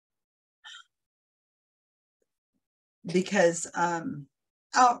because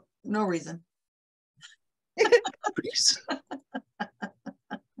oh, no reason.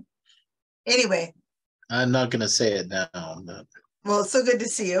 Anyway, I'm not gonna say it now, but well, it's so good to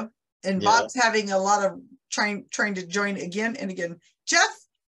see you. And yeah. Bob's having a lot of trying to join again and again. Jeff,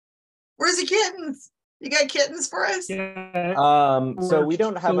 where's the kittens? You got kittens for us? Yeah. So we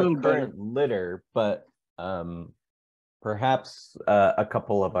don't have a current litter, but perhaps a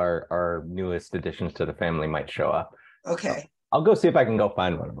couple of our newest additions to the family might show up. Okay. So I'll go see if I can go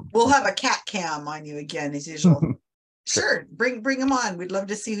find one of them. We'll have a cat cam on you again as usual. Sure. Bring them on. We'd love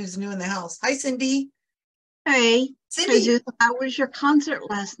to see who's new in the house. Hi, Cindi. Hey, Cindi. How was your concert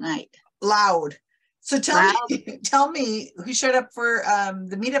last night? Loud. So tell me who showed up for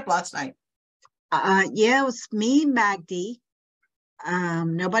the meetup last night. Yeah, it was me, Magdi.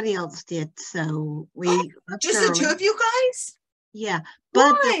 Nobody else did. So we just the two of you guys? Yeah,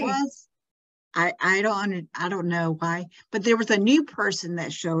 but why? There was I don't know why, but there was a new person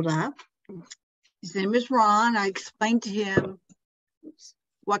that showed up. His name is Ron. I explained to him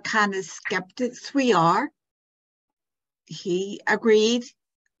what kind of skeptics we are. He agreed.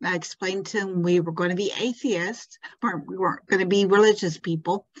 I explained to him we were going to be atheists, or we weren't going to be religious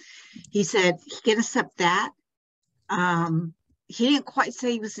people. He said he can accept that. He didn't quite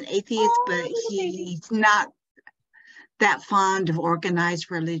say he was an atheist, but he's not that fond of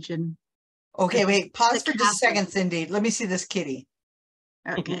organized religion. Okay, wait, pause for just a second, Cindi. Let me see this kitty.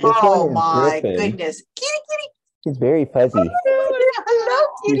 Okay. Oh my goodness. Kitty. He's very fuzzy. Hello,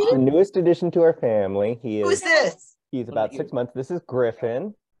 kitty. He's the newest addition to our family. Who's this? He's about 6 months. This is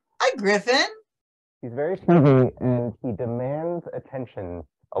Griffin. Hi, Griffin. He's very fuzzy and he demands attention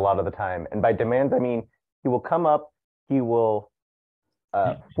a lot of the time. And by demands, I mean he will come up, he will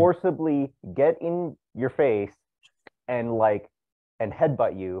forcibly get in your face and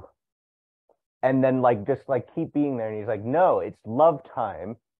headbutt you. And then just keep being there. And he's like, no, it's love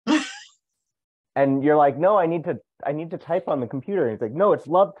time. And you're like, no, I need to type on the computer. And he's like, no, it's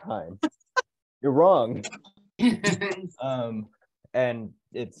love time. You're wrong. And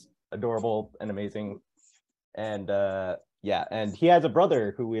it's adorable and amazing. And yeah, and he has a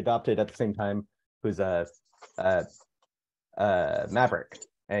brother who we adopted at the same time, who's a Maverick.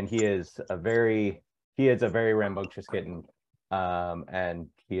 And he is a very rambunctious kitten. And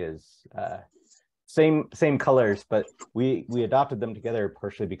he is same colors, but we adopted them together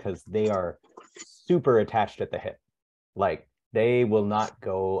partially because they are super attached at the hip. Like they will not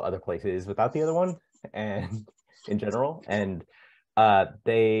go other places without the other one, and in general, and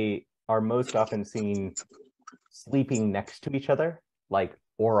they are most often seen sleeping next to each other,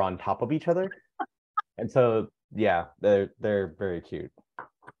 or on top of each other. And so yeah, they're very cute.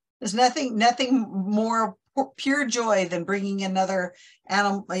 There's nothing more pure joy than bringing another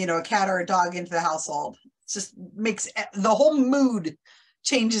animal, a cat or a dog into the household. It just makes the whole mood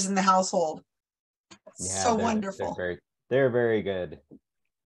changes in the household. Yeah, so wonderful. They're very good.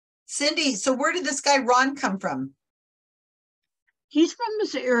 Cindi, so where did this guy Ron come from? He's from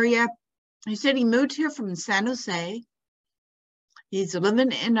this area. He said he moved here from San Jose. He's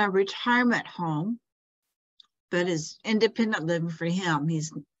living in a retirement home, but is independent living for him.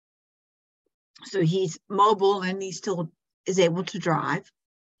 He's mobile and he still is able to drive.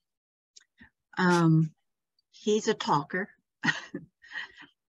 He's a talker.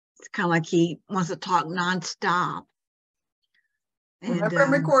 It's kind of like he wants to talk nonstop. Remember,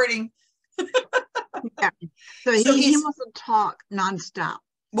 I'm recording. Yeah. So he wants to talk nonstop.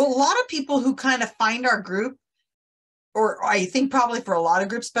 Well, a lot of people who kind of find our group, or I think probably for a lot of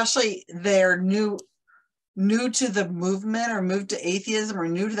groups, especially they're new to the movement or moved to atheism or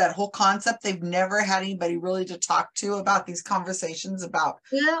new to that whole concept. They've never had anybody really to talk to about these conversations about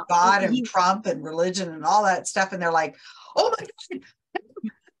God and Trump and religion and all that stuff. And they're like, oh my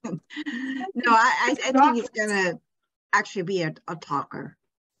God. No, I think he's going to actually be a talker.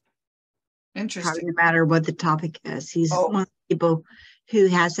 Interesting. Probably no matter what the topic is. He's one of the people who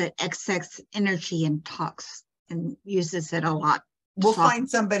has that XX energy and talks and uses it a lot. We'll find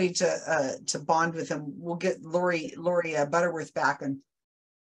somebody to bond with him. We'll get Lori Butterworth back and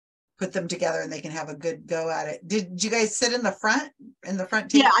put them together, and they can have a good go at it. Did you guys sit in the front table?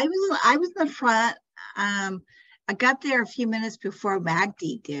 Yeah, I was in the front. I got there a few minutes before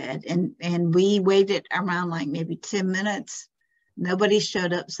Magdi did, and we waited around like maybe 10 minutes. Nobody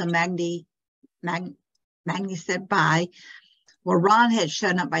showed up, so Magdi said bye. Well, Ron had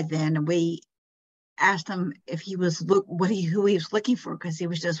shown up by then, and we asked him if he was who he was looking for, because he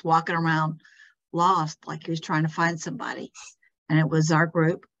was just walking around lost, like he was trying to find somebody, and it was our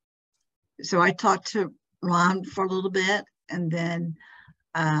group. So I talked to Ron for a little bit, and then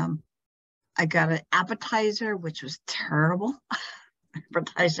I got an appetizer, which was terrible.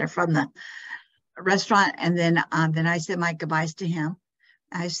 Appetizer from the restaurant. And then I said my goodbyes to him.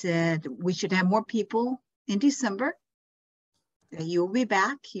 I said, we should have more people in December. You will be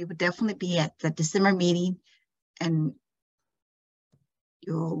back. You will definitely be at the December meeting, and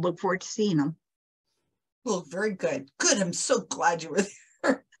you'll look forward to seeing them. Well, very good. Good. I'm so glad you were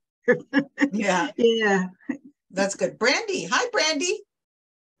there. Yeah. Yeah. That's good. Brandy. Hi, Brandy.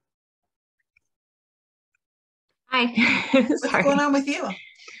 Hi. What's Sorry. going on with you?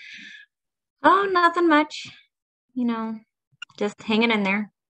 Oh, nothing much. You know, just hanging in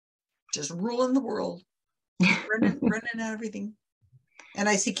there. Just ruling the world. running out everything. And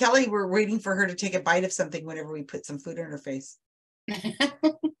I see Kelly, we're waiting for her to take a bite of something whenever we put some food in her face.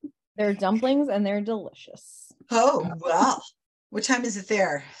 They're dumplings and they're delicious. Oh, wow. What time is it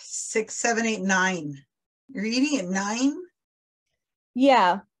there? 6, 7, 8, 9. You're eating at 9?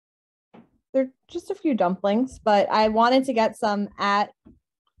 Yeah. They're just a few dumplings, but I wanted to get some at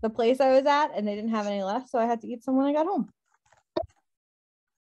the place I was at and they didn't have any left, so I had to eat some when I got home.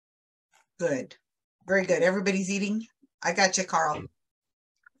 Good. Very good. Everybody's eating. I got you, Karl.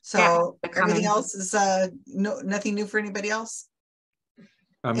 So Yeah, everything else is nothing new for anybody else?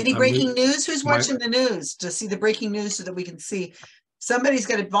 Any I'm breaking news? Who's watching the news to see the breaking news so that we can see? Somebody's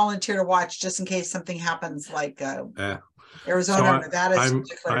got to volunteer to watch just in case something happens like Arizona or Nevada.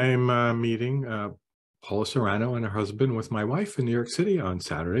 I'm meeting Paula Serrano and her husband with my wife in New York City on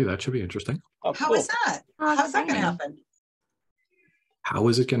Saturday. That should be interesting. Oh, How cool. is that? Oh, How's that going to exciting. happen? How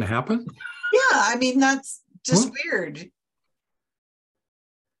is it going to happen? Yeah, I mean, that's just weird.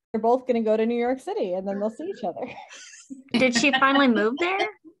 They're both going to go to New York City and then they'll see each other. Did she finally move there?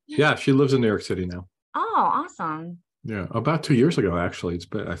 Yeah, she lives in New York City now. Oh, awesome. Yeah, about 2 years ago, actually. It's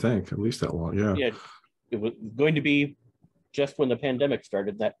been, I think, at least that long. Yeah. Yeah, it was going to be just when the pandemic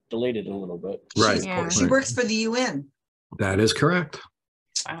started. That delayed it a little bit. Right. Yeah. She works for the UN. That is correct.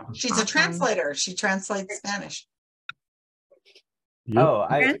 Wow. She's Awesome. a translator. She translates Spanish. Yep. Oh,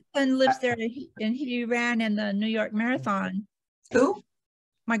 My grandson lives there and he ran in the New York Marathon. Who?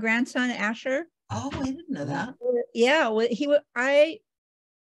 My grandson, Asher. Oh, I didn't know that. Yeah, well, I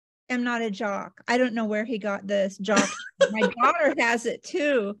am not a jock. I don't know where he got this jock. My daughter has it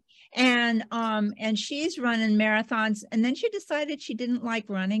too. And she's running marathons. And then she decided she didn't like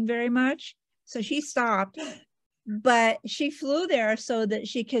running very much. So she stopped. But she flew there so that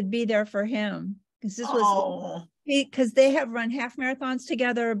she could be there for him. Because this was because they have run half marathons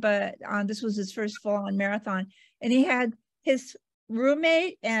together, but this was his first full-on marathon. And he had his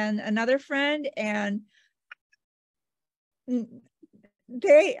roommate and another friend, and they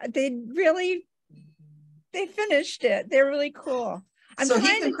finished it. They're really cool. So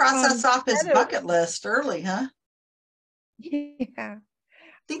he can cross us off his bucket list early, huh? Yeah.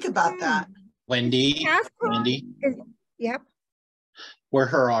 Think about that. Wendy, Yep. were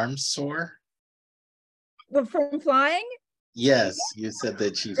her arms sore? Well, from flying? Yes, you said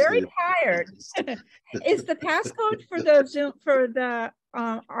that she Very flew. tired. Is the passcode for the Zoom for the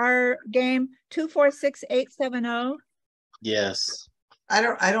our game 246870? Yes.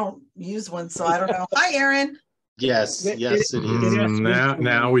 I don't use one, so I don't know. Hi, Aaron. Yes, yes, it is.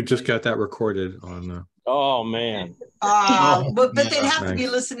 Now we just got that recorded on. Oh man. But they'd have to be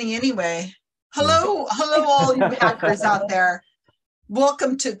listening anyway. Hello, all you hackers out there.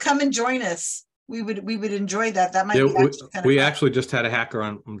 Welcome to come and join us. We would enjoy that. That might be actually kind of we fun. actually just had a hacker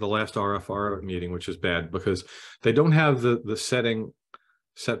on the last RFR meeting, which is bad because they don't have the setting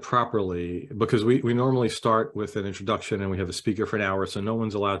set properly, because we normally start with an introduction and we have a speaker for an hour, so no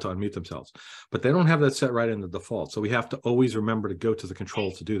one's allowed to unmute themselves, but they don't have that set right in the default. So we have to always remember to go to the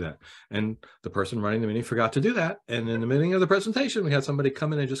controls to do that. And the person running the meeting forgot to do that. And in the beginning of the presentation, we had somebody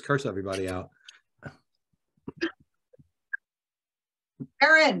come in and just curse everybody out.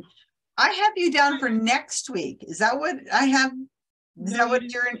 Aaron, I have you down for next week. Is that what I have? Is that what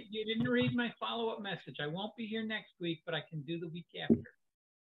you're in? You didn't read my follow-up message. I won't be here next week, but I can do the week after.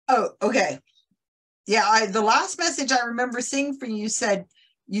 Oh, okay. Yeah, the last message I remember seeing from you said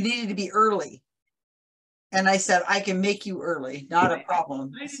you needed to be early. And I said, I can make you early, not a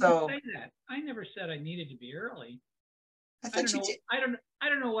problem. I didn't So say that. I never said I needed to be early. I thought you did. I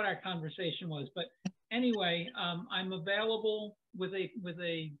don't know what our conversation was, but anyway, I'm available with a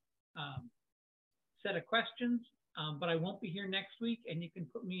set of questions, but I won't be here next week, and you can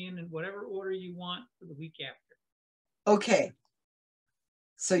put me in whatever order you want for the week after. Okay.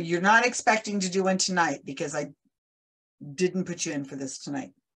 So you're not expecting to do one tonight because I didn't put you in for this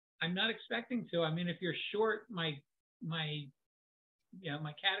tonight. I'm not expecting to. I mean, if you're short, my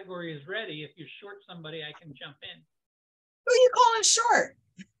category is ready. If you're short somebody, I can jump in. Who are you calling short?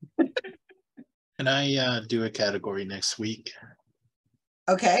 Can I do a category next week?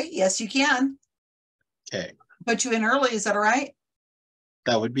 Okay, yes, you can. Okay, Put you in early, is that all right?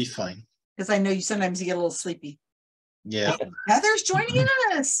 that would be fine. Because I know you sometimes you get a little sleepy. Yeah. Heather's joining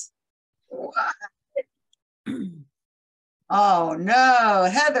us. Oh no,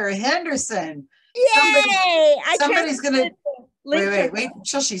 Heather Henderson. Yay! Somebody's gonna link wait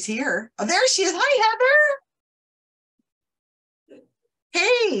till she's here. Oh, there she is. Hi, Heather.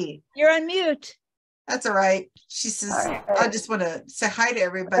 Hey. You're on mute. That's all right. She says, Hi. I just want to say hi to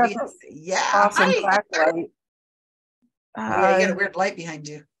everybody. Yeah. Awesome Hi, Heather. backlight. Yeah, you got a weird light behind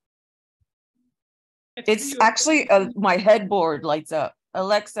you. It's actually my headboard lights up.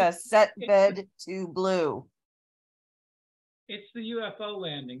 Alexa, set bed to blue. It's the UFO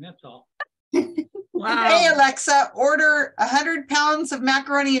landing, that's all. Wow. Hey, Alexa, order 100 pounds of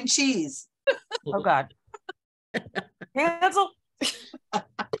macaroni and cheese. Oh God. Cancel. Hi,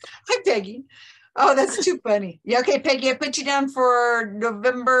 Peggy. Oh, that's too funny. Yeah, okay, Peggy, I put you down for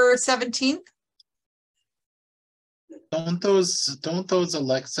November 17th. Don't those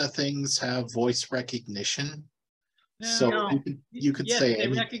Alexa things have voice recognition? No, So no. you could yes, say they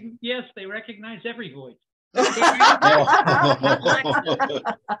anything. yes, they recognize every voice.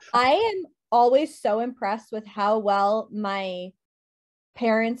 I am always so impressed with how well my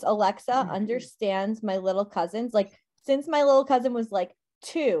parents' Alexa understands my little cousins. Like, since my little cousin was like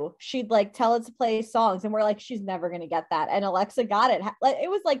 2, she'd like tell it to play songs, and we're like, she's never gonna get that. And Alexa got it. It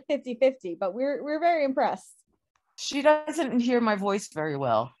was like 50-50, but we're very impressed. She doesn't hear my voice very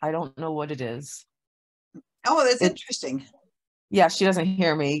well. I don't know what it is. Oh, that's interesting. Yeah, she doesn't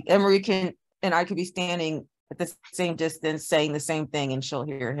hear me. Emery and I could be standing at the same distance saying the same thing, and she'll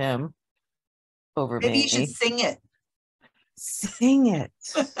hear him over me. Maybe you should sing it. Sing it.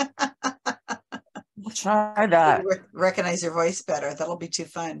 We'll try that. Recognize your voice better. That'll be too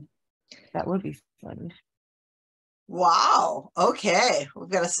fun. That would be fun. Wow. Okay. We've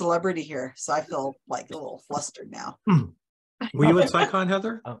got a celebrity here. So I feel like a little flustered now. Were you at CyCon,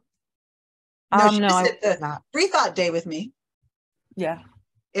 Heather? No, she No, was I at the not. Free Thought Day with me. Yeah.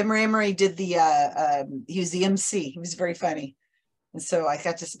 Emery did the he was the MC. He was very funny. And so I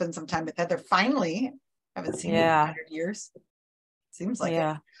got to spend some time with Heather. Finally, haven't seen her in 100 years. Seems like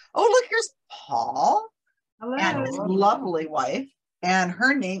it. Oh, look, here's Paul. Hello. And his lovely wife. And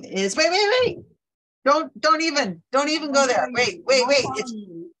her name is wait. Don't even go there. Wait. It's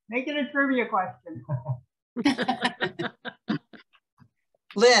make it a trivia question.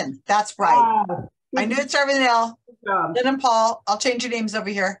 Lynn, that's right. I knew it started with an L. Lynn and Paul. I'll change your names over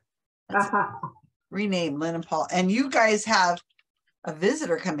here. Rename Lynn and Paul. And you guys have a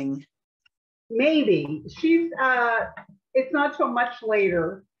visitor coming. Maybe. She's it's not till much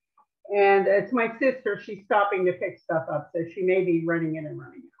later. And it's my sister. She's stopping to pick stuff up. So she may be running in and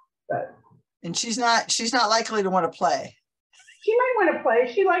running out. But and she's not likely to want to play. She might want to play.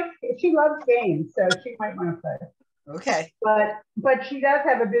 She loves games, so she might want to play. Okay. But she does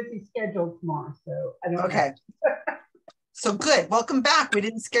have a busy schedule tomorrow, so I don't know. Okay. So good. Welcome back. We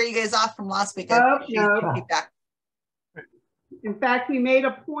didn't scare you guys off from last week. No. In fact, we made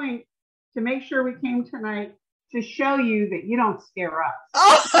a point to make sure we came tonight to show you that you don't scare us.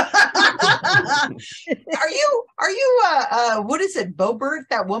 Oh. Are you what is it, Bobert,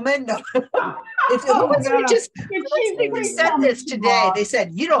 that woman? No. They said this today. They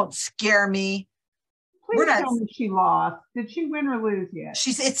said, you don't scare me. Please tell me she lost. Did she win or lose yet?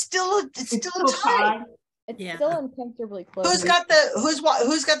 It's still a tie. It's still uncomfortably close. Who's got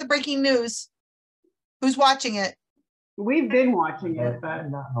the breaking news? Who's watching it? We've been watching it, but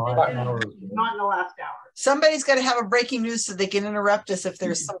not in the last hour. Somebody's got to have a breaking news so they can interrupt us if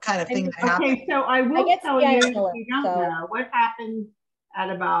there's some kind of thing that happens. Okay, so I will tell you, if you don't know, what happened at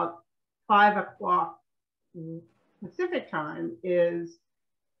about 5 o'clock Pacific time is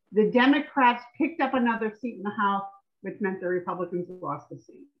the Democrats picked up another seat in the House, which meant the Republicans lost the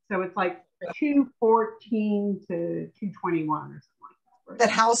seat. So it's like 214 to 221 or something like that. That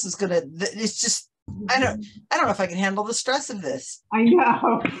House is gonna. It's just. I don't know if I can handle the stress of this. I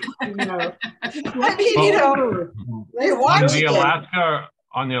know. I mean, you're watching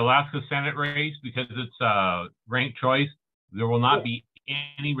on the Alaska Senate race, because it's ranked choice, there will not be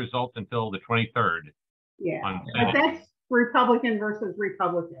any results until the 23rd. Yeah, but that's Republican versus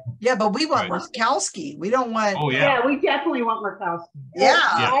Republican. Yeah, but we want Murkowski. We don't want. Oh yeah. Yeah, we definitely want Murkowski.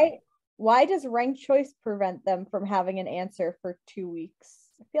 Yeah. Why does ranked choice prevent them from having an answer for 2 weeks?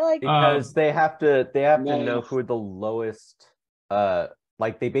 I feel like because they have to know who the lowest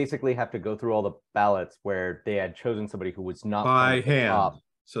they basically have to go through all the ballots where they had chosen somebody who was not by hand.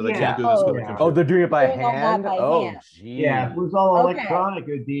 So they Yeah. can't do this. Oh, computer. Oh, they're doing it by Doing all that hand? by Oh, hand. geez. Yeah, if it was all Okay. electronic,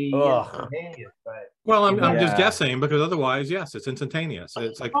 it would be Ugh. instantaneous, but Well, I'm just Yeah. guessing because otherwise, yes, it's instantaneous.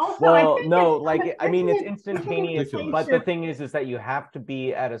 It's like, Also, I Well, think no, it's- like, I mean, it's isn't it instantaneous, ridiculous. but the thing is that you have to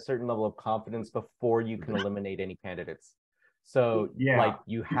be at a certain level of confidence before you can eliminate any candidates. So, Yeah. like,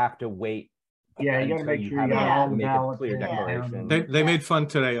 you have to wait. yeah, you got to until make you sure have you got all the make a ballots clear in. declaration. they made fun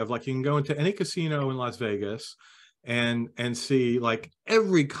today of like you can go into any casino in Las Vegas and see like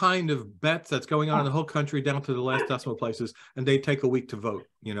every kind of bet that's going on in the whole country down to the last decimal places, and they take a week to vote,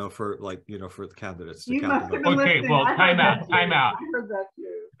 for for the candidates to You count must the have vote. been Okay, listening. well, I heard time out, that too. time out. I heard that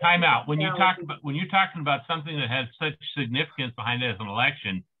too. Time out. When Yeah, you're talking about something that has such significance behind it as an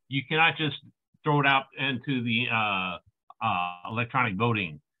election, you cannot just throw it out into the electronic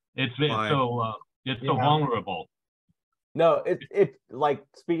voting. It's Why? so vulnerable. No, it's like,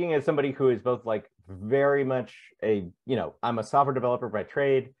 speaking as somebody who is both like very much I'm a software developer by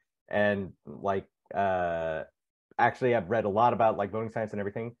trade, and like actually I've read a lot about like voting science and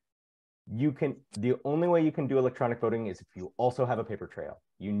everything. The only way you can do electronic voting is if you also have a paper trail.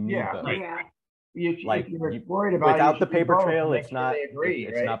 You need both. Right. Yeah. Like, if you're worried about it, without you the should do paper both, trail, make it's sure not they agree,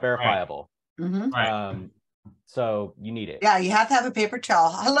 it's right? not verifiable. Mhm. Right. So you need it. Yeah, you have to have a paper trail.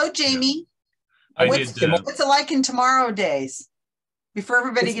 Hello, Jamie. I What's did. it like in tomorrow days? Before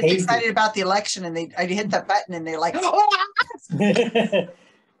everybody It's gets hazy. excited about the election and I hit that button and they're like, oh,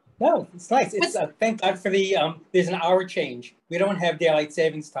 No, it's nice. It's thank God for the there's an hour change. We don't have daylight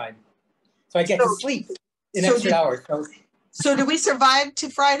savings time, so I get to sleep an so extra did- hour. So so do we survive to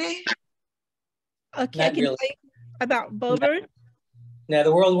Friday? Okay, Not I can really. tell you about Bobert. now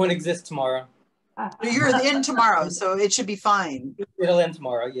the world won't exist tomorrow. You're in tomorrow, so it should be fine. It'll end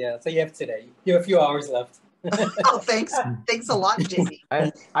tomorrow. Yeah, so you have today. You have a few hours left. Oh, thanks a lot, Jamie.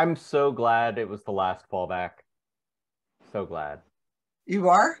 I'm so glad it was the last fallback. So glad. You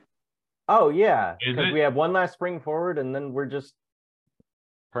are? Oh yeah, Is because it? we have one last spring forward, and then we're just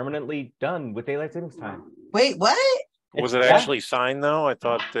permanently done with daylight savings time. Wait, what? Was it Yeah. actually signed though? I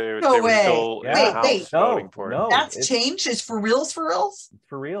thought they No were way. still in Yeah. the House No, voting for it. no. That's it's- changed? It's for reals, for reals? It's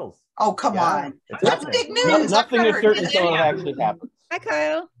for reals. Oh, come Yeah, on. it's That's happening. big No- news. nothing I've is never certain heard until it that. actually happens. Hi,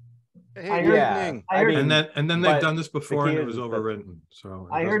 Kyle. Hey, Yeah, I mean, and then they've but done this before, and key it was is that- overwritten. So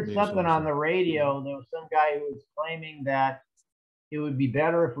it I doesn't heard mean something so. on the radio. There was some guy who was claiming that it would be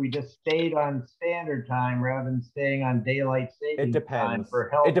better if we just stayed on standard time rather than staying on daylight savings It time depends. for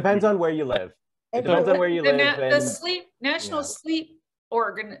health. It depends on where you live. It It's depends on where you The, live. the And sleep National yeah. Sleep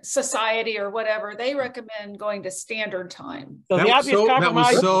Society or whatever, they recommend going to standard time. So That the was obvious so, that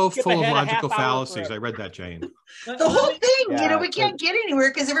compromise was so is skip full of ahead a logical half hour fallacies. forever. I read that, Jane. The whole thing, Yeah, we can't get anywhere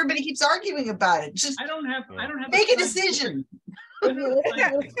because everybody keeps arguing about it. Just I don't have make a scientific- decision.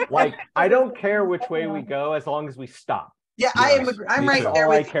 like, I don't care which way we go as long as we stop. Yeah, Yes, I'm me right too. there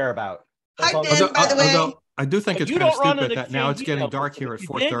All I with care about. Hi, long Ben, as- by the way. Although I do think If it's you kind of don't run stupid an that now it's exchange getting email dark system, here at if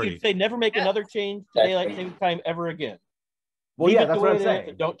you 4:30. did, you'd say never make another change to daylight saving time ever again. Well, Leave yeah, it that's the what way I'm it is saying.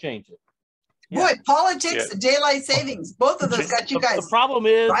 and don't change it. Boy, politics Yeah. and daylight savings, both of those got you The guys problem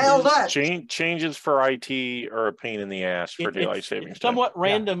is riled up. Changes for IT are a pain in the ass for daylight savings it's time. somewhat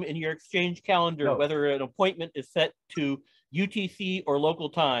random in your exchange calendar No. whether an appointment is set to UTC or local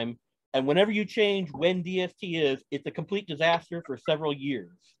time, and whenever you change when DST is, it's a complete disaster for several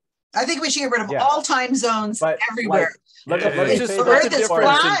years. I think we should get rid of Yeah. all time zones But, everywhere. Let It's me just say Earth this is before-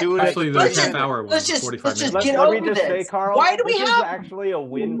 flat. do it especially the Let's half just- hour one, let's just 45 minutes. get Let me over just say, this. Carl, Why do we this is have actually a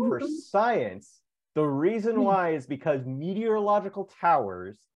win for science. The reason why is because meteorological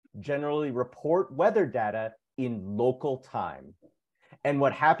towers generally report weather data in local time. And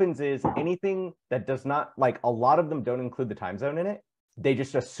what happens is anything that does not, like, a lot of them don't include the time zone in it. They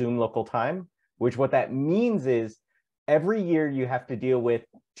just assume local time, which what that means is every year you have to deal with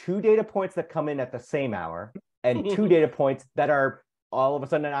 2 data points that come in at the same hour and 2 data points that are all of a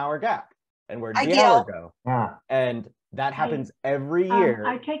sudden an hour gap. And where'd the hour go? And that happens every year,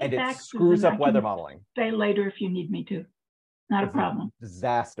 I take and it it back, screws Susan. up I weather can modeling. Stay later if you need me to. Not a problem.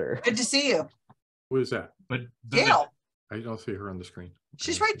 Disaster. Good to see you. Who is that? But Gail, I don't see her on the screen.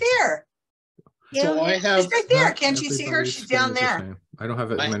 she's right there. So I have. She's right there. Can't you see her? She's down there. I don't have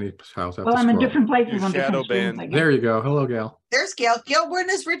as many files. Well, I'm in different places on different screens, I guess. There you go. Hello, Gail. There's Gail. Gail, when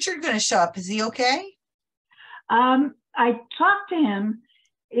is Richard going to show up? Is he okay? I talked to him.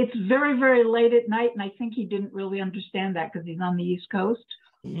 It's very, very late at night, and I think he didn't really understand that because he's on the East Coast,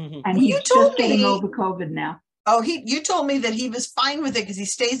 and he's just getting over COVID now. Oh, you told me that he was fine with it because he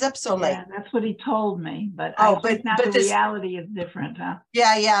stays up so late. Yeah, that's what he told me. But Oh, I think now the reality is different, huh?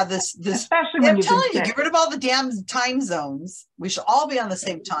 Yeah. This Especially when I'm you've been telling you, sick. get rid of all the damn time zones. We should all be on the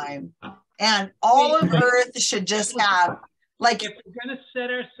same time, and all of Earth should just have Like, if we're going to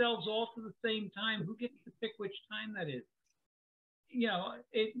set ourselves all to the same time, who gets to pick which time that is? You know,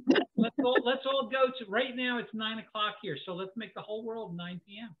 let's all go to, right now it's 9 o'clock here, so let's make the whole world 9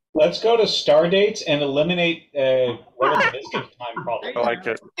 p.m. Let's go to star dates and eliminate relativistic time problem. I like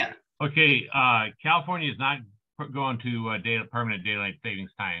it. Okay, California is not going to permanent daylight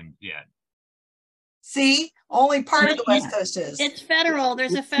savings time yet. see, only part of the West Coast is. It's federal.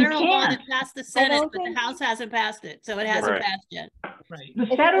 There's a federal law that passed the Senate, but the House hasn't passed it, so it hasn't passed yet. Right. The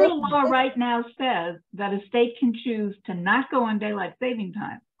federal law right now says that a state can choose to not go on daylight saving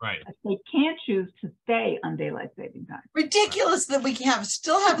time. Right. A state can't choose to stay on daylight saving time. Ridiculous that we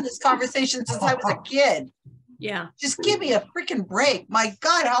still having this conversation since I was a kid. Yeah. Just give me a freaking break. My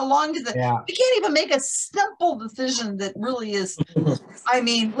God, how long does it? Yeah. We can't even make a simple decision that really is. I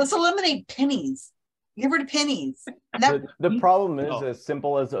mean, let's eliminate pennies. Get rid of pennies. The problem is, as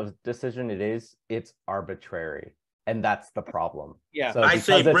simple as a decision it is, it's arbitrary. And that's the problem. Yeah. So I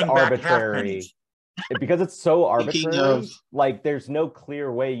say because bring it's back half arbitrary, pennies. because it's so arbitrary, of- like there's no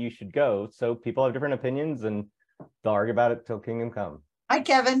clear way you should go. So people have different opinions and they'll argue about it till kingdom come. Hi,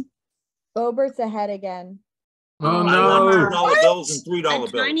 Kevin. Bobert's ahead again. Oh, I no. want $2 bills and $3 A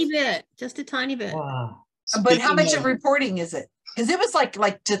bills. tiny bit, just a tiny bit. But how much of reporting is it? Because it was like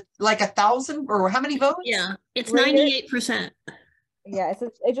 1,000 or how many votes? Yeah, it's Greater- 98%. Yeah,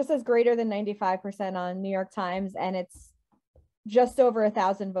 it just says greater than 95% on New York Times, and it's just over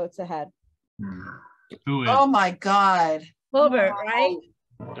 1,000 votes ahead. Who is? Oh my God. Wilbur, right?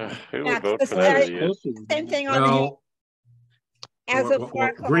 Who Yeah, would vote the for that same- idiot? Same thing on Well, the as of 4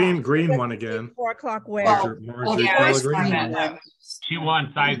 o'clock. green won again. 4 o'clock where? Marjorie Taylor Greene. She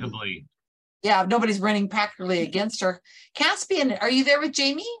won sizably. Yeah, nobody's running practically against her. Caspian, are you there with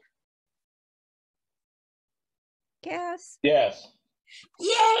Jamie? Yes. Yes.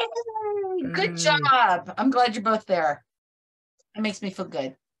 Yay! Good job. I'm glad you're both there. That makes me feel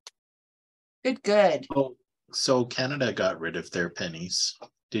good. Good. Oh, so Canada got rid of their pennies.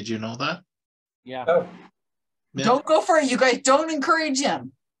 Did you know that? Yeah. Yeah. Don't go for it. You guys don't encourage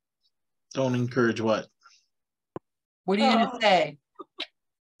him. Don't encourage what? What are you going to say?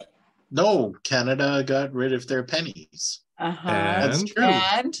 No, Canada got rid of their pennies. Uh-huh. That's true.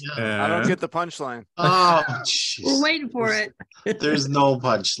 And? Yeah. I don't get the punchline. Oh, jeez. We're waiting for it. There's no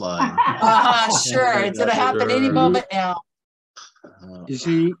punchline. Sure. It's going to happen any moment now. You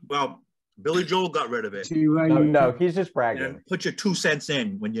see, Well, Billy Joel got rid of it. No, he's just bragging. And put your 2 cents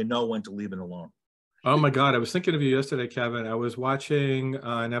in when you know when to leave it alone. Oh my God, I was thinking of you yesterday, Kevin. I was watching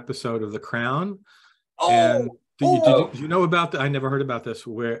an episode of The Crown. And did you know about I never heard about this,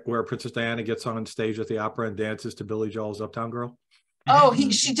 where Princess Diana gets on stage at the opera and dances to Billy Joel's Uptown Girl? Oh,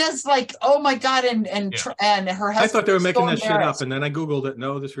 she does like, oh my God, and her husband. I thought they were was making so that shit up, embarrassed. and then I Googled it.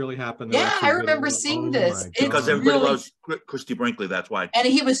 No, this really happened. Yeah, I remember seeing this. It's Because everybody really- loves Christy Brinkley, that's why. And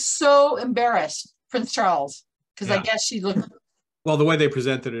he was so embarrassed, Prince Charles, because I guess she looked. Well, the way they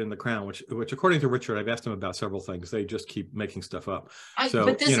presented it in The Crown, which according to Richard, I've asked him about several things. They just keep making stuff up. So,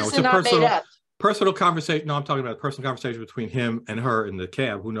 but this you know, is it's a not made up. personal conversation. No, I'm talking about a personal conversation between him and her in the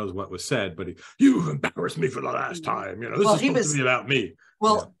cab. Who knows what was said, but you've embarrassed me for the last time. You know, this is supposed to be about me.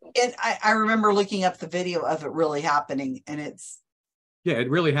 Well, I remember looking up the video of it really happening, and it's Yeah,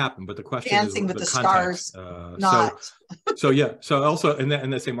 it really happened. But the question Dancing is with the context. Stars, not. So also in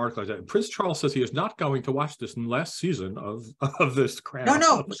that same article, Prince Charles says he is not going to watch this last season of this Crown.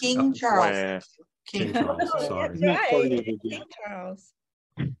 No, King Charles. King Charles. Sorry. That's right. King Charles.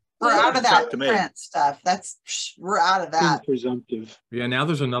 We're out of that to me. Prince stuff. We're out of that. Presumptive. Yeah, now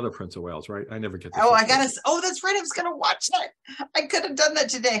there's another Prince of Wales, right? I never get this. Oh, that's right. I was gonna watch that. I could have done that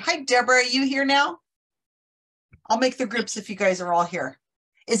today. Hi, Deborah. Are you here now? I'll make the groups if you guys are all here.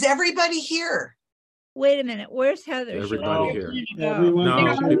 Is everybody here? Wait a minute. Where's Heather? Everybody here. No,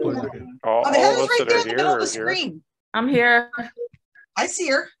 people are here. All Heather's of us right that there are in the here middle of are the here. screen. I'm here. I see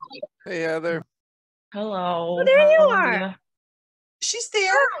her. Hey, Heather. Hello. Oh, there you are. She's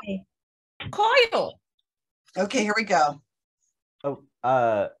there. Kyle. Okay, here we go.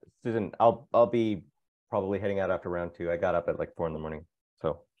 Oh, Susan, I'll be probably heading out after round 2. I got up at like 4 a.m.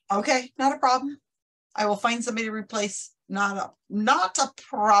 So Okay, not a problem. I will find somebody to replace. Not a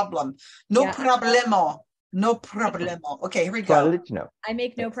problem. No problemo. No problemo. Okay, here we so I'll go. let you know. I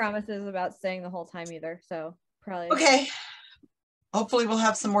make no promises about staying the whole time either, so probably. Okay. Hopefully we'll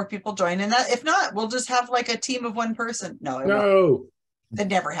have some more people join. And that, if not, we'll just have like a team of one person. No, it won't. No. That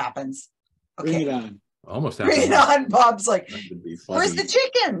never happens. Bring Okay. it on. Almost Bring happened. it on. Bob's like, Be where's funny. the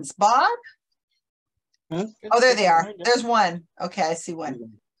chickens, Bob? Huh? Oh, there they are. There's one. Okay, I see one.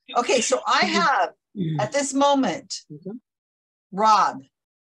 Okay, so I have at this moment, Rob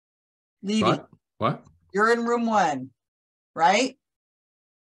leaving. What? You're in room 1. right?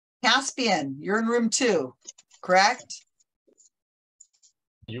 Caspian, you're in room 2, correct?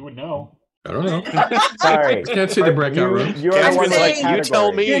 You would know. I don't know. Sorry. Can't see the breakout room. You're the one saying, with you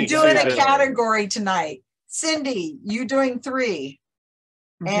tell me. You're doing a Susan. category tonight. Cindi, you doing 3.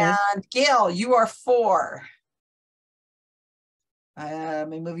 And Gail, you are 4. Let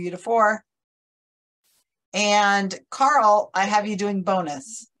me move you to 4. And Karl, I have you doing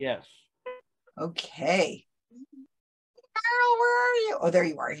bonus. Yes. Okay. Karl, where are you? Oh, there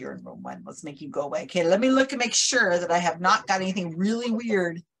you are. You're in room 1. Let's make you go away. Okay, let me look and make sure that I have not got anything really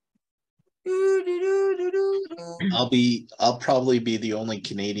weird. I'll probably be the only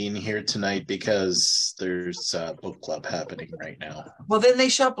Canadian here tonight because there's a book club happening right now. Well, then they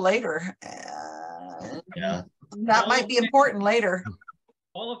show up later. Yeah. That might be important later.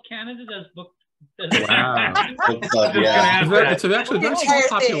 All of Canada does book. Wow. Book club, yeah. It's actually a very small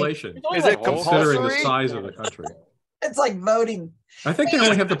population. Is it considering the compulsory? size of the country? It's like voting. I think they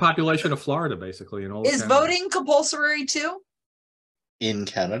only have the population of Florida, basically. In all Is voting compulsory too? In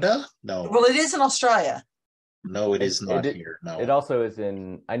Canada? No. Well, it is in Australia. No, it is not here. No. It also is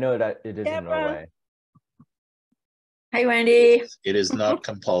in, I know that it is in Norway. Hi, Wendy. It is not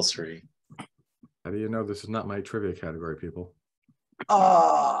compulsory. How do you know this is not my trivia category, people?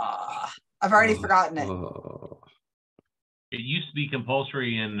 Oh, I've already forgotten it. It used to be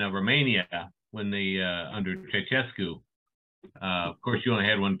compulsory in Romania when they under Ceausescu. Of course, you only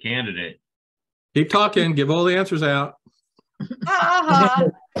had one candidate. Keep talking. Give all the answers out.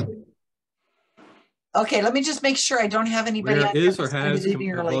 Okay, let me just make sure I don't have anybody. Where on is here or who's going to has be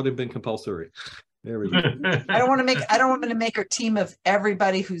leaving early. voting been compulsory? There we go. I don't want to make a team of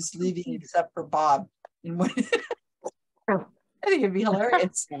everybody who's leaving except for Bob. I think it'd be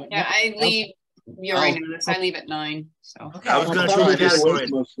hilarious. Yeah, I leave. You already know this. I leave at 9. So I was going to do a category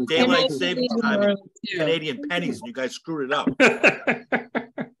daylight savings time and Canadian pennies, and you guys screwed it up.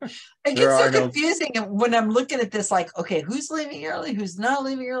 It gets so confusing when I'm looking at this, like, okay, who's leaving early? Who's not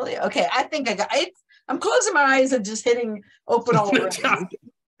leaving early? Okay, I think I'm closing my eyes and just hitting open all around.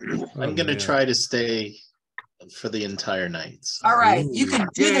 I'm going to try to stay for the entire night. So. All right, you can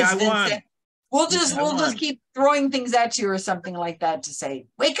do Yeah, this, I won. Vincent. We'll just keep throwing things at you or something like that to say,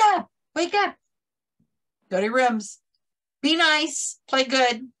 wake up, go to your rooms, be nice, play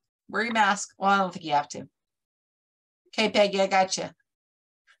good, wear your mask. Well, I don't think you have to. Okay, Peggy, I got you.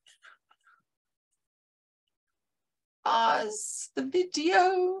 Pause the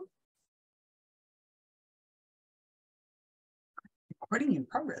video. Recording in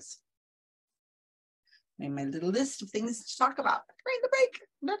progress. Made my little list of things to talk about during the break.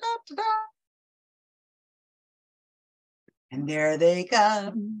 Da, da, da, da. And there they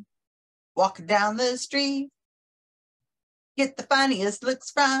come, walking down the street. Get the funniest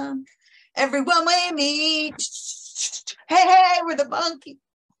looks from everyone we meet. Hey, we're the monkey.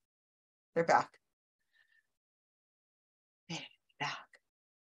 They're back.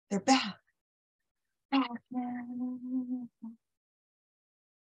 They're back. Back now.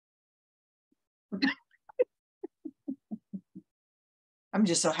 I'm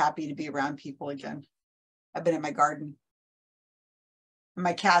just so happy to be around people again. I've been in my garden. And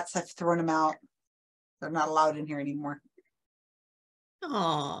my cats, I've thrown them out. They're not allowed in here anymore.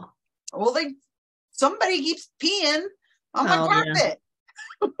 Oh. Well, somebody keeps peeing on my carpet.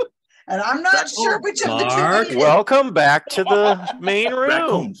 And I'm not sure which of the Mark, two. welcome back to the main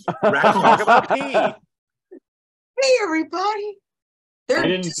room. Talk about pee. Hey, everybody.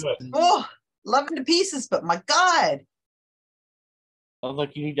 They're just, love them to pieces, but my God. Oh,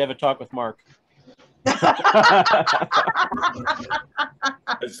 look, you need to have a talk with Mark. It's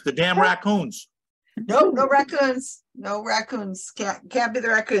the damn raccoons. Nope, no raccoons. No raccoons. Can't be the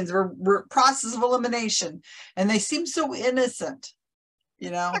raccoons. We're process of elimination. And they seem so innocent, you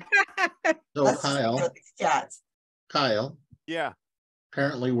know. So Kyle. Yeah.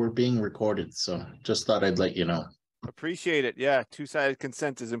 Apparently we're being recorded, so just thought I'd let you know. Appreciate it. Yeah, two-sided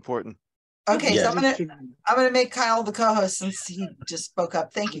consent is important. Okay, Yeah. so I'm gonna make Kyle the co-host since he just spoke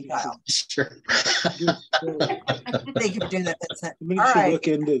up. Thank you, Kyle. Sure. Thank you for doing that, Vincent. We All should right. look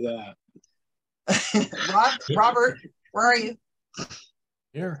into that. Robert, where are you?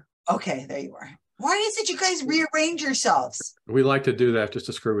 Here. Okay, there you are. Why is it you guys rearrange yourselves? We like to do that just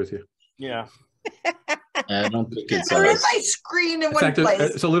to screw with you. Yeah. I don't think it's Where is us. my screen in In one fact, place?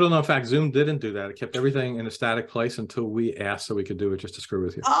 it's a little known fact. Zoom didn't do that. It kept everything in a static place until we asked so we could do it just to screw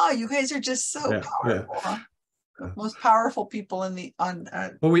with you. Oh, you guys are just so Yeah, powerful. Huh? The most powerful people in the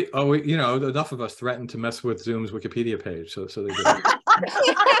Well, we you know, enough of us threatened to mess with Zoom's Wikipedia page, so they did.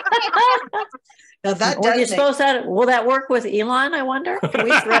 Now that Well, does you make- suppose that will that work with Elon? I wonder. Can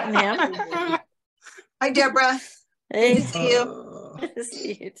we threaten him? Hi, Deborah. Hey, Good to see you. good to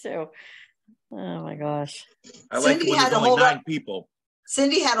see you too. Oh my gosh. I like it Cindy when had there's to only hold 9 up. people.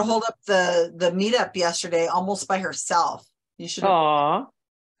 Cindy had to hold up the meetup yesterday almost by herself. You should have. Aw.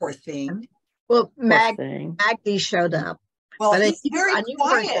 Poor thing. Well, thing. Maggie showed up. Well, but he's I very knew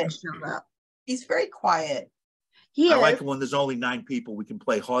quiet. Bernard showed up. He's very quiet. He I is. like it when there's only 9 people. We can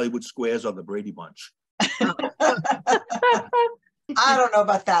play Hollywood Squares or the Brady Bunch. I don't know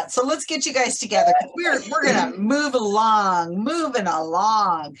about that. So let's get you guys together. We're gonna moving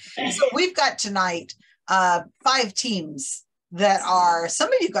along. So we've got tonight 5 teams that are some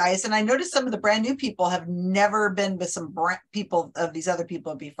of you guys, and I noticed some of the brand new people have never been with some people of these other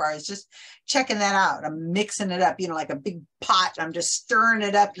people before. I was just checking that out. I'm mixing it up, like a big pot. I'm just stirring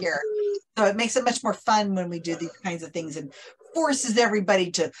it up here. So it makes it much more fun when we do these kinds of things and force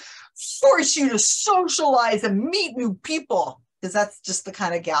you to socialize and meet new people, because that's just the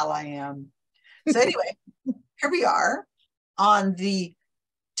kind of gal I am. So anyway, here we are on the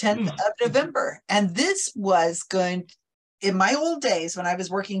 10th of November. And this was in my old days when I was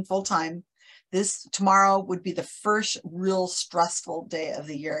working full time, tomorrow would be the first real stressful day of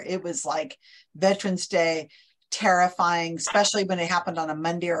the year. It was like Veterans Day, terrifying, especially when it happened on a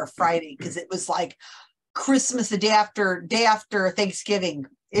Monday or a Friday, because it was like Christmas the day after Thanksgiving.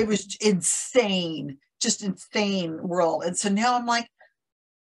 It was insane, just insane world. And so now I'm like,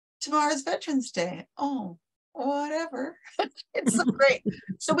 tomorrow's Veterans Day. Oh, whatever. It's so great.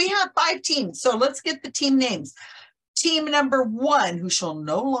 So we have 5 teams. So let's get the team names. Team number 1, who shall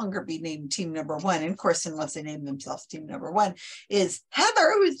no longer be named team number 1, and of course, unless they name themselves team number 1, is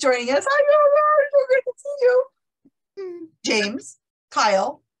Heather, who's joining us. Hi, Heather. So good to see you. James,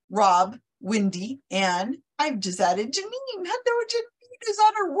 Kyle, Rob, Wendy, and I've just added Janine. Heather, Janine is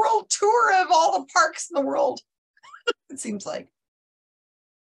on her world tour of all the parks in the world. It seems like.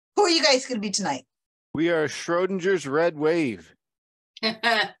 Who are you guys going to be tonight? We are Schrodinger's Red Wave.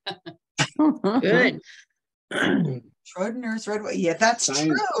 Good. Schrodinger's Red Wave. Yeah, that's Science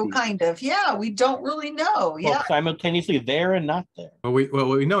true, team. kind of. Yeah, we don't really know. Yeah. Well, simultaneously there and not there. Well,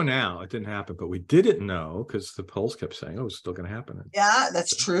 we know now it didn't happen, but we didn't know because the polls kept saying, "Oh, it's still going to happen." Yeah,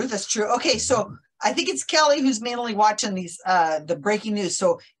 that's true. That's true. Okay, so I think it's Kelly who's mainly watching these the breaking news.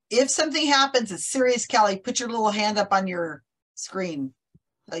 So if something happens, it's serious, Kelly. Put your little hand up on your screen,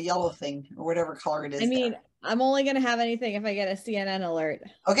 a yellow thing or whatever color it is. I mean, I'm only gonna have anything if I get a CNN alert.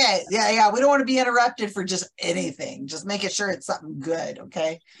 Okay, yeah. We don't want to be interrupted for just anything. Just making sure it's something good.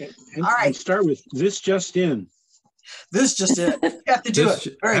 Okay. And, all right. And start with this just in. This just in. You have to do it.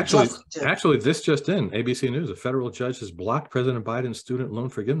 Very Actually, this just in. ABC News: a federal judge has blocked President Biden's student loan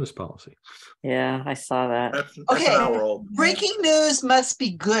forgiveness policy. Yeah, I saw that. That's Okay. Breaking news must be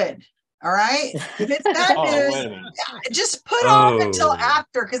good. All right. If it's bad news, just put off until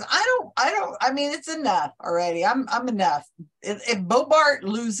after, because I mean, it's enough already. I'm enough. If Bobart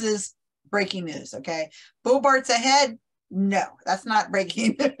loses, breaking news. Okay. Bobart's ahead. No, that's not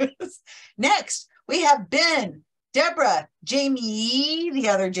breaking news. Next, we have Ben, Deborah, Jamie, the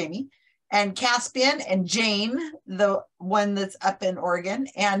other Jamie, and Caspian, and Jane, the one that's up in Oregon,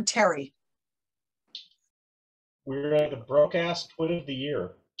 and Terry. We're at the broke-ass twit of the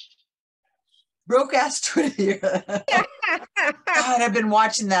year. Broke ass Twitter. God, I've been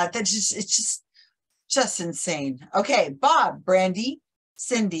watching that. It's just insane. Okay, Bob, Brandy,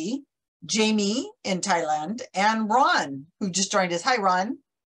 Cindy, Jamie in Thailand, and Ron, who just joined us. Hi, Ron.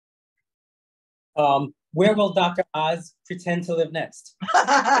 Where will Dr. Oz pretend to live next?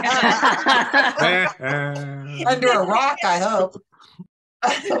 Under a rock, I hope.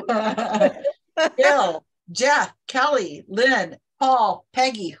 Bill, Jeff, Kelly, Lynn, Paul,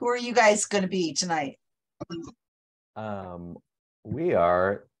 Peggy, who are you guys going to be tonight? We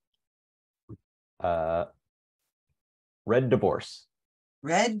are Red Divorce.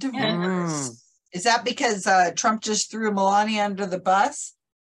 Red Divorce. Is that because Trump just threw Melania under the bus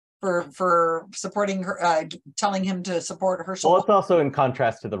for supporting her, telling him to support her? Well, it's also in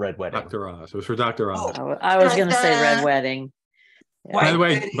contrast to the Red Wedding. Dr. Oz. It was for Dr. Oz. I was going to say Red Wedding. Yeah.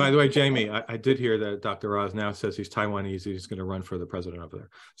 By the way, Jamie, I did hear that Dr. Oz now says he's Taiwanese. He's going to run for the president over there.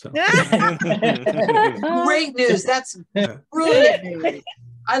 So great news. That's brilliant news.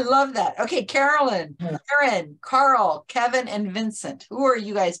 I love that. Okay, Carolyn, Aaron, Karl, Kevin, and Vincent. Who are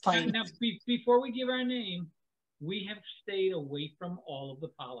you guys playing? Now, before we give our name, we have stayed away from all of the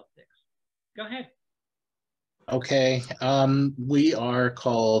politics. Go ahead. Okay. We are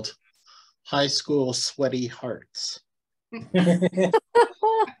called High School Sweaty Hearts. Oh,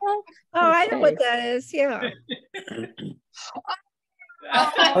 I know what that is. Yeah.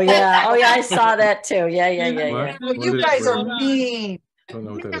 Oh yeah, I saw that too. Yeah. You guys are mean. I don't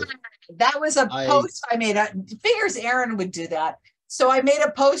know what that is. That was a post I made. Figures Aaron would do that. So I made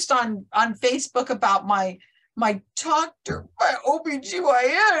a post on Facebook about my doctor, my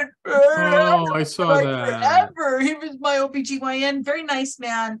OBGYN. Oh, I saw that. Forever. He was my OBGYN. Very nice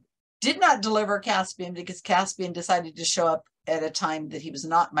man. Did not deliver Caspian because Caspian decided to show up at a time that he was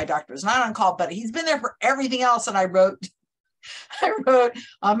not, my doctor was not on call, but he's been there for everything else. And I wrote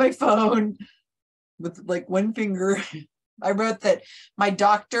on my phone with like one finger, I wrote that my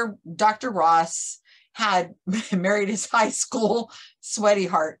Dr. Ross had married his high school sweaty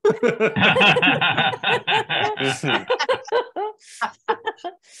heart.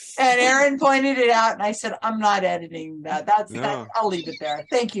 And Aaron pointed it out, and I said, "I'm not editing that. That's I'll leave it there."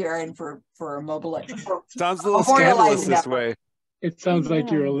 Thank you, Aaron, for mobilizing. Sounds a little scandalous this way. It sounds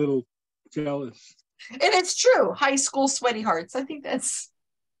like you're a little jealous. And it's true. High school sweaty hearts. I think that's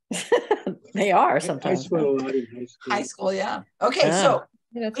they are sometimes. I sweat a lot in high school. High school, yeah. Okay, so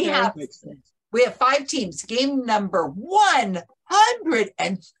we have 5 teams. Game number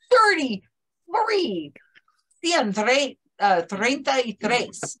 133.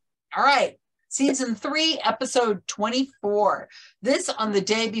 133. All right. Season 3, episode 24. This on the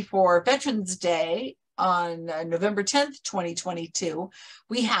day before Veterans Day on November 10th, 2022.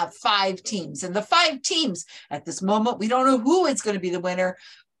 We have 5 teams. And the 5 teams at this moment, we don't know who is going to be the winner,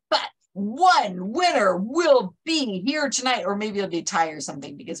 but one winner will be here tonight, or maybe it'll be a tie or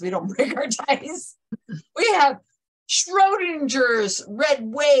something because we don't break our ties. We have Schrodinger's Red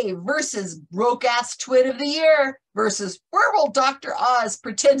Wave versus Broke Ass Twit of the Year versus Where Will Dr. Oz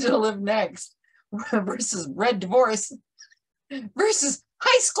Pretend to Live Next versus Red Divorce versus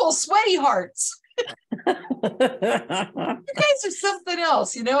High School Sweaty Hearts. You guys are something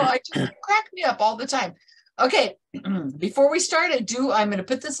else, you know. I just crack me up all the time. Okay, before we start, I'm going to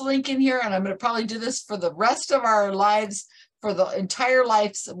put this link in here, and I'm going to probably do this for the rest of our lives, for the entire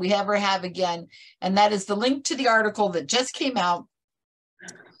lives that we ever have again. And that is the link to the article that just came out.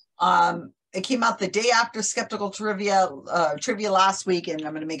 It came out the day after Skeptical Trivia last week, and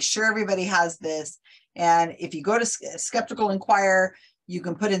I'm going to make sure everybody has this. And if you go to Skeptical Inquirer, you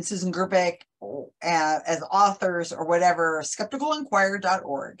can put in Susan Gerbic as authors or whatever,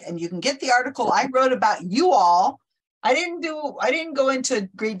 skepticalinquirer.org, and you can get the article I wrote about you all. I didn't go into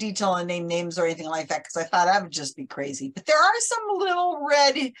great detail and name names or anything like that because I thought that would just be crazy. But there are some little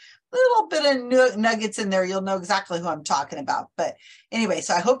bit of nuggets in there. You'll know exactly who I'm talking about. But anyway,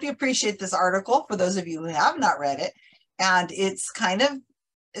 so I hope you appreciate this article for those of you who have not read it. And it's kind of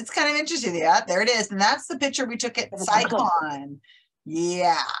interesting. Yeah, there it is. And that's the picture we took at SciCon.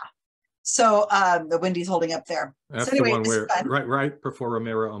 Yeah. So the Wendy's holding up there. That's so anyway, the one where right before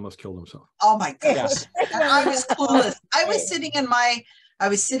Romero almost killed himself. Oh my gosh. And I was clueless. I was sitting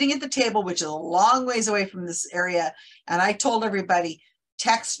at the table, which is a long ways away from this area. And I told everybody,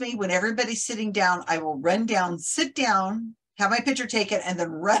 text me when everybody's sitting down. I will run down, sit down, have my picture taken, and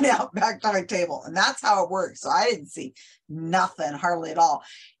then run out back to my table. And that's how it works. So I didn't see nothing hardly at all.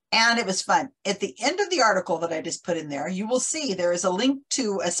 And it was fun. At the end of the article that I just put in there, you will see there is a link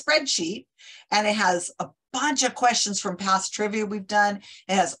to a spreadsheet, and it has a bunch of questions from past trivia we've done.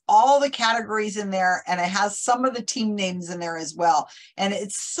 It has all the categories in there, and it has some of the team names in there as well. And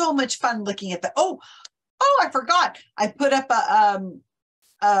it's so much fun looking at the, oh, I forgot. I put up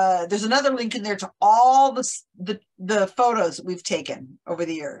there's another link in there to all the photos we've taken over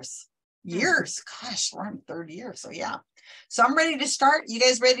the years. Gosh, we're in 3rd year. So yeah. So I'm ready to start. You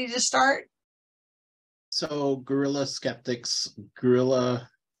guys ready to start? So Guerrilla Skeptics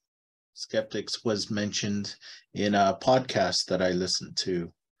was mentioned in a podcast that I listened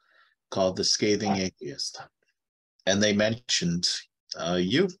to called The Scathing Atheist. And they mentioned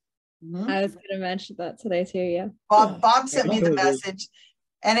you. I was going to mention that today too, yeah. Bob sent me the message,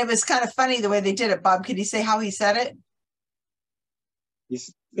 and it was kind of funny the way they did it. Bob, could you say how he said it?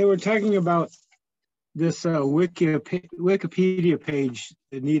 They were talking about this Wikipedia page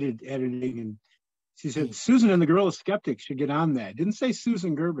that needed editing, and she said Susan and the Guerrilla Skeptics should get on that. Didn't say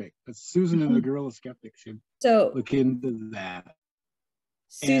Susan Gerbic, but Susan and the Guerrilla Skeptics should look into that.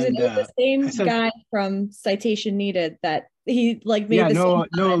 Susan is the same guy from Citation Needed that he made no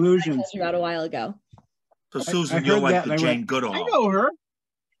illusions about a while ago. So Susan, you're like the Jane Goodall. I know her.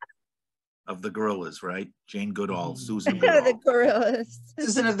 Of the Gorillas, right? Jane Goodall, Susan Goodall. The Gorillas.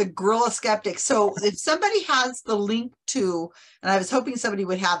 Susan of the Guerrilla Skeptics. So if somebody has the link to, and I was hoping somebody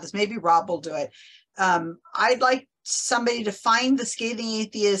would have this, maybe Rob will do it. I'd like somebody to find the Scathing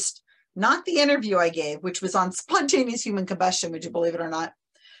Atheist, not the interview I gave, which was on spontaneous human combustion, would you believe it or not?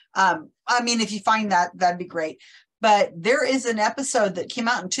 I mean, if you find that, that'd be great. but there is an episode that came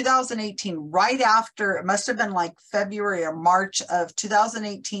out in 2018, right after, it must have been like February or March of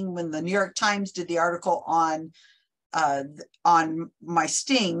 2018, when the New York Times did the article on my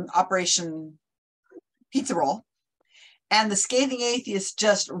sting, Operation Pizza Roll. And the Scathing Atheist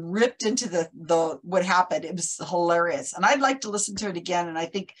just ripped into the what happened. It was hilarious. And I'd like to listen to it again. And I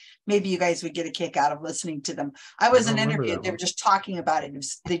think maybe you guys would get a kick out of listening to them. I wasn't interviewed. They were just talking about it.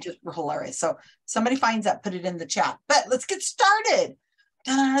 They just were hilarious. So somebody finds that, put it in the chat. But let's get started.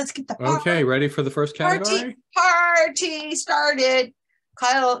 Let's get the Okay, ready for the first category? Party started.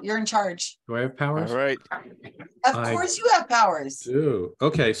 Kyle, you're in charge. Do I have powers? All right. Of course you have powers. Do.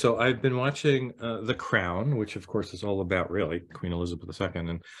 Okay, so I've been watching The Crown, which of course is all about really Queen Elizabeth II.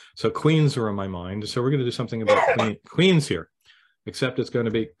 And so queens are in my mind. So we're going to do something about queens here, except it's going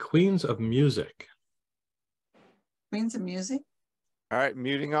to be queens of music. Queens of music? All right,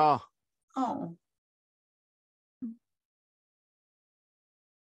 muting all. Oh.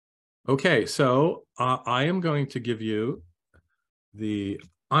 Okay, so I am going to give you the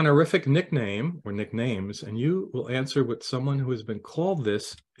honorific nickname or nicknames, and you will answer with someone who has been called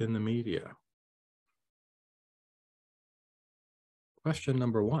this in the media. Question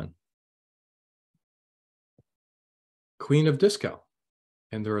number 1. Queen of Disco.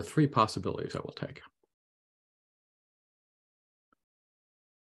 And there are 3 possibilities I will take.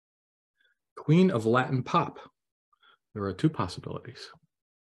 Queen of Latin Pop. There are 2 possibilities.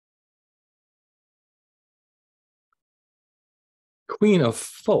 Queen of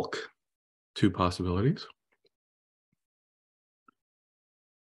Folk, 2 possibilities.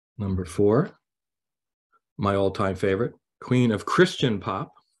 Number 4, my all-time favorite, Queen of Christian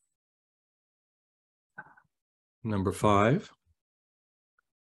Pop. Number 5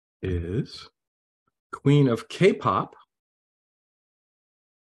 is Queen of K-Pop.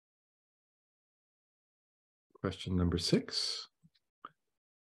 Question number 6,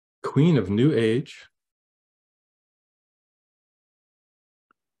 Queen of New Age.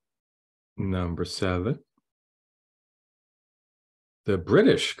 Number 7, the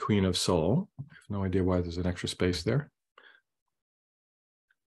British Queen of Soul. I have no idea why there's an extra space there.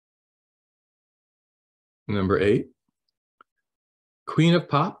 Number 8, Queen of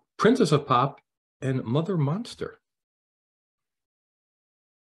Pop, Princess of Pop, and Mother Monster.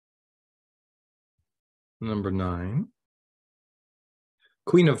 Number 9,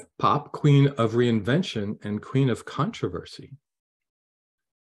 Queen of Pop, Queen of Reinvention, and Queen of Controversy.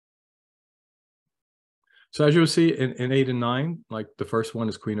 So as you'll see in 8 and 9, like the first one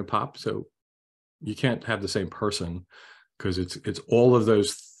is Queen of Pop. So you can't have the same person because it's all of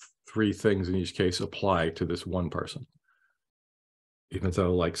those 3 things in each case apply to this one person. Even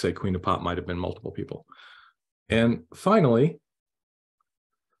though, like, say, Queen of Pop might have been multiple people. And finally,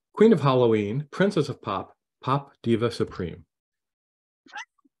 Queen of Halloween, Princess of Pop, Pop Diva Supreme.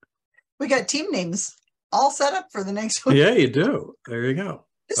 We got team names all set up for the next one. Yeah, you do. There you go.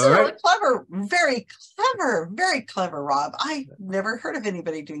 This is really clever, very clever, Rob. I never heard of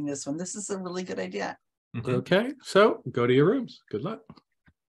anybody doing this one. This is a really good idea. Okay, so go to your rooms. Good luck.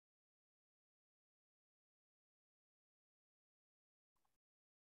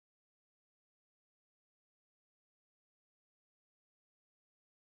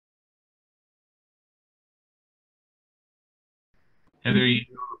 Heather, you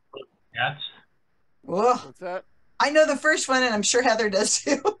yes? What's that? I know the first one, and I'm sure Heather does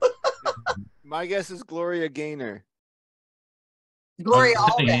too. My guess is Gloria Gaynor. Gloria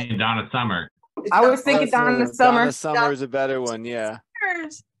Allred. Donna Summer. I was thinking Donna Summer. Donna Summer is a better one, yeah.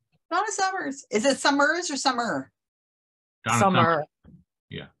 Donna Summers. Is it Summers or Summer? Donna Summer.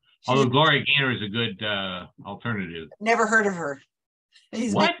 Yeah. Although Gloria Gaynor is a good alternative. Never heard of her.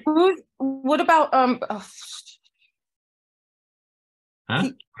 What? What about Huh?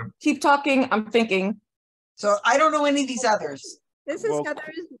 Keep talking. I'm thinking. So I don't know any of these others. This is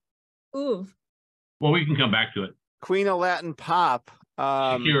Heather's. Ooh. Well, we can come back to it. Queen of Latin Pop.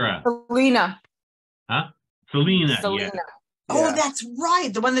 Shakira. Selena. Huh? Selena. Selena. Yeah. Oh, that's right.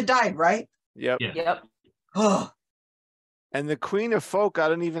 The one that died, right? Yep. Yeah. Yep. Oh. And the Queen of Folk, I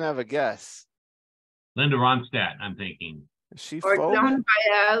don't even have a guess. Linda Ronstadt, I'm thinking. Is she Or folk? Joan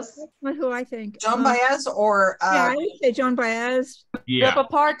Baez. That's who I think. Joan Baez or yeah, I would say Joan Baez. Yeah. Up a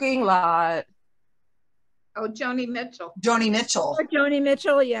parking lot. Oh, Joni Mitchell. Joni Mitchell. Or Joni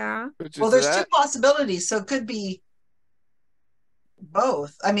Mitchell, yeah. Well, there's 2 possibilities, so it could be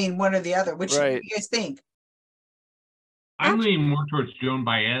both. I mean, one or the other. Which do you guys think? I'm leaning more towards Joan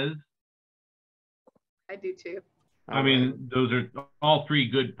Baez. I do too. I mean, those are all 3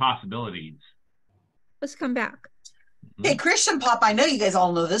 good possibilities. Let's come back. Hey, Christian Pop, I know you guys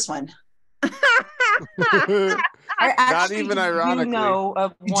all know this one. I Not even do ironically. know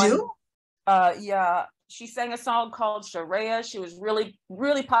of You one. do? Yeah, she sang a song called Sharia. She was really,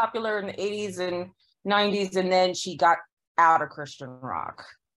 really popular in the 80s and 90s, and then she got out of Christian rock.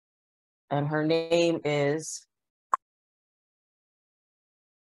 And her name is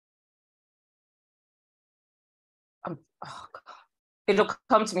oh God. It'll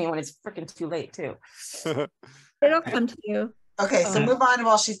come to me when it's freaking too late too. It'll come to you. Okay, so move on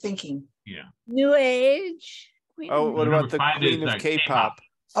while she's thinking. Yeah. New Age. Queen Oh, of what New about Number the 5 Queen is, of K-pop?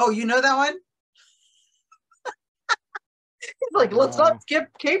 Oh, you know that one? He's like, let's not skip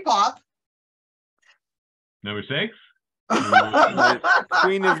K-pop. Number 6.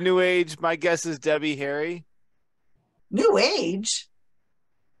 Queen of New Age. My guess is Debbie Harry. New Age?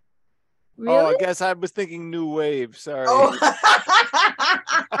 Really? Oh, I guess I was thinking New Wave. Sorry. Oh.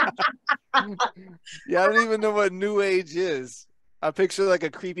 Yeah, I don't even know what New Age is. I picture like a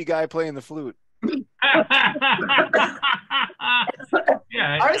creepy guy playing the flute.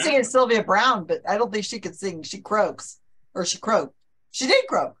 Yeah, I was thinking Sylvia Brown, but I don't think she could sing. She croaks. Or she croaked. She did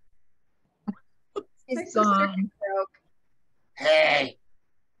croak. She's gone. Hey.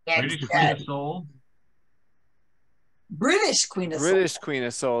 British Queen of Soul. British Queen of Soul. British Queen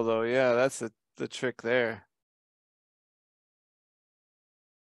of Soul, though. Yeah, that's the trick there.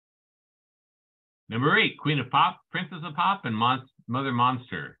 Number 8, Queen of Pop, Princess of Pop, and Mother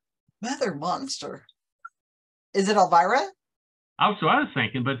Monster. Mother Monster. Is it Elvira? Also, I was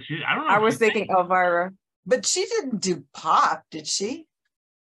thinking, but I don't know. I was thinking Elvira. But she didn't do pop, did she?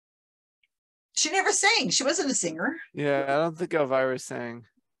 She never sang. She wasn't a singer. Yeah, I don't think Elvira sang.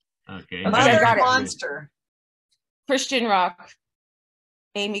 Okay. Mother Monster. Christian rock.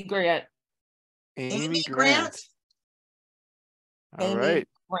 Amy Grant. Amy Grant? All Amy right.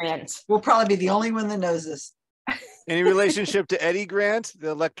 Grant. We'll probably be the only one that knows this. Any relationship to Eddie Grant, the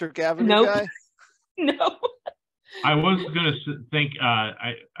Electric Avenue Nope. guy? No. I was gonna think.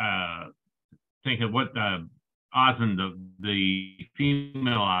 Think of what Osmond, the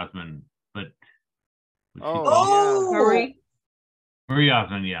female Osmond, but Marie. Marie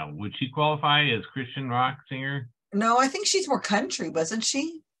Osmond. Yeah, would she qualify as Christian rock singer? No, I think she's more country, wasn't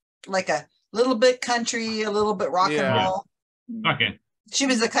she? Like a little bit country, a little bit rock and roll. Okay. She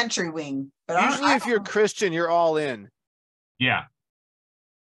was the country wing. But Usually if you're Christian, you're all in. Yeah.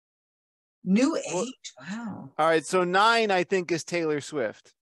 New Age. Wow. All right, so 9, I think, is Taylor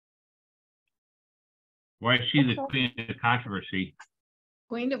Swift. Why is she the queen of controversy?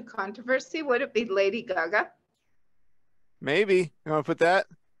 Queen of controversy? Would it be Lady Gaga? Maybe. You want to put that?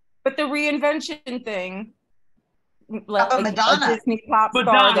 But the reinvention thing. How about Madonna? A Disney pop star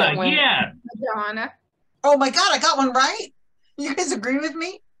Madonna, that went. yeah. Madonna. Oh my God, I got one right. You guys agree with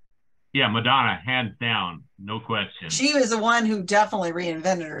me? Yeah, Madonna, hands down, no question. She was the one who definitely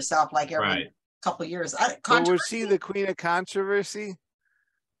reinvented herself like every couple of years. So was she the queen of controversy?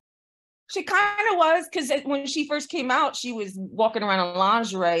 She kind of was, because when she first came out, she was walking around in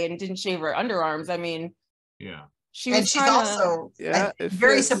lingerie and didn't shave her underarms. I mean, yeah, she was. And she's also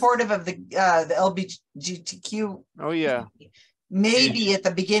very supportive of the LGBTQ. Oh yeah, maybe at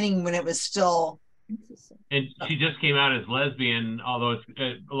the beginning when it was still. And she just came out as lesbian, although it's,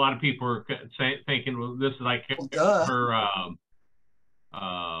 a lot of people were thinking, well, this is like her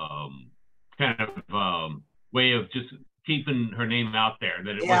kind of way of just keeping her name out there.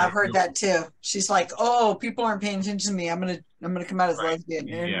 That yeah, I've heard that too. She's like, oh, people aren't paying attention to me. I'm gonna come out as lesbian.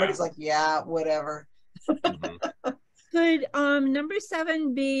 And everybody's like, yeah, whatever. Could number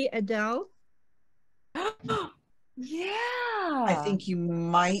 7 be Adele? Yeah, I think you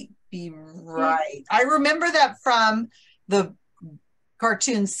might be right. I remember that from the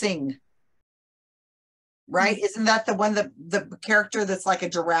cartoon Sing. Right? Isn't that the one that the character that's like a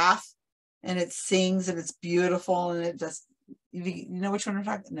giraffe and it sings and it's beautiful and it just you know which one I'm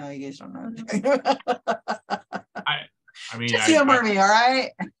talking? No, you guys don't know. I mean, just humor me, all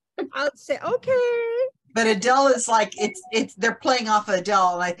right? I'll say okay. But Adele is like it's they're playing off of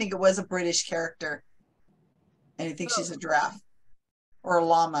Adele, and I think it was a British character. And I think she's a giraffe or a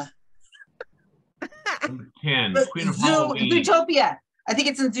llama. 10, Queen of Halloween. Zootopia. I think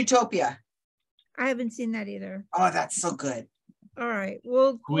it's in Zootopia. I haven't seen that either. Oh, that's so good. All right.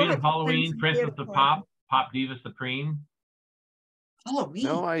 Well, Queen of Halloween, Princess of Pop, Pop Diva Supreme. Halloween.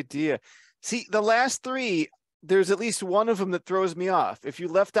 No idea. See, the last 3, there's at least one of them that throws me off. If you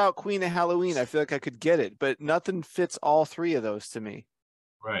left out Queen of Halloween, I feel like I could get it, but nothing fits all 3 of those to me.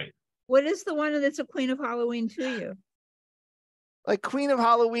 Right. What is the one that's a Queen of Halloween to you? Like Queen of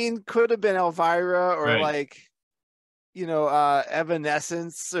Halloween could have been Elvira or like, you know,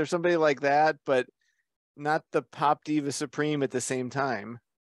 Evanescence or somebody like that, but not the Pop Diva Supreme at the same time.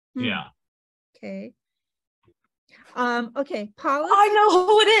 Yeah. Okay. Okay, Paula. I know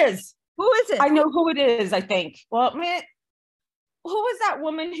who it is. Who is it? I know who it is, I think. Well, man, who was that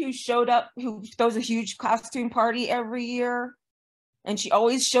woman who showed up, who throws a huge costume party every year? And she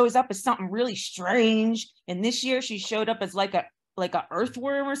always shows up as something really strange. And this year she showed up as like a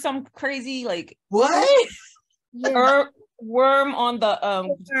earthworm or some crazy what? Worm on the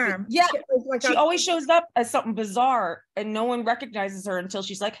worm. Yeah, like she always shows up as something bizarre, and no one recognizes her until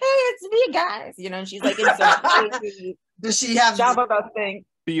she's like, "Hey, it's me, guys!" You know, and she's like in some crazy. Does she have Jabba thing?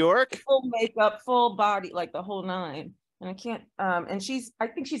 Bjork, full makeup, full body, like the whole nine. And I can't. And I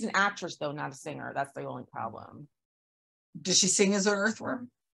think she's an actress though, not a singer. That's the only problem. Does she sing as an earthworm?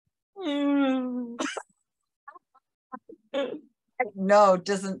 No,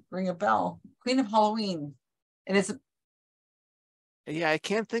 doesn't ring a bell. Queen of Halloween, and it's. Yeah, I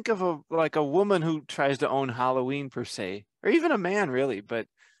can't think of a woman who tries to own Halloween per se, or even a man really, but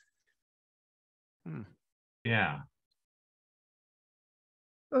Yeah.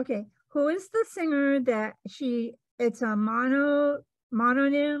 Okay, who is the singer that it's a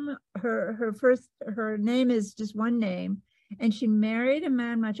mononym? Her name is just one name, and she married a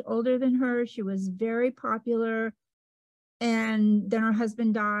man much older than her. She was very popular, and then her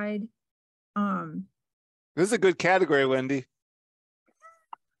husband died. This is a good category, Wendy.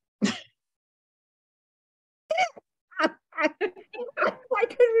 I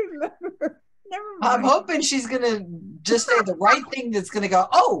couldn't remember. Never mind. I'm hoping she's gonna just say the right thing. That's gonna go.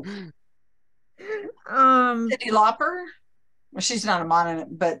 Oh, Cyndi Lauper. Well, she's not a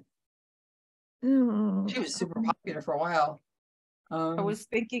mononym, but she was super popular for a while. I was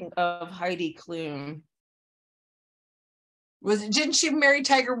thinking of Heidi Klum. Didn't she marry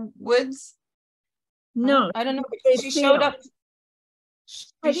Tiger Woods? No, I don't know. She showed up.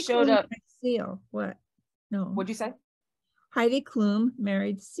 Heidi Klum Seal. What? No. What'd you say? Heidi Klum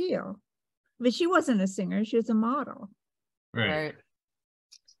married Seal, but she wasn't a singer. She was a model. Right.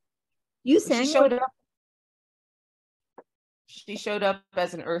 You sang. She showed up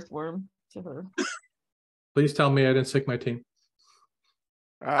as an earthworm to her. Please tell me I didn't sink my team.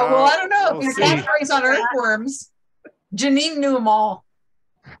 Oh, well, I don't know. If your category's on earthworms, Janine knew them all.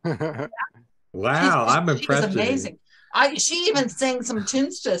 Wow, I'm impressed. She's amazing. She even sang some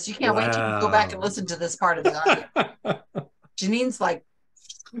tunes to us. You can't wait to go back and listen to this part of the audio. Janine's like,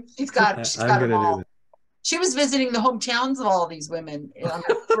 she's got them all. She was visiting the hometowns of all of these women on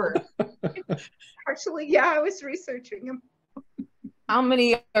her tour. Actually, yeah, I was researching them. How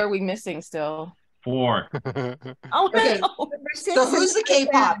many are we missing still? 4. Oh, okay. No. So who's the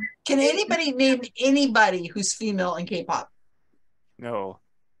K-pop? Can anybody name anybody who's female in K-pop? No.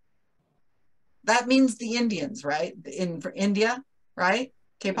 That means the Indians, right? For India, right?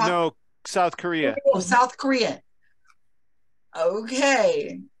 K-pop? No, South Korea. Oh, South Korea.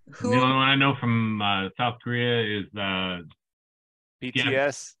 Okay. The only one I know from South Korea is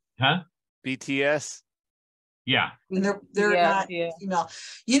BTS. Huh? BTS. Yeah. And they're not female.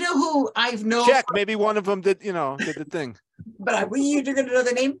 You know who I've known? Check. Maybe one of them did the thing. But you're going to know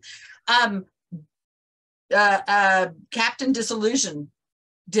the name? Captain Disillusion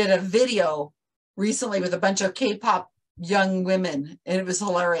did a video recently with a bunch of K-pop young women, and it was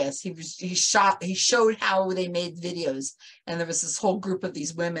hilarious. He showed how they made videos, and there was this whole group of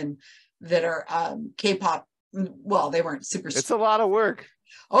these women that are K-pop. Well, they weren't super. It's a lot of work.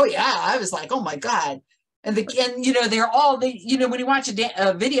 Oh yeah, I was like, oh my god. And you know, they're all when you watch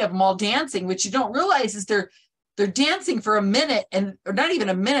a video of them all dancing, what you don't realize is they're dancing for a minute, or not even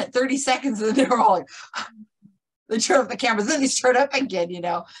a minute, 30 seconds, and they're all like, they turn off the cameras, then they start up again, you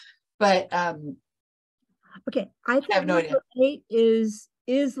know. But okay, I think have no idea. 8 is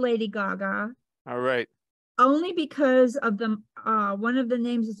Lady Gaga. All right. Only because of the one of the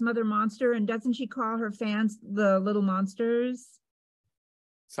names is Mother Monster, and doesn't she call her fans the little monsters?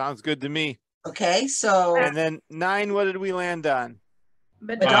 Sounds good to me. Okay, so and then 9, what did we land on?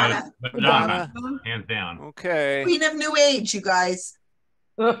 Madonna. Madonna. Hands down. Okay. Queen of New Age, you guys.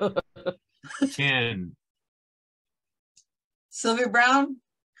 10. Sylvia Brown.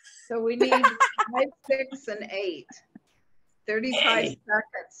 So we need 5, 6, and 8. 35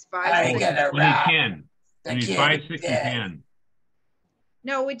 seconds. 5, 6, We need 10. We need 5, 6, and 10.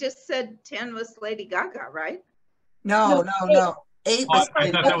 No, we just said 10 was Lady Gaga, right? No. 8 was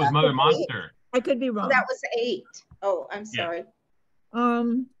I thought that was Mother Monster. I could be wrong. That was 8. Oh, I'm sorry.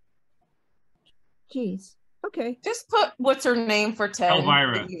 Geez. Okay. Just put what's her name for 10.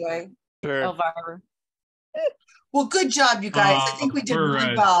 Elvira. Anyway. Sure. Elvira. Well, good job, you guys. I think we did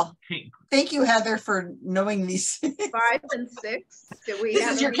really well. Thank you, Heather, for knowing these. 5 and 6. This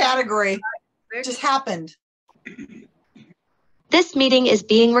is your category. It just happened. This meeting is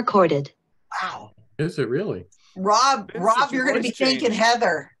being recorded. Wow. Is it really? Rob, you're going to be thanking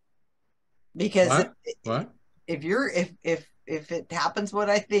Heather because if it happens what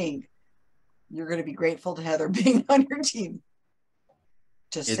I think, you're going to be grateful to Heather being on your team.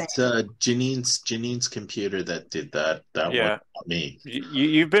 Just it's saying. Janine's computer that did that. That Yeah. was not me.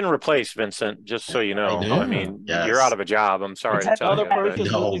 You've been replaced, Vincent, just so you know. I mean, you're out of a job. I'm sorry to tell you. Another person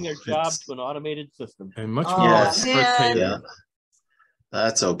losing their job to an automated system. And much more Yeah.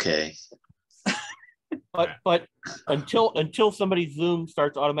 That's okay. But until somebody's Zoom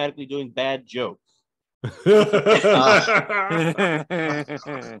starts automatically doing bad jokes.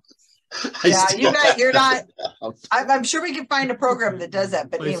 Yeah, you bet you're not. I'm sure we can find a program that does that.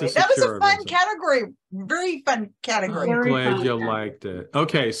 But anyway, that was a fun category. Very fun category. I'm glad you liked it.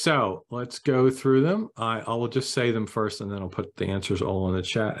 Okay, so let's go through them. I will just say them first, and then I'll put the answers all in the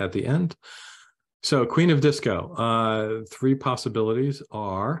chat at the end. So, Queen of Disco. 3 possibilities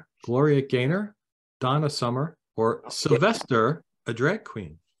are Gloria Gaynor, Donna Summer, or Sylvester, a drag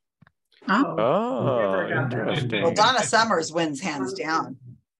queen. Oh, interesting. Well, Donna Summers wins hands down.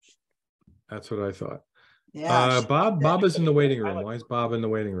 That's what I thought. Yeah. Bob is in the waiting room. Why is Bob in the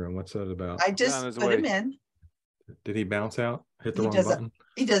waiting room? What's that about? I just put him in. Did he bounce out? Hit the wrong button?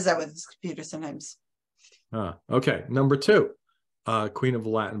 He does that with his computer sometimes. Okay. Number 2, Queen of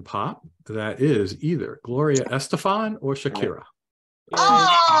Latin Pop. That is either Gloria Estefan or Shakira.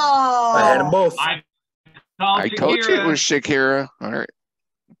 Oh! I had them both. I told you it was Shakira. All right.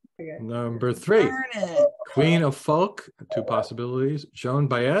 Number 3, Queen of Folk. 2 possibilities: Joan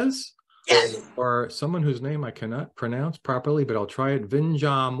Baez, or someone whose name I cannot pronounce properly, but I'll try it.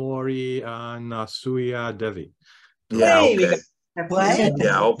 Vinjamori Nasuya Devi. Yeah. Okay. What?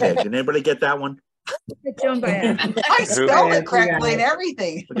 Yeah. Okay. Did anybody get that one? Joan Baez. I spelled it correctly and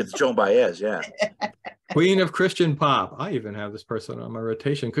everything. Look, it's Joan Baez. Yeah. Queen of Christian Pop. I even have this person on my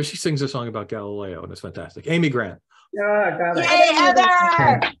rotation because she sings a song about Galileo, and it's fantastic. Amy Grant. Oh, got it. Yay, Heather!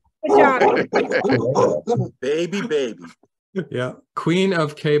 Good job. Baby. Yeah. Queen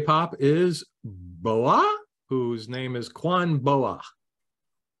of K-pop is Boa, whose name is Kwan Boa.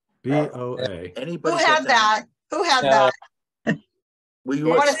 B-O-A. Anybody Who had that? Who had that? We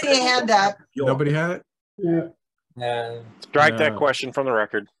want to see a hand up. Nobody had it? Strike that question from the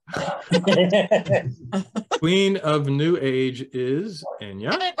record. Queen of New Age is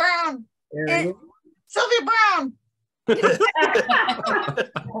Enya. Sylvia Brown. Sylvia Brown.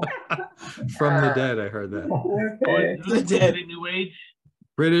 From the dead, I heard that. The dead. New Age.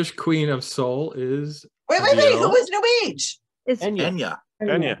 British Queen of Soul is Wait. Who was New Age? It's Enya.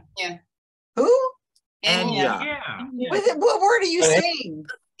 Yeah. Who? Enya. What word are you saying?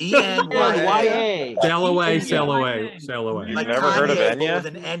 E-N-Y-A. Sail away, sail away, sail away. Like never heard of Enya? Enya? With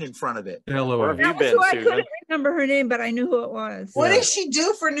an N in front of it. Sail away. Where have you That was been, who I Susan? couldn't remember her name, but I knew who it was. What does she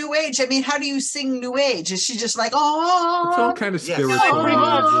do for New Age? I mean, how do you sing New Age? Is she just like, oh? It's all kind of spiritual. Pretty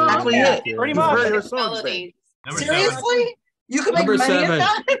much. Pretty much. Seriously? You can make Number money 7.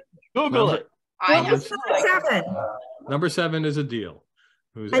 at that? Google it. Number 7 is Adele,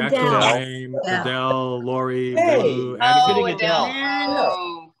 whose Adele. actual name Adele, Lori, Blue,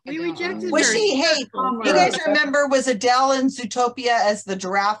 Adele. We rejected Was her. she? Hey, you guys remember? Was Adele in Zootopia as the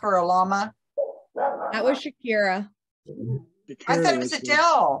giraffe or a llama? That was Shakira. I thought it was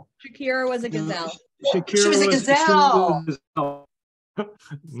Adele. Shakira was a gazelle. She was a gazelle.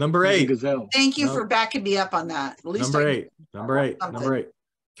 Number 8. Thank you for backing me up on that. At least Number eight.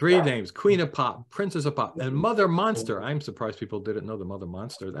 3 names: Queen of Pop, Princess of Pop, and Mother Monster. I'm surprised people didn't know the Mother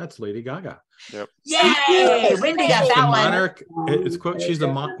Monster. That's Lady Gaga. Yep. Yay! Wendy got that one. Monarch. It's quote. She's the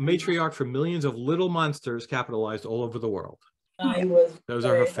matriarch for millions of little monsters capitalized all over the world. Those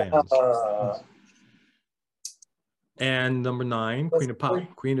are her fans. And number 9, Queen of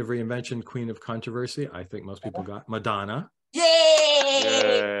Pop, Queen of Reinvention, Queen of Controversy. I think most people got Madonna.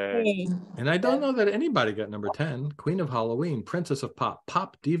 Yay! And I don't know that anybody got number 10. Queen of Halloween, Princess of Pop,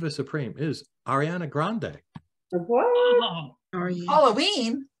 Pop Diva Supreme is Ariana Grande. What?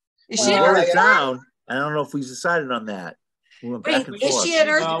 Halloween? Is she Well, in it's Earth? down. I don't know if we decided on that. We went back and is forth. she in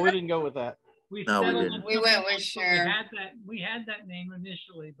Earth? No, we didn't go with that. No, we didn't. We went with Cher. We had that name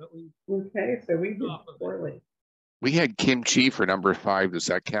initially, but we. Okay, so we did poorly. We had kimchi for number 5. Does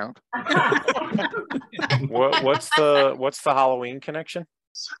that count? What's the Halloween connection?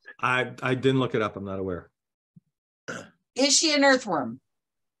 I didn't look it up. I'm not aware. Is she an earthworm?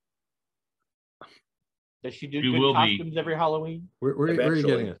 Does she do good costumes every Halloween? Where are you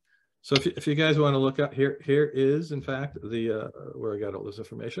getting it? So if you guys want to look up here is in fact the where I got all this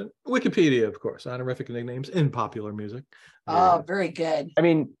information. Wikipedia, of course, honorific nicknames in popular music. Oh, very good. I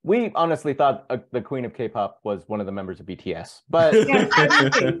mean, we honestly thought the Queen of K-pop was one of the members of BTS, but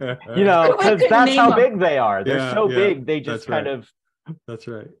you know, because that's how big they are. They're so big, they just kind of. That's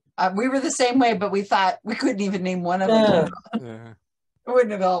right. We were the same way, but we thought we couldn't even name one of them. It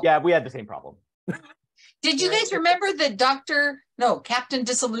wouldn't have helped. Yeah, we had the same problem. Did you guys remember that Captain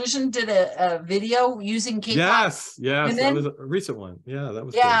Disillusion did a video using K-pop? Yes, and that was a recent one. Yeah, that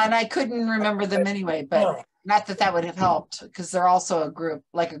was. Yeah, good. And I couldn't remember them anyway, but not that would have helped because they're also a group,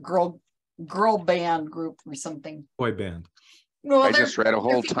 like a girl band group or something. Boy band. Well, I just read a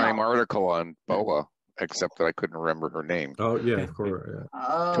whole time article on Boa, except that I couldn't remember her name. Oh yeah, of course. Yeah.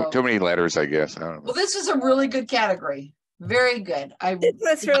 Oh. Too many letters, I guess. I don't know. Well, this was a really good category. Very good.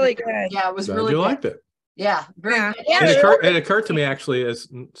 That's really good. Yeah, it was really good. You liked it. Yeah, very good. It occurred to me actually, as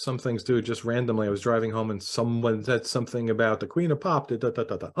some things do, just randomly. I was driving home and someone said something about the Queen of Pop.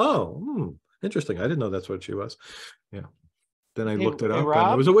 Oh, interesting. I didn't know that's what she was. Yeah. Then I looked it up. Rob,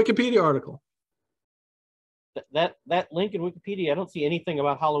 and it was a Wikipedia article. That link in Wikipedia, I don't see anything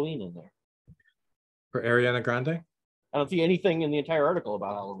about Halloween in there. For Ariana Grande? I don't see anything in the entire article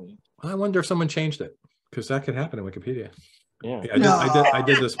about Halloween. I wonder if someone changed it, because that could happen in Wikipedia. Yeah. I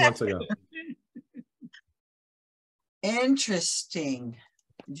did this months ago. Interesting.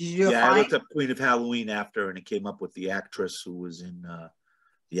 I looked up Queen of Halloween after, and it came up with the actress who was in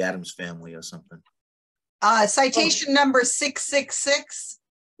the Addams Family or something. Citation number 666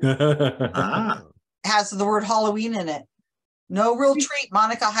 has the word Halloween in it. No real treat.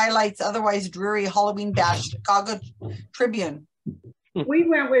 Monica highlights otherwise dreary Halloween bash. Chicago Tribune. We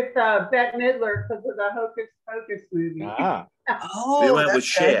went with Bette Midler because of the Hocus Pocus movie. Oh, we went with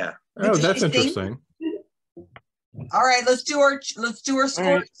Cher. Oh, that's interesting. All right, let's do our scores.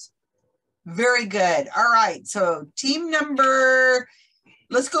 Right. Very good. All right, so team number,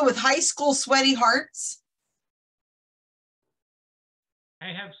 let's go with High School Sweaty Hearts. I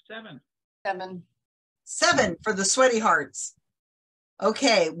have 7. 7 for the Sweaty Hearts.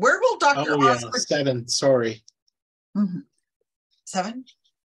 Okay, where will Dr. Oz 7, sorry. 7?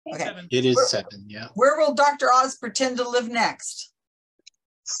 Okay. It is 7, yeah. Where will Dr. Oz pretend to live next?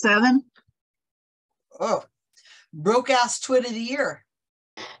 7. Oh, broke ass twit of the year.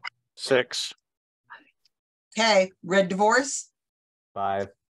 6. Okay, Red Divorce. 5.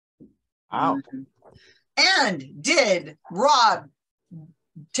 Wow. And did Rob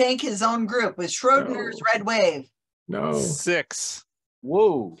tank his own group with Schrodinger's Red Wave? No. 6.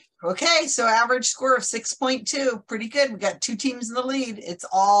 Whoa. Okay, so average score of 6.2. Pretty good. We got 2 teams in the lead. It's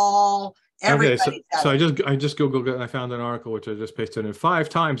all everybody. Okay, so I just Googled it and I found an article which I just pasted in. 5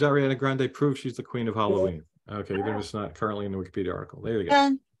 times Ariana Grande proves she's the Queen of Halloween. Okay, even if it's not currently in the Wikipedia article. There you go.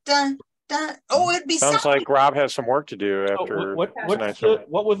 Dun, dun, dun. Oh, it'd be sounds like Rob has some work to do after. What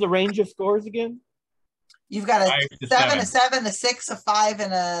was the range of scores again? You've got a 7, a 7, a 6, a 5,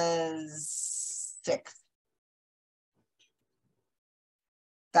 and a 6.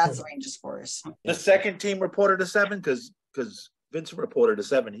 That's the range of scores. The second team reported a 7 because Vincent reported a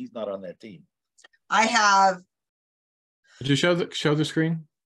 7. He's not on that team. I have. Did you show the screen?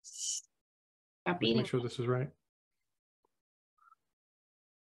 Make sure this is right.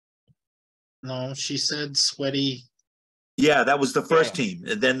 No, she said sweaty. Yeah, that was the first team,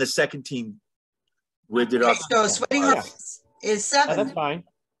 and then the second team rigged it up. So Sweaty Hearts is 7. That's fine.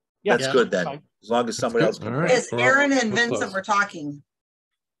 Yeah, that's good then. Fine. As long as somebody else can. Yes, Aaron and Vincent were talking.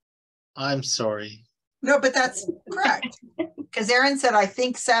 I'm sorry. No, but that's correct. Because Aaron said, I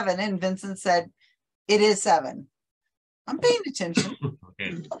think 7, and Vincent said, it is 7. I'm paying attention.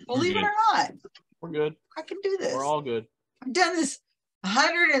 Okay. Believe it or not. We're good. I can do this. We're all good. I've done this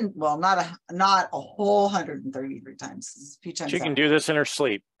 100 and, well, not a whole 133 times. This is a few times. She can do this in her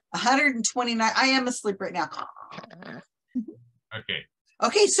sleep. 129. I am asleep right now. Okay.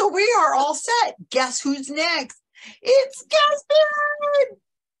 Okay, so we are all set. Guess who's next? It's Caspian!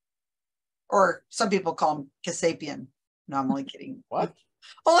 Or some people call him Casapian. No, I'm only kidding. What?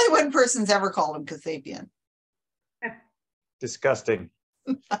 Only one person's ever called him Casapian. Disgusting.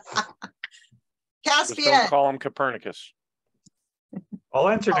 Caspian. Just don't call him Copernicus. I'll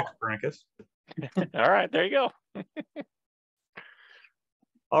answer to Copernicus. All right, there you go.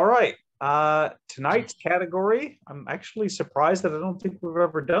 All right. Tonight's category, I'm actually surprised that I don't think we've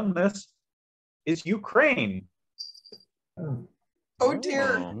ever done this, is Ukraine. Oh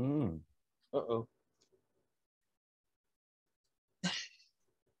dear. Uh-oh.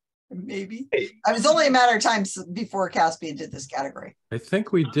 Maybe. It was only a matter of time before Caspian did this category. I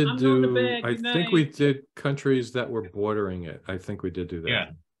think we did do. I think we did countries that were bordering it. I think we did do that.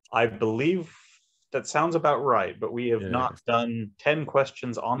 Yeah. I believe that sounds about right, but we have not done 10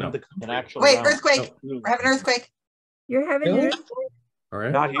 questions on the country. Wait, earthquake. We're having an earthquake. You're having an earthquake? All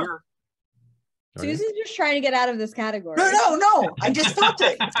right. Not here. Susan's just trying to get out of this category. No. I just felt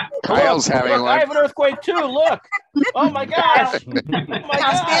it. Kyle's having Look, one. I have an earthquake too. Look. Oh my gosh. Oh my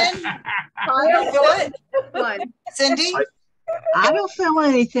gosh. I don't feel it. Cindi? I don't feel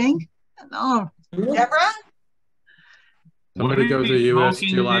anything. No. Deborah? Somebody go to the U.S.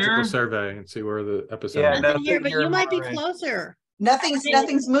 smoking Geological there? Survey and see where the epicenter Nothing is. here, but you might be closer.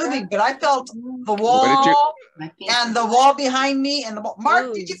 Nothing's moving, but I felt the wall and the wall behind me and the wall.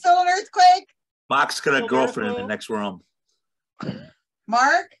 Mark, did you feel an earthquake? Mark's got a girlfriend in the next room.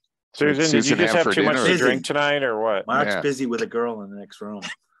 Mark? Susan, did you just have too much to drink tonight or what? Mark's busy with a girl in the next room.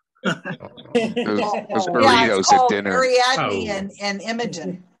 Those Yeah, burritos it's called at dinner. Ariadne and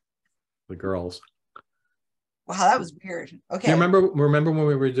Imogen. The girls. Wow, that was weird. Okay. You remember when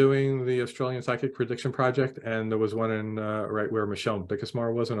we were doing the Australian Psychic Prediction Project, and there was one in right where Michelle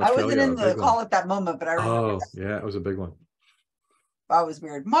Bickismar was in I Australia? wasn't in the call at that moment, but I remember. Oh, yeah, it was a big one. That was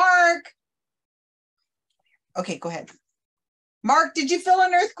weird. Mark. Okay, go ahead. Mark, did you feel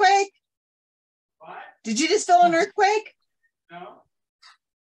an earthquake? What? Did you just feel an earthquake? No.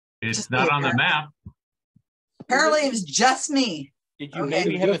 It's not on the map. Apparently it was just me. Did you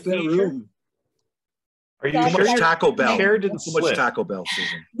maybe have a seizure? Are you Too sure much your Taco Bell. chair didn't Too much slip? Taco Bell,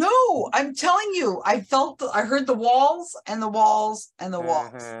 Susan. No, I'm telling you, I heard the walls and the walls and the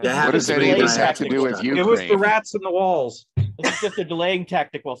walls. What does that even have to do with Ukraine? It was the rats in the walls. This is just a delaying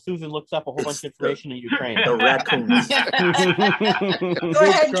tactic while Susan looks up a whole bunch of information in Ukraine. The raccoons. Go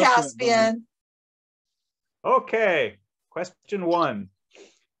ahead, Caspian. Okay, question 1.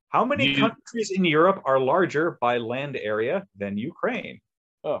 How many countries in Europe are larger by land area than Ukraine?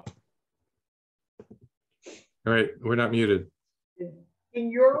 Oh. All right, we're not muted.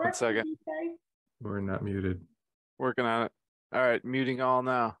 In Europe? 1 second. We're not muted. Working on it. All right, muting all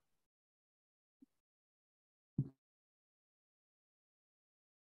now.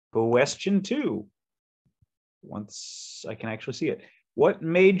 Question 2. Once I can actually see it. What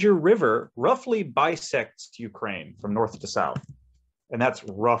major river roughly bisects Ukraine from north to south? And that's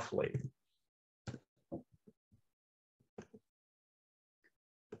roughly.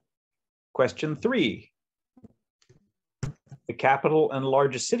 Question 3. The capital and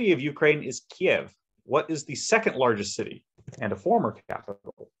largest city of Ukraine is Kiev. What is the second largest city and a former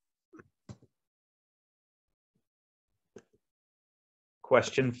capital?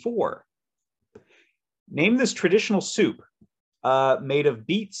 Question 4. Name this traditional soup made of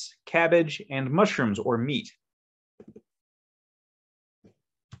beets, cabbage, and mushrooms or meat.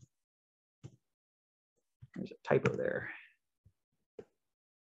 There's a typo there.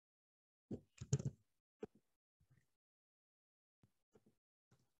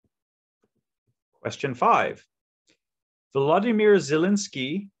 Question 5. Volodymyr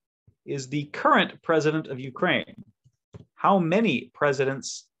Zelensky is the current president of Ukraine. How many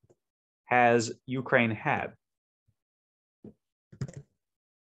presidents has Ukraine had?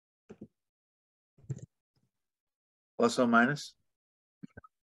 Plus or minus?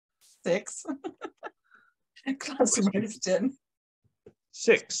 6. Plus or minus 10.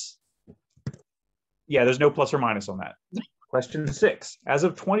 6. Yeah, there's no plus or minus on that. Question 6. As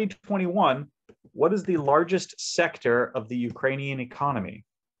of 2021, what is the largest sector of the Ukrainian economy?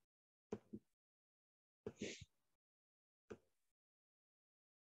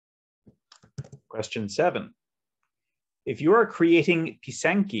 Question 7. If you are creating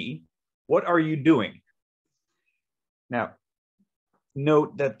pisanki, what are you doing? Now,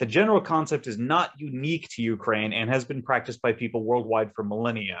 note that the general concept is not unique to Ukraine and has been practiced by people worldwide for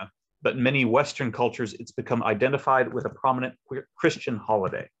millennia, but in many Western cultures, it's become identified with a prominent Christian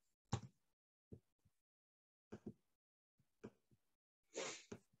holiday.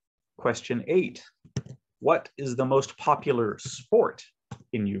 Question 8. What is the most popular sport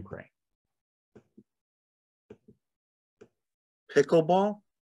in Ukraine? Pickleball?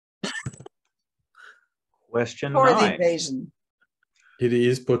 Question Or the 9. invasion. It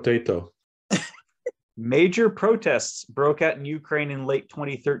is potato. Major protests broke out in Ukraine in late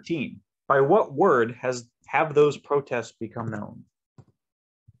 2013. By what word have those protests become known?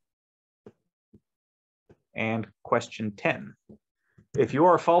 And question 10. If you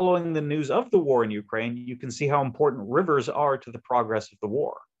are following the news of the war in Ukraine, you can see how important rivers are to the progress of the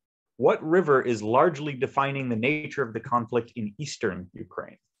war. What river is largely defining the nature of the conflict in eastern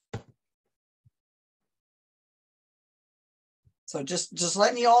Ukraine? So just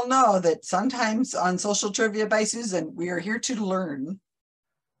letting you all know that sometimes on Social Trivia by Susan, we are here to learn.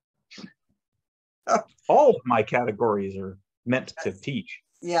 All of my categories are meant to teach.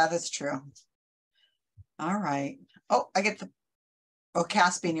 Yeah, that's true. All right. Oh, I get the. Oh,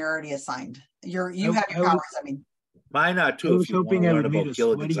 Caspian, you're already assigned. You have your powers. I mean, mine are too. I was If you want hoping to I learn would meet about a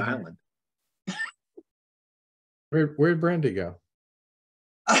Gilligan's sweaty Island. Where'd Brandy go?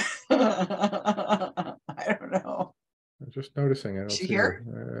 I don't know. I'm just noticing. I don't She see here?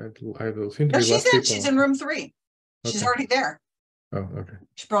 her. I seem to No, be she's less in. people. She's in room 3. She's Okay. already there. Oh, okay.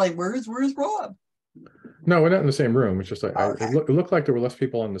 She's probably, where's Rob? No, we're not in the same room. It's just like Okay. it looked like there were less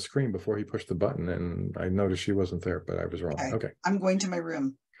people on the screen before he pushed the button, and I noticed she wasn't there, but I was wrong. Okay. I'm going to my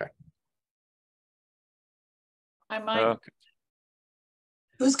room. Okay. I might.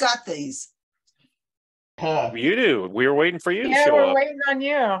 Who's got these? You do. We were waiting for you to Yeah, show we're up. waiting on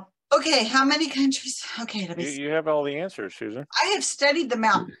you. Okay, how many countries? Okay, let me see. You have all the answers, Susan. I have studied the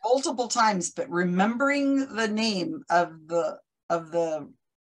map multiple times, but remembering the name of the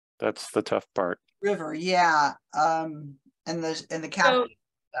That's the tough part. river, yeah. And the capital.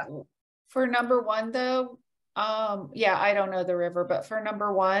 So, for number 1 though, yeah, I don't know the river, but for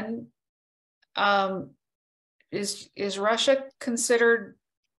number 1, is Russia considered?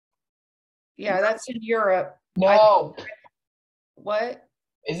 Yeah, that's in Europe. No. What?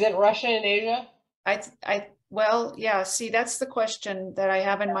 Isn't Russia in Asia? Well, yeah, see, that's the question that I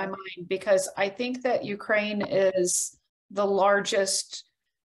have in my mind, because I think that Ukraine is the largest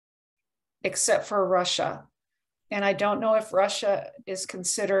except for Russia. And I don't know if Russia is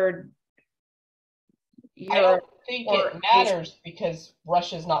considered Europe. I don't think it matters because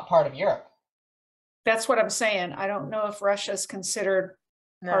Russia is not part of Europe. That's what I'm saying. I don't know if Russia is considered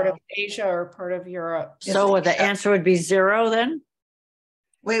part of Asia or part of Europe. So the answer would be 0 then?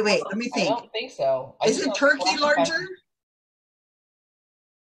 Wait, let me think. I don't think so. Isn't Turkey larger?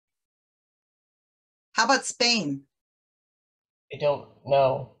 How about Spain? I don't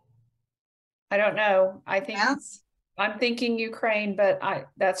know. I don't know. I think I'm thinking Ukraine, but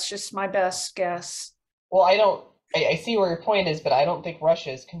that's just my best guess. Well, I see where your point is, but I don't think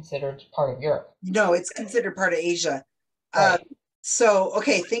Russia is considered part of Europe. No, it's considered part of Asia. Right. So,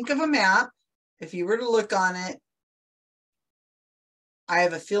 okay, think of a map. If you were to look on it, I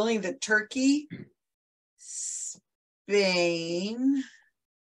have a feeling that Turkey, Spain,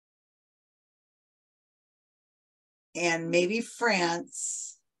 and maybe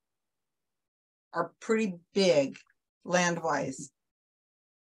France are pretty big land-wise.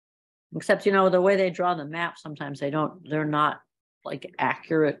 Except, the way they draw the map, sometimes they're not like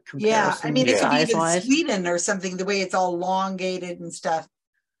accurate Yeah, comparison. I mean, it could be even size-wise. Sweden or something, the way it's all elongated and stuff.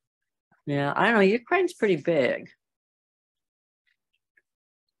 Yeah, I don't know. Ukraine's pretty big.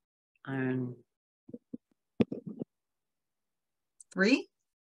 And 3,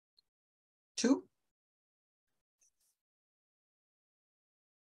 2.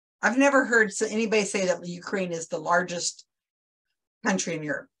 I've never heard anybody say that Ukraine is the largest country in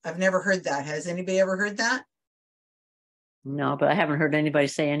Europe. I've never heard that. Has anybody ever heard that? no, but I haven't heard anybody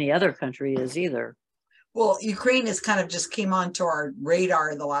say any other country is either. Well, Ukraine has kind of just came onto our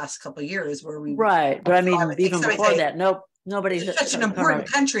radar the last couple of years where we Right, but I mean, even Somebody before say, that, nobody's it's such an important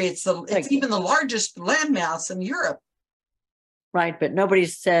country. It's even the largest landmass in Europe. Right, but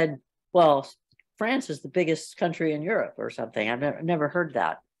nobody's said, well, France is the biggest country in Europe or something. I've never heard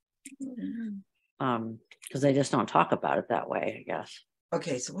that. Because they just don't talk about it that way, I guess.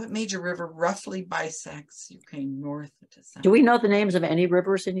 Okay, so what major river roughly bisects Ukraine north to south? Do we know the names of any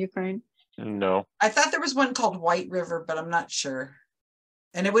rivers in Ukraine? No. I thought there was one called White River, but I'm not sure.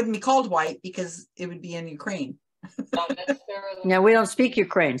 And it wouldn't be called White because it would be in Ukraine. Yeah, we don't speak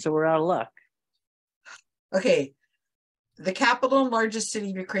Ukraine, so we're out of luck. Okay. The capital and largest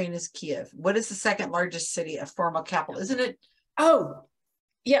city of Ukraine is Kiev. What is the second largest city, a formal capital? Isn't it? Oh,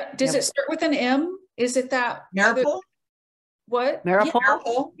 yeah. Does it start with an M? Is it that? Mariupol? What?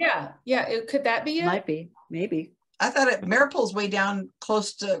 Mariupol? Yeah. Could that be it? Might be, maybe. I thought Mariupol's way down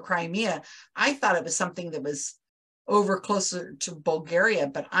close to Crimea. I thought it was something that was over closer to Bulgaria,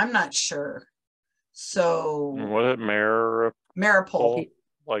 but I'm not sure. So Was it Mariupol,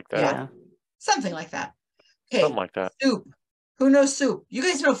 like that? yeah, something like that. Okay, Something like that. Soup. Who knows soup? You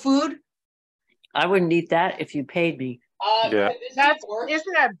guys know food? I wouldn't eat that if you paid me. Yeah. Isn't that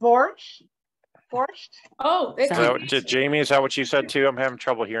borscht? Borscht? Oh, Jamie, is that what you said too? I'm having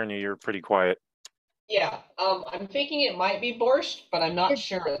trouble hearing you. You're pretty quiet. Yeah, I'm thinking it might be borscht, but I'm not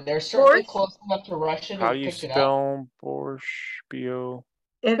sure. They're certainly close enough to Russian. How do you spell borscht? B-O?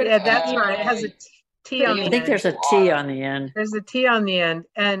 That's right. It has a T on the end. I think there's a T on the end. There's a T on the end,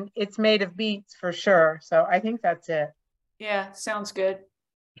 and it's made of beets for sure. So I think that's it. Yeah, sounds good.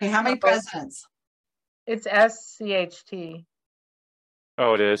 Okay, how many presidents? It's SCHT.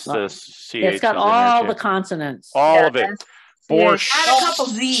 Oh, it is the CH. It's got all the consonants. All of it. Borscht. Add a couple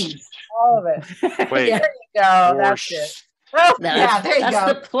Z's. All of it. Wait. There you go. That's it. Oh, No, Yeah, there you that's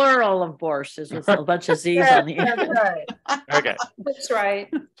go. the plural of borscht, is with a bunch of Z's yeah, on the that's end. right. Okay. That's right.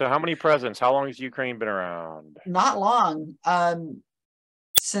 So how many presidents? How long has Ukraine been around? Not long.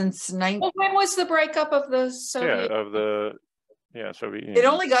 Since Well, when was the breakup of the Yeah, Soviet? of the Soviet Union. it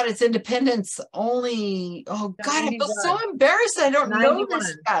only got its independence only. Oh God, I feel so embarrassed. I don't know this 91.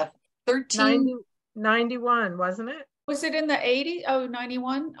 stuff. 13. 91, wasn't it? Was it in the 80s? Oh,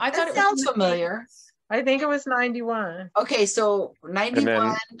 91? I thought That it was in sounds the familiar. I think it was 91. Okay, so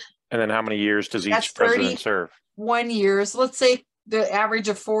 91. And then how many years does That's each president serve? 1 years. Let's say the average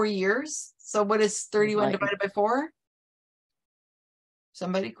of 4 years. So what is 31 Like- divided by 4?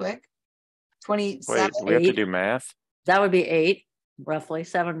 Somebody quick. 27. Wait, we have to 8. do math. That would be 8, roughly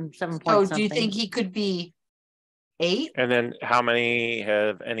 7 point So something. do you think he could be 8? And then how many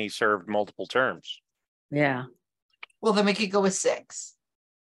have any served multiple terms? Yeah. Well, then we could go with 6.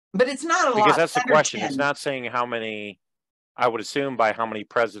 But it's not a lot. Because that's the 10 or question. 10. It's not saying how many. I would assume by how many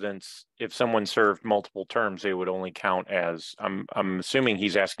presidents, if someone served multiple terms, they would only count as. I'm assuming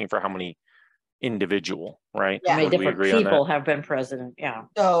he's asking for how many individual, right? How many Would we different agree on people that? have been president? Yeah.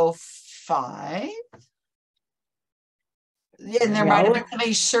 So 5. Yeah, and there Yeah, might I have would- been somebody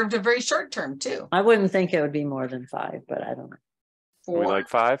who served a very short term too. I wouldn't think it would be more than 5, but I don't know. We 4. like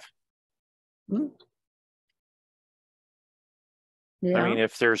 5. Yeah. I mean,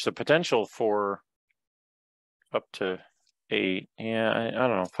 if there's a potential for up to 8, yeah, I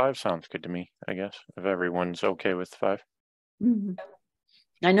don't know. 5 sounds good to me. I guess if everyone's okay with 5. Mhm.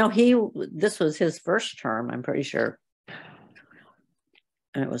 I know this was his first term, I'm pretty sure.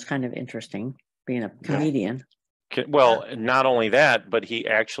 And it was kind of interesting being a comedian. Well, not only that, but he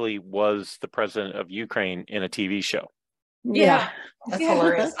actually was the president of Ukraine in a TV show. Yeah. That's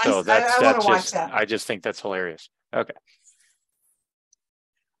hilarious. So I that's want to watch just. that. I just think that's hilarious. Okay.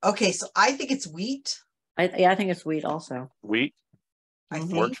 Okay, so I think it's wheat. I think it's wheat also. Wheat I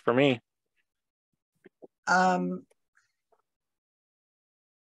think. works for me.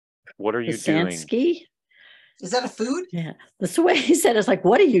 What are you doing? Pisanski? Is that a food? Yeah. That's the way he said it. It's like,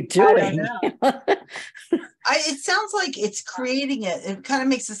 what are you doing? It sounds like it's creating it. It kind of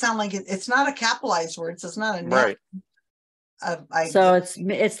makes it sound like it's not a capitalized word, so it's not a noun. Right. So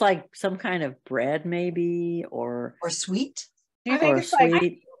it's like some kind of bread, maybe, or sweet. Do you think or it's like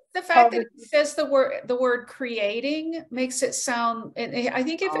sweet. The fact that it says the word creating makes it sound. I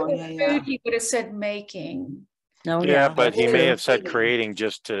think if it was food, he would have said making. No, Yeah, yeah, but he that's may true. have said creating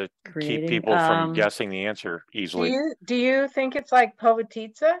just to Creating, keep people from guessing the answer easily. Do you think it's like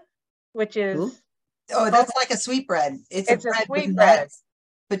povatitsa, which is Oh, that's like a sweet bread. It's a bread sweet with bread. nuts.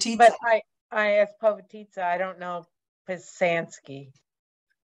 Petite. But I asked povatitsa. I don't know Pisanski.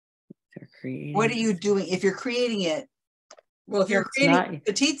 What are you doing if you're creating it? Well, if you're It's creating not-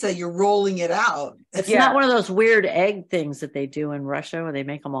 petitsa, you're rolling it out. It's not one of those weird egg things that they do in Russia where they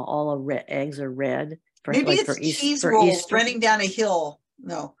make them all eggs are red. For, Maybe like it's for cheese for rolls Easter. running down a hill.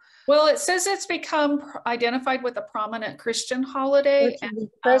 No. Well, it says it's become identified with a prominent Christian holiday. And,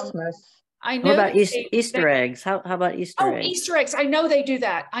 Christmas. I What know about that Easter eggs? How about Easter Oh, eggs? Easter eggs. I know they do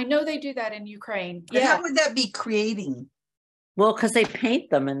that. I know they do that in Ukraine. But Yeah. how would that be creating? Well, because they paint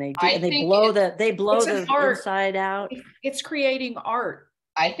them and they I and they think blow it's the an art. inside out. It's creating art.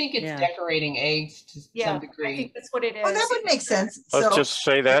 I think it's Yeah. decorating eggs to Yeah, some I degree. think that's what it is. Oh, that would make sense. Let's So, just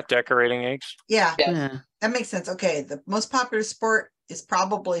say that decorating eggs. yeah, Yeah. that makes sense. Okay, the most popular sport is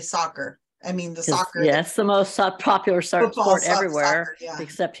probably soccer. I mean, the 'Cause, soccer. yeah, it's the most popular Football, sport soccer, everywhere, yeah.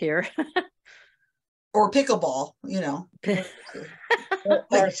 except here. Or pickleball, you know.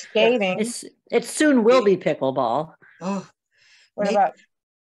 Or skating. It soon will be pickleball. Oh,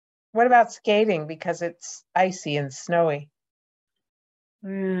 What about skating because it's icy and snowy?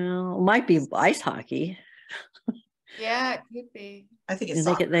 Well, it might be ice hockey. Yeah, it could be. I think it's And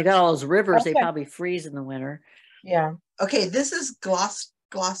soccer. they got all those rivers. They Okay. probably freeze in the winter. Yeah. Okay, this is gloss.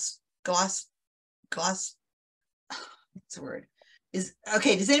 What's the word? Is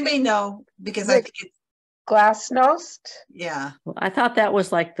okay. Does anybody know? Because I think it's Glasnost? yeah. Well, I thought that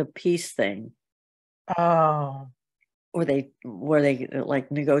was like the peace thing, Oh. where they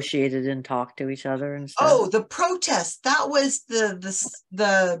like negotiated and talked to each other and stuff. Oh, the protest. That was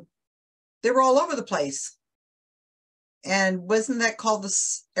the they were all over the place. And wasn't that called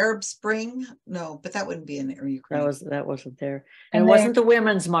the Arab Spring? No, but that wouldn't be in Ukraine. that wasn't there, And and it wasn't the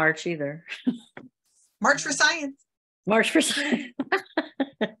Women's March either. March for Science. March for Science.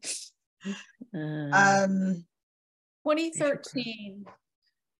 2013.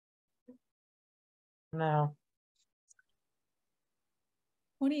 No.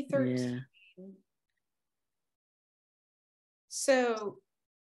 2013. Yeah. So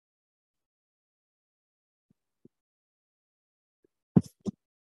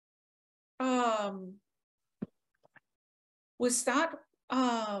was that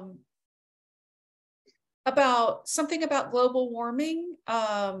about something about global warming?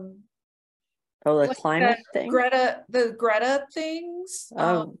 Oh, the Like climate thing? The Greta things?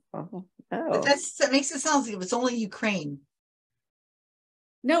 Oh. But that makes it sound like it's only Ukraine.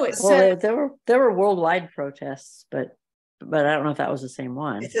 No, it Well, said there were worldwide protests, but I don't know if that was the same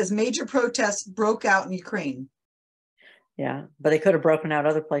one. It says major protests broke out in Ukraine. Yeah, but they could have broken out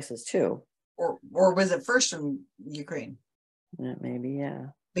other places too. Or was it first from Ukraine? Yeah, maybe, yeah.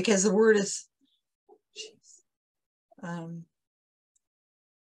 Because the word is and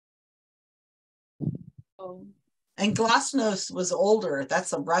Glasnost was older.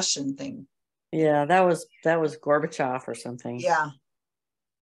 That's a Russian thing. Yeah, that was Gorbachev or something. Yeah.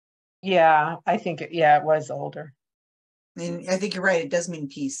 Yeah, I think it was older. And I think you're right. It does mean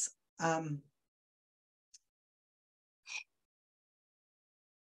peace.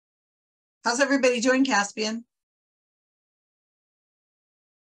 How's everybody doing, Caspian?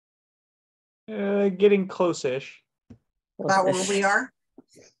 Getting close-ish. About where we are?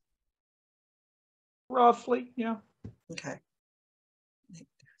 Roughly, yeah. Okay.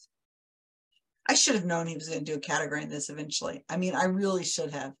 I should have known he was going to do a category in this eventually. I mean, I really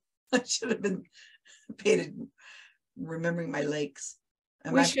should have. I should have been paid remembering my lakes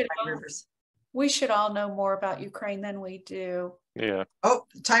and my rivers. We should all know more about Ukraine than we do. Yeah. Oh,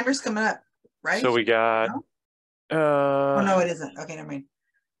 the timer's coming up, right? So we got oh no, it isn't. Okay, never mind.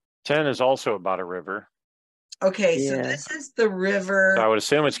 10 is also about a river. Okay, so this is the river. So I would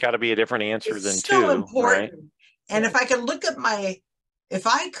assume it's got to be a different answer than so 2, important. right? And if I could look at if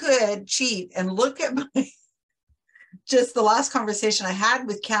I could cheat and look at my just the last conversation I had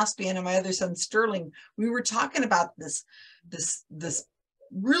with Caspian and my other son Sterling, we were talking about this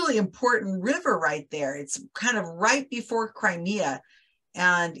really important river right there. It's kind of right before Crimea,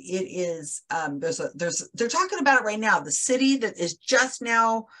 and it is they're talking about it right now. The city that is just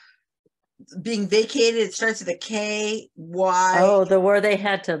now being vacated. It starts with a K Y. Oh, where they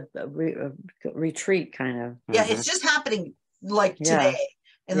had to retreat, kind of. Yeah, it's just happening like today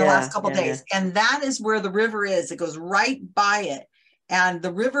in the last couple of days, and that is where the river is. It goes right by it, and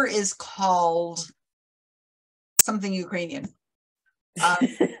the river is called something Ukrainian. That's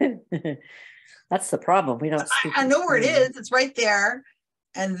the problem. We don't. I know where it is. It's right there,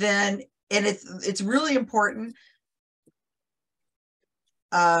 and it's really important.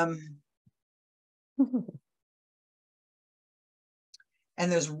 And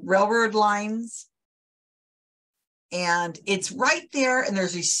there's railroad lines, and it's right there, and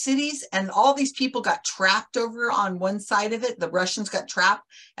there's these cities, and all these people got trapped over on one side of it. The Russians got trapped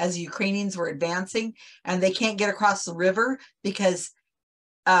as the Ukrainians were advancing, and they can't get across the river because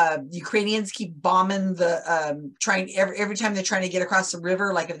Ukrainians keep bombing the every time they're trying to get across the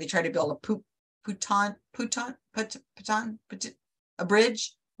river. Like if they try to build a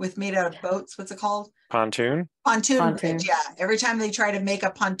bridge made out of boats. What's it called? Pontoon bridge. Yeah, every time they try to make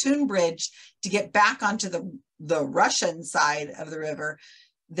a pontoon bridge to get back onto the Russian side of the river,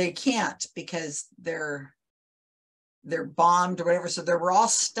 they can't because they're bombed or whatever. So they were all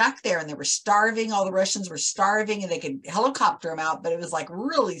stuck there, and they were starving. All the Russians were starving, and they could helicopter them out, but it was like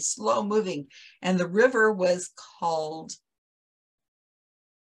really slow moving. And the river was called.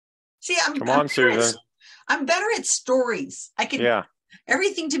 See, Come on, Susan. I'm better at stories. I can. Yeah.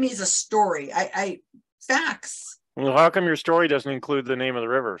 Everything to me is a story. I facts. Well, how come your story doesn't include the name of the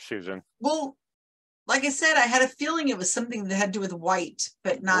river, Susan? Well, like I said, I had a feeling it was something that had to do with white,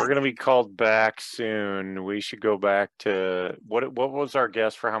 but not. We're going to be called back soon. We should go back to what was our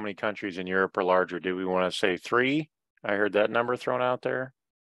guess for how many countries in Europe are larger? Do we want to say 3? I heard that number thrown out there.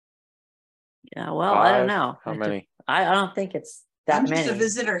 Yeah, well, 5? I don't know. How many? I don't think it's that many. I'm just a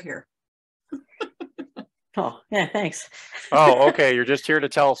visitor here. Oh, yeah, thanks. Oh, okay. You're just here to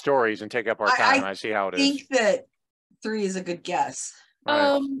tell stories and take up our time. I see how it is. I think that 3 is a good guess.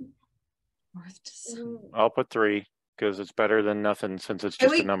 Right. I'll put 3 because it's better than nothing since it's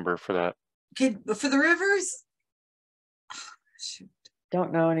just a number for that. For the rivers? Shoot.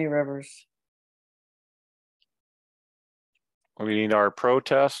 Don't know any rivers. We need our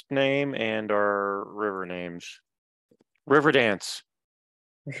protest name and our river names. River Dance.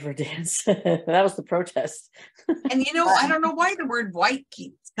 River Dance. That was the protest. And I don't know why the word white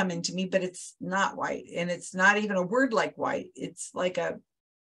keeps coming to me, but it's not white, and it's not even a word like white. It's like a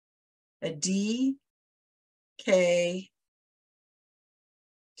D, K,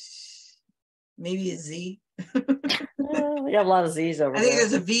 maybe a Z. We have a lot of Z's over there. I think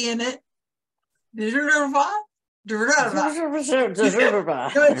there's a V in it. Did you know that? Drivera.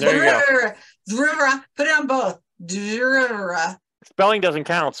 There you go. Drivera. Put it on both. Drivera. Spelling doesn't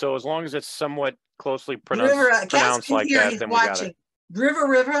count, so as long as it's somewhat closely pronounced Caspian like here, that, he's then we got watching. it.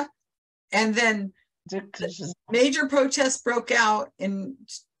 River. And then major protests broke out in.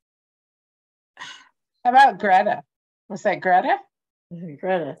 How about Greta? Was that Greta?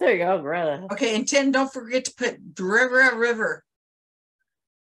 Greta. There you go, Greta. Okay, and 10, don't forget to put River.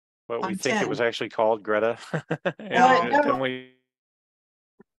 But we On think 10. it was actually called Greta.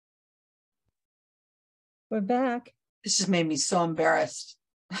 We're back. This just made me so embarrassed.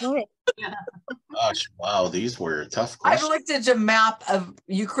 What? Gosh, wow, these were tough I've questions. looked at a map of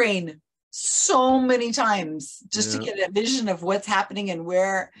Ukraine so many times just to get a vision of what's happening and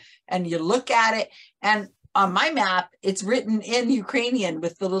where, and you look at it, and on my map, it's written in Ukrainian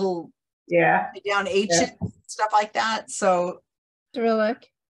with the little down H stuff like that. So Cyrillic.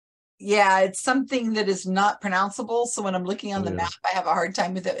 Yeah, it's something that is not pronounceable. So when I'm looking on the map, I have a hard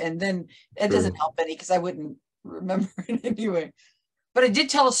time with it. And then it doesn't help any because I wouldn't remember it anyway. But it did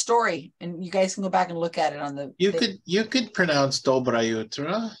tell a story, and you guys can go back and look at it on the. You could pronounce Dobra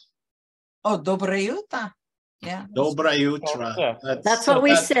Jutra. Oh, Dobra Jutra. Yeah. Dobra Jutra. That's what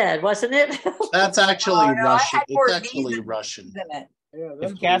we said, wasn't it? That's actually no, Russian. more It's actually V's Russision. than it.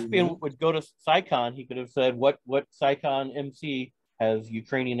 If Caspian would go to SciCon, he could have said what SciCon MC has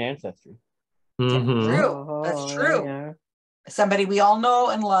Ukrainian ancestry. Mm-hmm. True. That's true. Yeah. Somebody we all know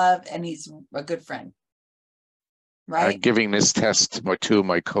and love, and he's a good friend. Right. I'm giving this test to two of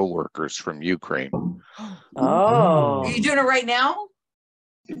my coworkers from Ukraine. Oh. Are you doing it right now?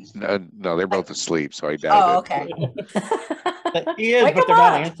 No, they're both asleep, so I doubt it. Okay. He is, but they're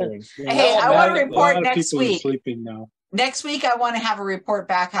not answering. Hey, I want to report next week. Sleeping now. Next week, I want to have a report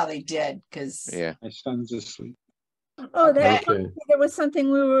back how they did, because my son's asleep. Oh, there was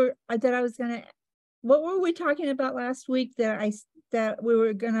something that I was gonna. What were we talking about last week that we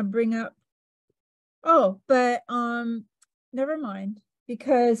were gonna bring up? Oh, but never mind,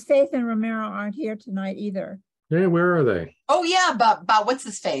 because Faith and Romero aren't here tonight either. Yeah, where are they? Oh yeah, about what's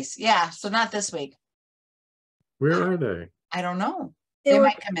his face? Yeah, so not this week. Where are they? I don't know. They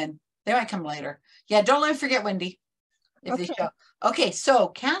might come in. They might come later. Yeah, don't let me forget Wendy. If they show. Okay, so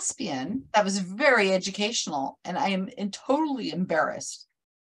Caspian, that was very educational, and I am totally embarrassed.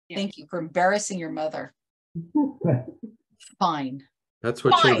 Yeah. Thank you for embarrassing your mother. Fine. That's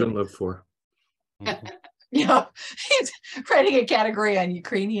what children live for. Yeah, he's writing a category on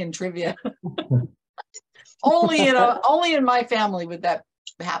Ukrainian trivia. only in my family would that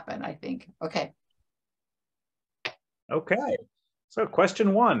happen, I think. Okay. Okay. So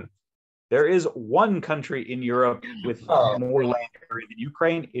question 1. There is one country in Europe with more land area than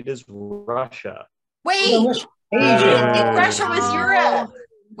Ukraine. It is Russia. Wait, Russia was Europe.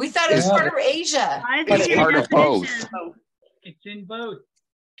 We thought it was part of Asia. It's part of both. It's in both.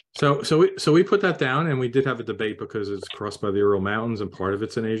 So we put that down, and we did have a debate because it's crossed by the Ural Mountains, and part of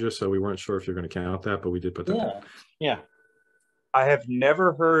it's in Asia. So we weren't sure if you're going to count that, but we did put that down. Yeah. I have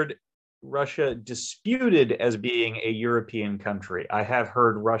never heard Russia disputed as being a European country. I have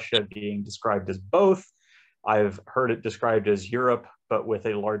heard Russia being described as both. I've heard it described as Europe, but with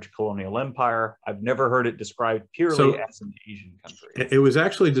a large colonial empire. I've never heard it described purely as an Asian country. It was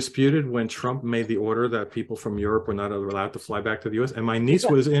actually disputed when Trump made the order that people from Europe were not allowed to fly back to the U.S. And my niece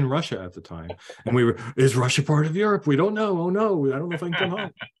was in Russia at the time. And is Russia part of Europe? We don't know. Oh no, I don't know if I can come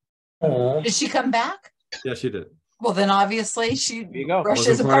home. Did she come back? Yes, she did. Well, then obviously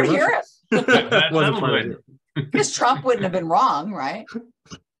Russia's a part of Europe. Because Trump wouldn't have been wrong, right?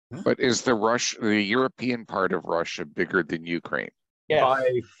 But is the European part of Russia bigger than Ukraine? Yes.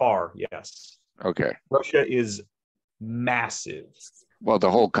 By far, yes. Okay. Russia is massive. Well, the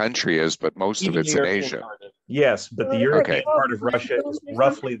whole country is, but most of it's in Asia. Yes, but the European part of Russia is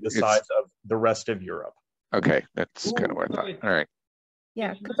roughly the size of the rest of Europe. Okay, that's kind of what I thought. All right.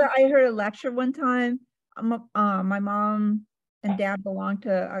 Yeah, because I heard a lecture one time. My mom and dad belonged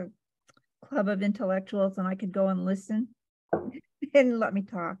to a club of intellectuals, and I could go and listen and let me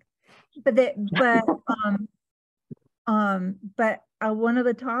talk. But one of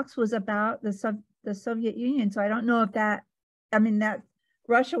the talks was about the Soviet Union. So I don't know if that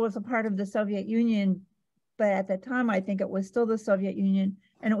Russia was a part of the Soviet Union, but at the time I think it was still the Soviet Union,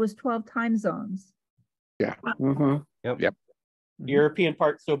 and it was 12 time zones. Yeah. Yep. Yep. The European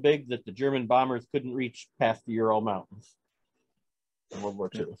part's so big that the German bombers couldn't reach past the Ural Mountains in World War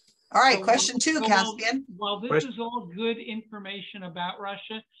II. All right, question 2, Caspian. While this is all good information about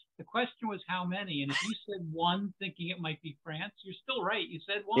Russia, The question was how many, and if you said one, thinking it might be France, you're still right. You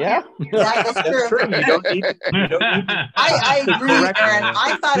said one. Yeah, that's true. You don't need I agree, Aaron.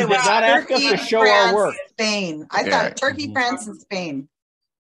 I thought it was not ask us Turkey, to show our France, work. Spain. I thought Turkey, France, and Spain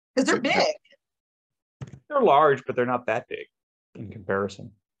because they're big. They're large, but they're not that big in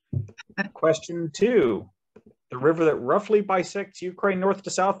comparison. Question 2. The river that roughly bisects Ukraine north to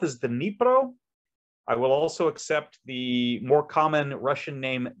south is the Dnipro. I will also accept the more common Russian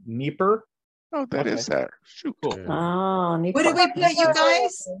name Dnieper. Oh, that is that. Shoot. Oh, What did we put, you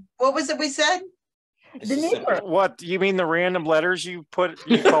guys? What was it we said? The Dnieper. What, you mean the random letters you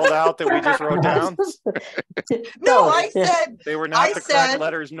called out that we just wrote down? No, I said They were not the correct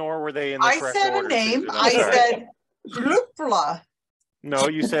letters, nor were they in the correct order. I said a name. Susan, I'm I sorry. said Glupla. No,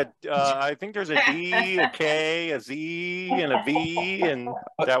 you said, I think there's a D, a K, a Z, and a V, and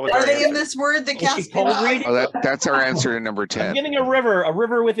that was Are our they in answer. this word, the Is she Caspian? cold reading? Oh, that's our answer to number I'm 10. getting a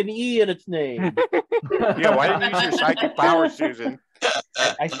river with an E in its name. Yeah, why didn't you use your psychic power, Susan?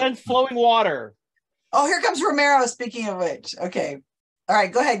 I sense flowing water. Oh, here comes Romero, speaking of which. Okay. All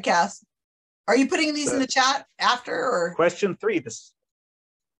right, go ahead, Cass. Are you putting these in the chat after or? Question 3.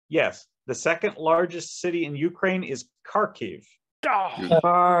 Yes, the second largest city in Ukraine is Kharkiv.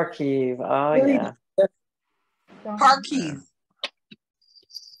 Kharkiv. Oh, yeah. Kharkiv.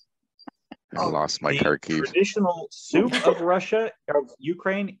 I lost my The car keys. traditional soup of Russia, of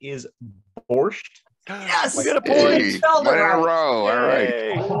Ukraine, is borscht. Yes. We got a Hey, point. spelled it one in a right. row. All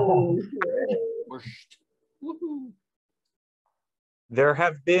right. Woohoo. There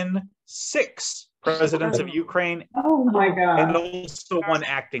have been 6 presidents of Ukraine Oh my and God. also 1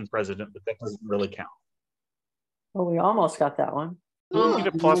 acting president, but that doesn't really count. Oh, we almost got that one. You need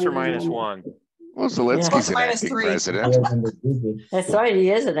a plus or minus 1. Well, Zelensky's Plus an minus acting 3. president. That's right, he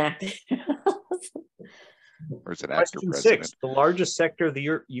is an actor. Or is it actor Question president? 6. The largest sector of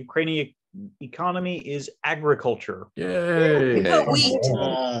the Ukrainian economy is agriculture. We Yay. put wheat.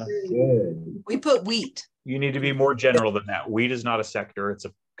 We put wheat. You need to be more general than that. Wheat is not a sector, it's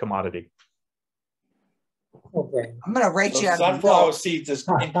a commodity. Okay. I'm going to write So you out. sunflower seeds is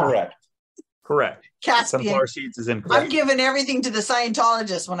incorrect. Correct. Caspian. Sunflower seeds is I'm incorrect. giving everything to the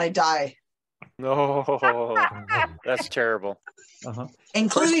Scientologists when I die, No, that's terrible.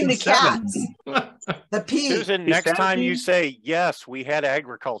 including the Question cats. The pea. Susan, next time you say, yes, we had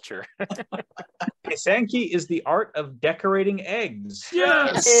agriculture. Pisanki is the art of decorating eggs.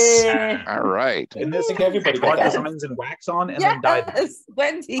 Yes. All right. In this, I think everybody draw got that. designs and wax on and then dye them. Yes,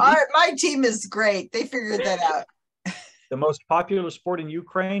 Wendy. My team is great. They figured that out. The most popular sport in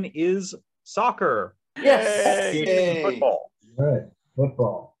Ukraine is soccer. Yes. Yay. Football. Right.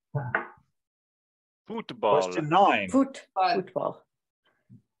 Football. Football. Question 9. Football.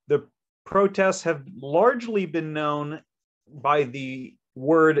 The protests have largely been known by the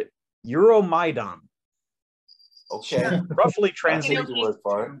word Euromaidan, Okay. roughly That's translated the word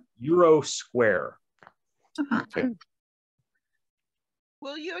for it. Euro Square. Okay.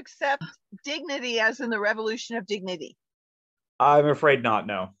 Will you accept dignity as in the revolution of dignity? I'm afraid not,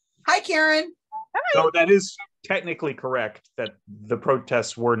 no. Hi, Karen. So that is technically correct that the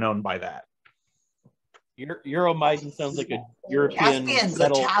protests were known by that. Euromaidan sounds like a European Caspian's a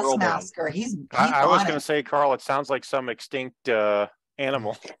metal girl band. taskmaster. He's I was on going to it. say, Carl, it sounds like some extinct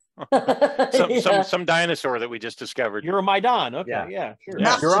animal. Yeah. Some dinosaur that we just discovered. Euromaidan. Okay, Yeah. yeah, sure. Yeah.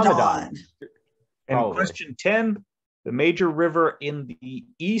 Mastodon. And Probably. question 10, the major river in the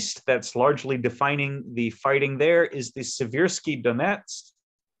east that's largely defining the fighting there is the Siversky Donets.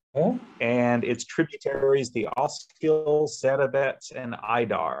 Huh? And its tributaries, the Oskil, Serabets, and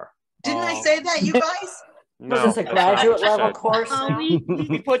Idar. Didn't I say that, you guys? No, Was this a that's not what graduate you level said. course? Oh, now?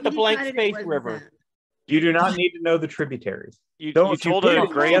 We put the we blank decided it space wasn't river. that. You do not need to know the tributaries. You Though if you told could a have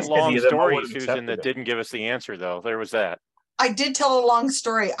great guessed any long of them, I story, would have Susan, accepted that it. didn't give us the answer, though. There was that. I did tell a long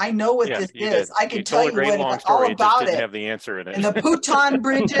story. I know what Yeah, this you is. did. I can You tell told a you great long all story. It just about didn't it. have the answer in it. And the Puton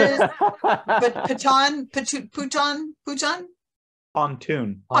bridges, but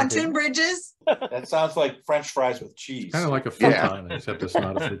pontoon bridges. That sounds like French fries with cheese. Kind of like a Yeah. futon, except it's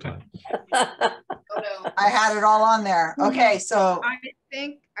not a futon. I had it all on there. Okay, so I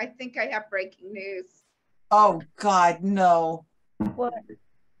think I have breaking news. oh God, no. What?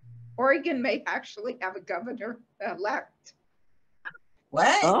 Oregon may actually have a governor elect.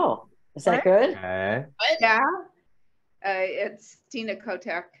 What? Oh, is that good? Yeah. It's Tina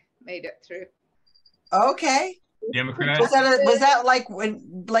Kotek made it through. Okay. Democrat. Was that like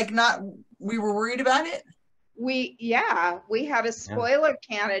when not we were worried about it? We had a spoiler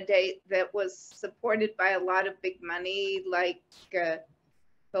candidate that was supported by a lot of big money like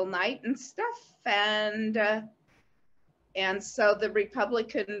Bill Knight and stuff, and And so the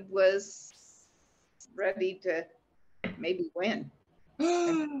Republican was ready to maybe win.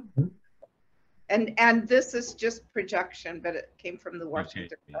 And this is just projection, but it came from the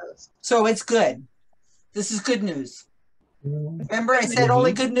Washington Post. So it's good. This is good news. Remember I said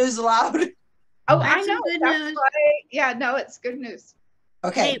only good news allowed? Oh, I I have some know. good That's news. why, yeah, no, it's good news.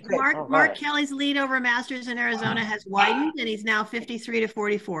 Okay. Hey, Mark Kelly's lead over Masters in Arizona has widened, and he's now 53 to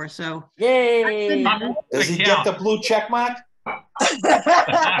 44. So yay! Does he get the blue check mark?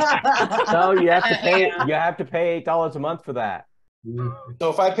 So you have to pay. You have to pay $8 a month for that.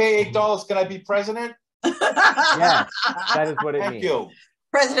 So if I pay $8, can I be president? Yes, that is what it Thank means. you.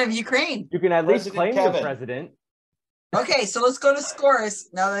 President of Ukraine. You can at least President claim Kevin. you're president. Okay, so let's go to scores.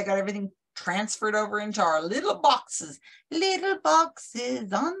 Now that I got everything transferred over into our little boxes on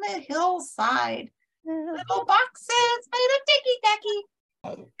the hillside. Little boxes made of ticky-tacky.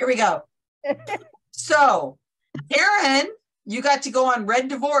 Here we go. So, Aaron, you got to go on Red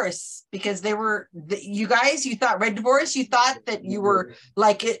Divorce because they were, you guys, you thought Red Divorce, you thought that you were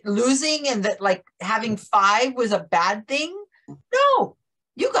like losing and that like having 5 was a bad thing. No,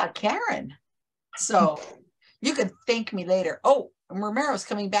 you got Karen. So you can thank me later. Oh, and Romero's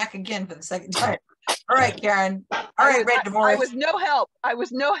coming back again for the second time. All right, Karen. All right, Red Divorce. I was no help. I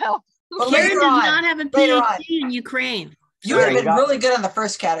was no help. Well, Karen later does on, not have a later on. PhD in Ukraine. You would have Sorry, been really good on the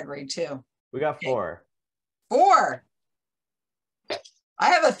first category too. We got 4. 4. I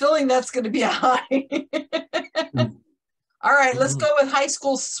have a feeling that's going to be a high. All right, let's go with high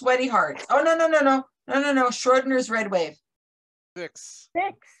school sweaty hearts. Oh, no. Schrodinger's red wave. 6.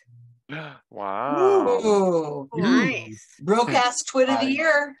 Wow. Ooh. Nice. Broadcast twit of the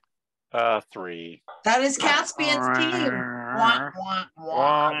year. 3. That is Caspian's team. Wah, wah, wah.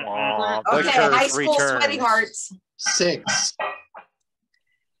 Wah, wah. Okay, Butcher's high school sweaty returns. hearts. 6.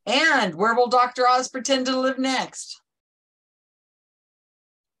 And where will Dr. Oz pretend to live next?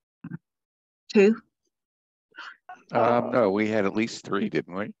 2. No, we had at least 3,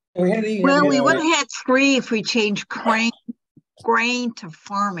 didn't we? Well, we would have had 3 if we changed grain to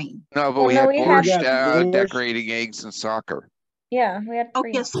farming. No, but Well, we no, had we had borscht, decorating eggs, and soccer. Yeah, we had 3. Oh,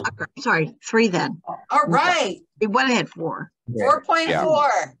 yes, soccer. Sorry, 3 then. All right. We would have had 4. 4.4.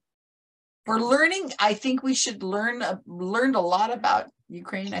 Yeah. For learning, I think we should learned a lot about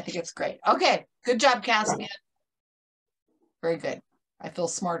Ukraine. I think it's great. Okay, good job, Caspian. Very good. I feel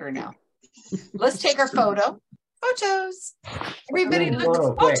smarter now. Let's take our photo. Photos. Everybody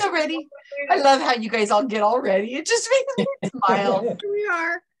look photo ready. I love how you guys all get all ready. It just makes me smile. Here we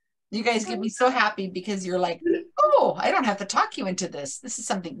are. You guys get me so happy because you're like, oh, I don't have to talk you into this. This is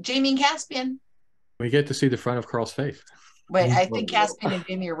something. Jamie and Caspian. We get to see the front of Carl's face. Wait, I think Caspian and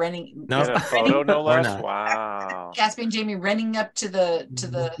Jamie are running. No. Get a photo, no Or less. not. Wow. Caspian and Jamie running up to the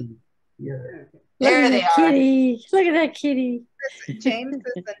Look there at they that are. kitty. Look at that kitty. James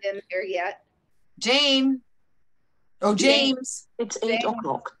isn't in there yet. Jane. Oh, James. It's 8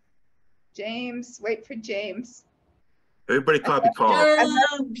 o'clock. James, wait for James. Everybody copy Carl.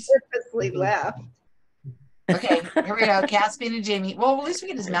 James. Purposely left. Okay, here we go. Caspian and Jamie. Well, at least we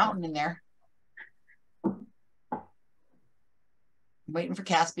get his mountain in there. I'm waiting for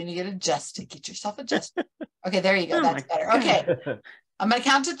Caspian to get adjusted. Get yourself adjusted. Okay, there you go. Oh That's my better. Okay. I'm going to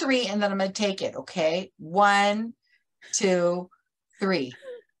count to 3 and then I'm going to take it. Okay. 1, 2, 3.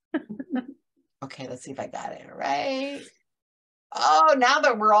 Okay, let's see if I got it right. Oh, now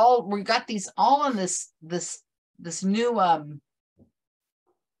that we got these all on this new What?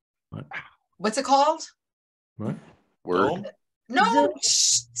 What's it called? What? Word. No,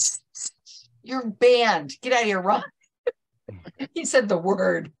 you're banned. Get out of here, Ron. He said the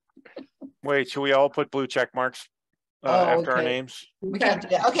word. Wait, should we all put blue check marks after our names? We can't do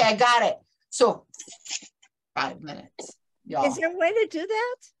that. Okay, I got it. So 5 minutes, y'all. Is there a way to do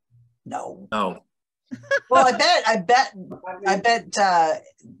that? No. No. Well, I bet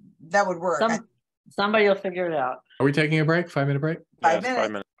that would work. Somebody will figure it out. Are we taking a break? 5-minute break? 5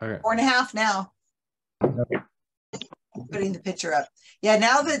 minutes. Okay. 4.5 now. Putting the picture up. Yeah,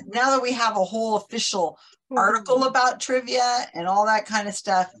 now that we have a whole official article about trivia and all that kind of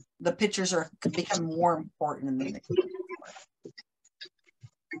stuff, the pictures are become more important than the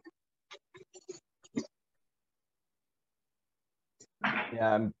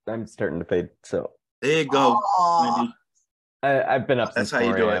Yeah, I'm starting to fade. So there you go. I've been up That's since how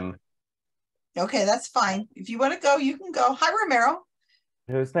you 4 do it. a.m. Okay, that's fine. If you want to go, you can go. Hi, Romero.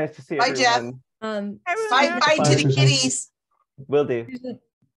 It was nice to see Bye, Jeff. everyone. Bye to the kitties. Will do.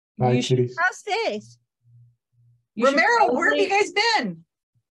 Bye, kitties. How stays? Romero, where have you guys been?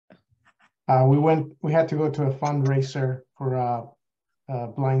 We had to go to a fundraiser for a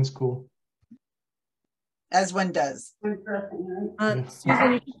blind school. as one does. Susan,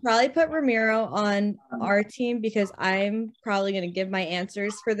 you should probably put Ramiro on our team because I'm probably going to give my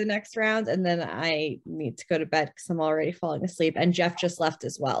answers for the next round, and then I need to go to bed because I'm already falling asleep. And Jeff just left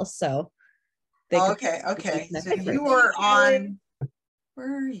as well, so. Okay. So you were on.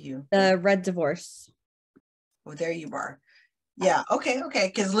 Where are you? The Red Divorce. Oh, there you are. Yeah. Okay.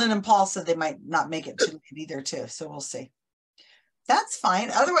 Because Lynn and Paul said they might not make it to late either too. So we'll see. That's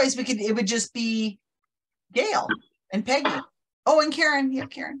fine. Otherwise, it would just be Gail and Peggy. Oh, and Karen. Yeah,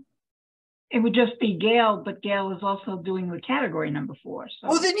 Karen. It would just be Gail, but Gail is also doing the category number 4. So.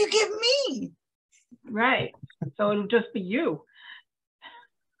 Oh, then you give me. Right. So it'll just be you.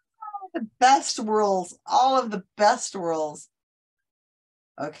 The best rules. All of the best rules.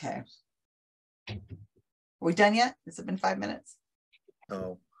 Okay. Are we done yet? Has it been 5 minutes?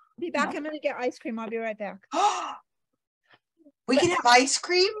 No. Be back. I'm going to get ice cream. I'll be right back. We can have ice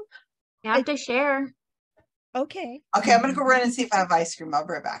cream? You have to share. Okay. Okay, I'm going to go run and see if I have ice cream. I'll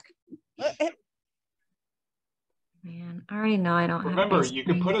be right back. Man, I already know I don't have Remember, ice you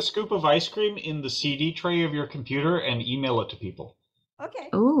cream. can put a scoop of ice cream in the CD tray of your computer and email it to people. Okay.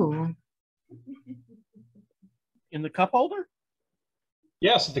 Ooh. In the cup holder?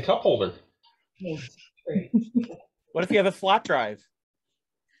 Yes, the cup holder. What if you have a flat drive?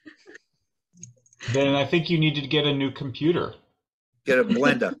 Then I think you need to get a new computer. Get a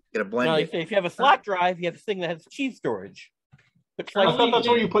blender. Get a blender. No, if you have a flat drive, you have this thing that has cheese storage. I thought that's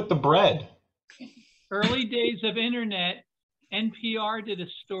where you put the bread. Early days of internet, NPR did a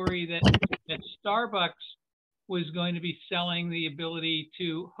story that Starbucks was going to be selling the ability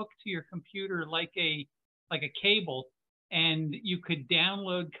to hook to your computer like a cable, and you could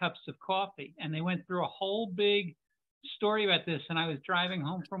download cups of coffee. And they went through a whole big story about this. And I was driving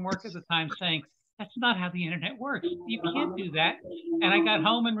home from work at the time saying, that's not how the internet works. You can't do that. And I got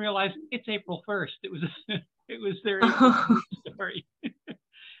home and realized it's April 1st. It was their April story.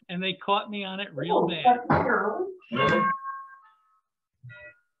 And they caught me on it real bad.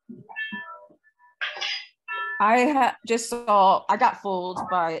 I got fooled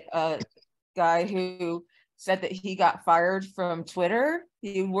by a guy who said that he got fired from Twitter.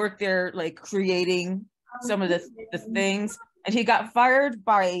 He worked there like creating some of the things, and he got fired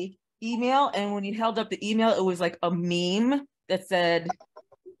by email. And when he held up the email, it was like a meme that said,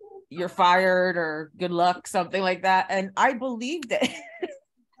 "You're fired" or "Good luck," something like that. And I believed it.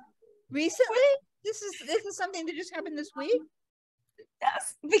 Recently? This is something that just happened this week?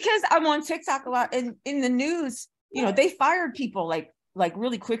 Yes, because I'm on TikTok a lot, and in the news, you know, they fired people like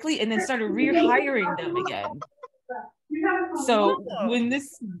really quickly and then started rehiring them again. So when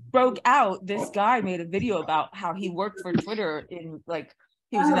this broke out, this guy made a video about how he worked for Twitter in like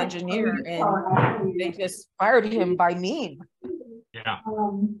he was an engineer, and they just fired him by meme. Yeah.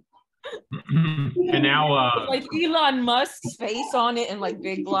 And now like Elon Musk's face on it in like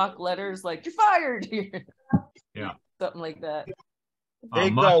big block letters, like "You're fired." Yeah, something like that.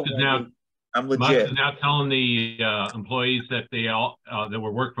 Musk is now, I'm legit. Musk is now telling the employees that they all that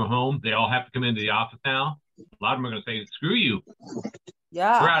were work from home, they all have to come into the office now. A lot of them are going to say, "Screw you."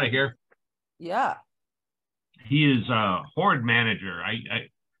 Yeah, we're out of here. Yeah, he is a horde manager.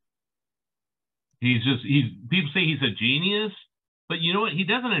 People say he's a genius, but you know what? He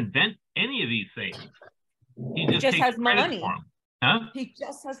doesn't invent any of these things. He just takes has credit money. for them. Huh? He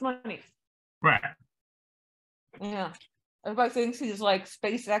just has money. Right. Yeah. Everybody thinks he's like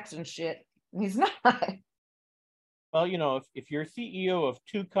SpaceX and shit. He's not. Well, you know, if you're CEO of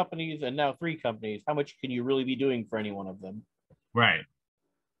 2 companies and now 3 companies, how much can you really be doing for any one of them? Right.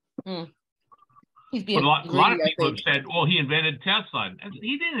 He's being a lot of people have said, "Well, he invented Tesla."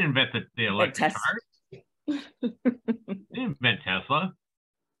 He didn't invent the electric car. He didn't invent Tesla.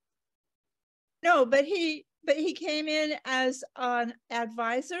 No, but he came in as an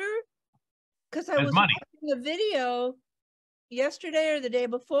advisor, because I was watching a video yesterday or the day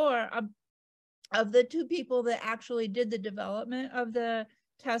before of the 2 people that actually did the development of the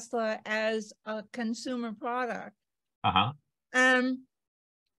Tesla as a consumer product. And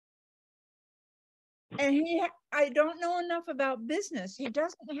I don't know enough about business. He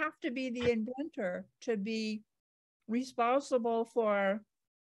doesn't have to be the inventor to be responsible for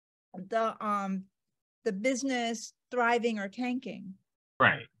the business thriving or tanking.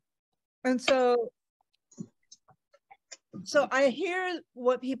 Right. And so I hear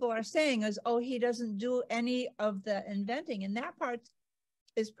what people are saying is, oh, he doesn't do any of the inventing, and that part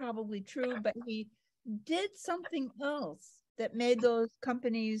is probably true, but he did something else that made those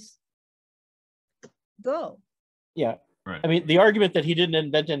companies go. Yeah. Right. I mean, the argument that he didn't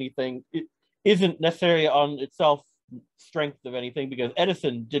invent anything isn't necessarily on itself strength of anything because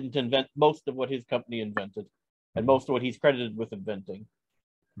Edison didn't invent most of what his company invented and most of what he's credited with inventing.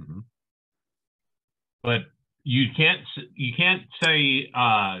 But you can't say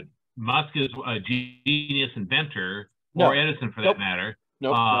Musk is a genius inventor or Edison for that matter.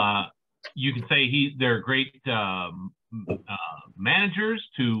 You can say they're great managers,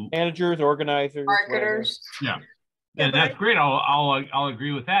 organizers, marketers. Yeah. And that's great. I'll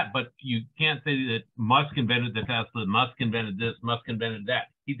agree with that. But you can't say that Musk invented the Tesla, Musk invented this, Musk invented that.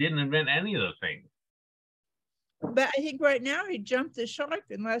 He didn't invent any of those things. But I think right now he jumped the shark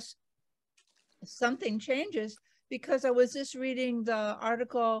unless something changes, because I was just reading the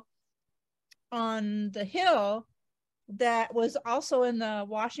article on the Hill that was also in the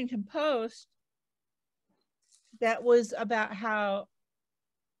Washington Post that was about how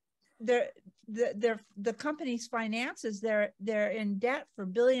the company's finances, they're in debt for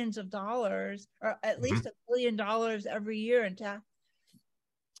billions of dollars, or at least $1 billion every year in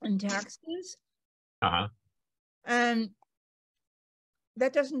taxes. And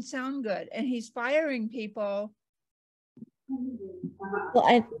that doesn't sound good. And he's firing people. Well,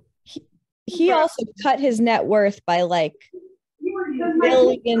 and he also cut his net worth by like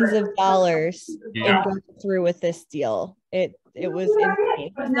billions of dollars in going through with this deal. It was insane.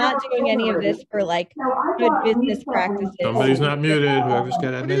 He's not doing any of this for like good business practices. Somebody's not muted. Whoever's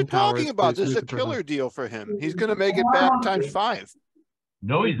got admin What are you powers, talking about? please This is mute a the person. killer deal for him. He's going to make it back ×5.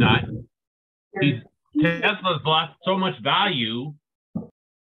 No, he's not. Tesla's lost so much value.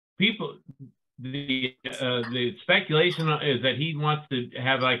 People, the speculation is that he wants to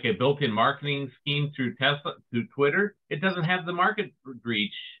have like a built-in marketing scheme through Twitter. It doesn't have the market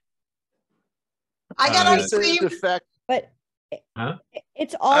reach. I got ice cream. But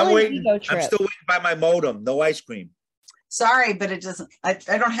it's all I'm an waiting. ego trip. I'm still waiting by my modem. No ice cream. Sorry, but it doesn't. I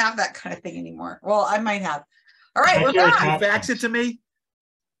don't have that kind of thing anymore. Well, I might have. All right, we're back. Can you fax it to me?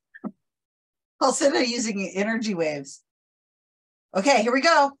 I'll send it using energy waves. Okay, here we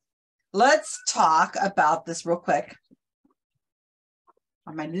go. Let's talk about this real quick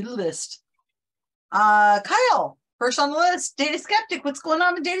on my little list. Kyle, first on the list, Data Skeptic. What's going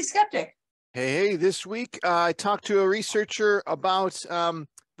on with Data Skeptic? Hey, this week I talked to a researcher about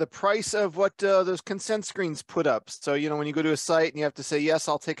the price of what those consent screens put up. So, you know, when you go to a site and you have to say, yes,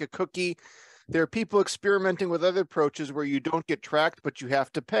 I'll take a cookie, there are people experimenting with other approaches where you don't get tracked, but you have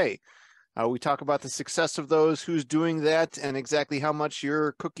to pay. We talk about the success of those, who's doing that, and exactly how much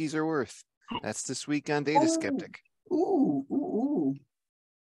your cookies are worth. That's this week on Data Skeptic. Ooh.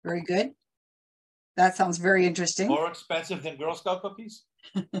 Very good. That sounds very interesting. More expensive than Girl Scout cookies?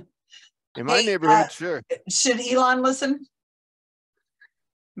 In my neighborhood, sure. Should Elon listen?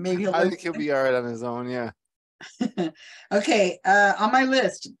 Maybe I think he'll be all right on his own, yeah. Okay, on my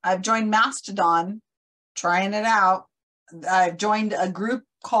list, I've joined Mastodon, trying it out. I've joined a group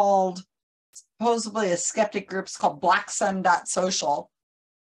called, supposedly a skeptic group, it's called blacksun.social.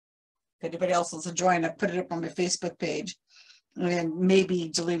 If anybody else wants to join, I've put it up on my Facebook page and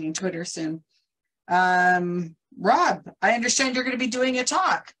maybe deleting Twitter soon. Rob, I understand you're going to be doing a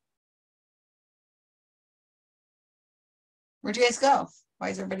talk. Where'd you guys go? Why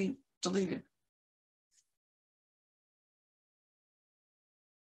is everybody deleted?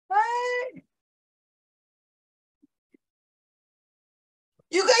 What?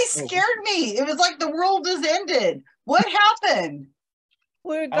 You guys scared me. It was like the world has ended. What happened?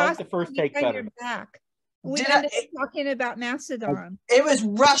 We're I like the first take better. Back. We ended up talking about Mastodon. It was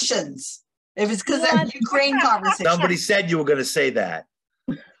Russians. It was because of that Ukraine conversation. Somebody said you were going to say that.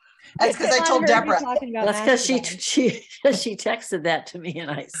 That's because I told Deborah. That's because she texted that to me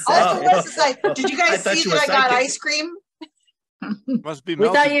and I said Oh, like, did you guys see that I got ice cream? Must be we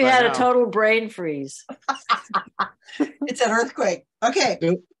melted thought you by had now. a total brain freeze. It's an earthquake. Okay.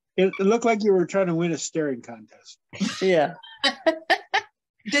 It looked like you were trying to win a staring contest. Yeah.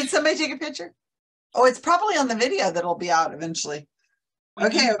 Did somebody take a picture? Oh, it's probably on the video that'll be out eventually.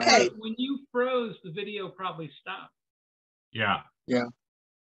 Okay. When you froze, the video probably stopped. Yeah. Yeah.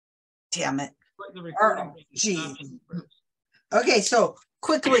 Damn it. Like the recording. Geez. Okay, so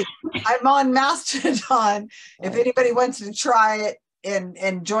quickly, I'm on Mastodon. If anybody wants to try it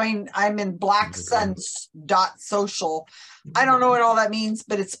and join, I'm in blacksun.social. I don't know what all that means,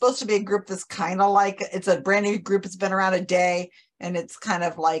 but it's supposed to be a group that's kind of like, it's a brand new group. It's been around a day, and it's kind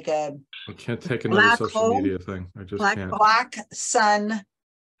of like a... I can't take another social media thing. I just can't.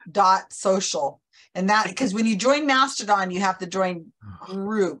 Blacksun.social. And that, because when you join Mastodon, you have to join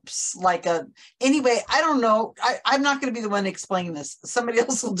groups anyway, I don't know. I'm not going to be the one explaining this. Somebody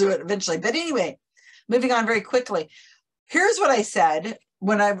else will do it eventually. But anyway, moving on very quickly. Here's what I said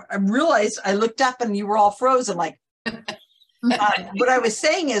when I realized, I looked up and you were all frozen like, What I was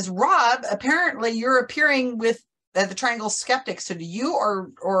saying is, Rob, apparently you're appearing with at the Triangle Skeptics. So do you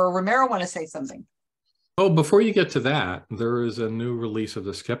or Romero want to say something? Oh, before you get to that, there is a new release of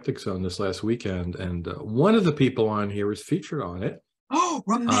the Skeptic Zone this last weekend, and one of the people on here is featured on it. Oh,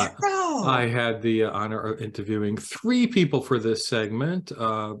 Romero! I had the honor of interviewing 3 people for this segment.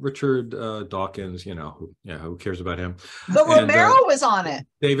 Richard Dawkins, who cares about him? But Romero was on it.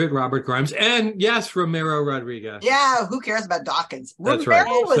 David Robert Grimes, and yes, Romero Rodriguez. Yeah, who cares about Dawkins? That's Romero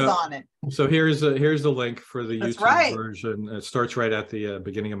right. was on it. So here's the link for the That's YouTube right. version. It starts right at the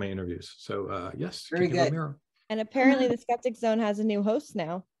beginning of my interviews. So yes, very good. Romero. And apparently the Skeptic Zone has a new host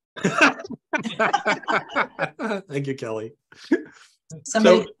now. Thank you, Kelly.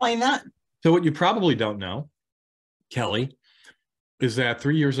 Somebody explain that. So what you probably don't know, Kelly, is that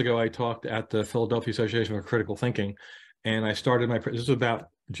 3 years ago I talked at the Philadelphia Association for Critical Thinking, and I started this was about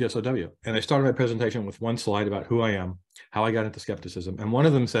GSOW, and I started my presentation with one slide about who I am, how I got into skepticism, and one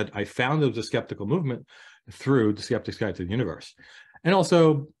of them said I founded the skeptical movement through The Skeptic's Guide to the Universe, and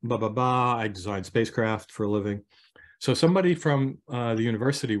also I designed spacecraft for a living. So somebody from the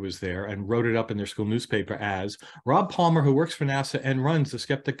university was there and wrote it up in their school newspaper as Rob Palmer, who works for NASA and runs the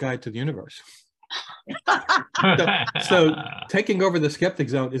Skeptic Guide to the Universe. so taking over the Skeptic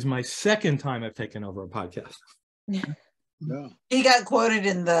Zone is my second time I've taken over a podcast. Yeah. He got quoted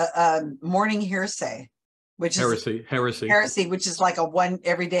in the Morning Hearsay, which is heresy, which is like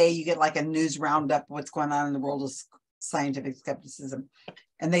every day you get like a news roundup of what's going on in the world of scientific skepticism.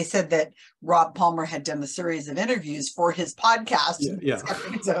 And they said that Rob Palmer had done a series of interviews for his podcast,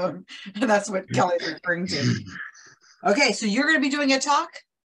 Skeptic Zone, and that's what Kelly's referring to. Okay, so you're going to be doing a talk?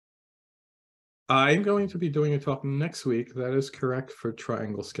 I'm going to be doing a talk next week. That is correct, for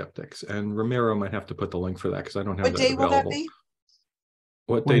Triangle Skeptics. And Romero might have to put the link for that because I don't have that available. What day will that be?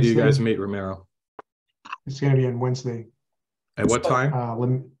 What day do you guys meet, Romero? It's going to be on Wednesday. At what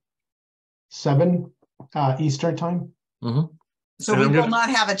time? 7 Eastern time. Mm-hmm. So we will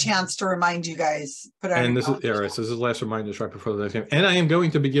not have a chance to remind you guys. This is the last reminder right before the next game. And I am going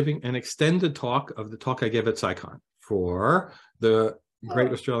to be giving an extended talk of the talk I gave at SciCon for the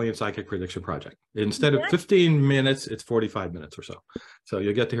Great Australian Psychic Prediction Project. Instead of 15 minutes, it's 45 minutes or so. So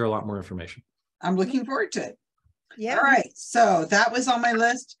you'll get to hear a lot more information. I'm looking forward to it. Yeah. All right. So that was on my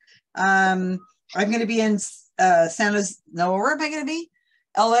list. I'm going to be in where am I going to be?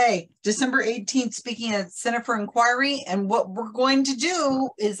 LA, December 18th, speaking at Center for Inquiry. And what we're going to do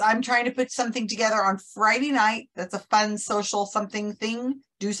is I'm trying to put something together on Friday night. That's a fun social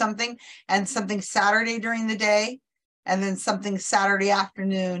do something, and something Saturday during the day, and then something Saturday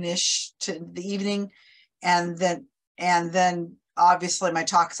afternoon-ish to the evening. And then obviously my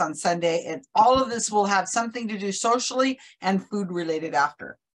talks on Sunday, and all of this will have something to do socially and food related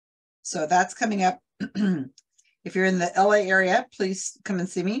after. So that's coming up. If you're in the LA area, please come and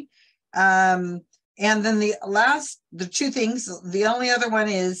see me. And then the 2 things, the only other one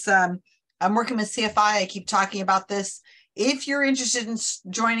is I'm working with CFI. I keep talking about this. If you're interested in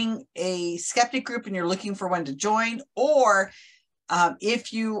joining a skeptic group and you're looking for one to join, or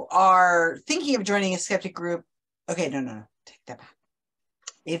if you are thinking of joining a skeptic group, okay, no, take that back.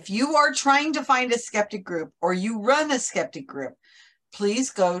 If you are trying to find a skeptic group or you run a skeptic group,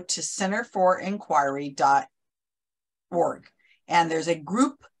 please go to centerforinquiry.org. And there's a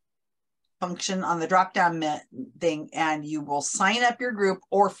group function on the drop-down thing, and you will sign up your group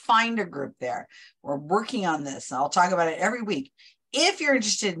or find a group there. We're working on this, and I'll talk about it every week. If you're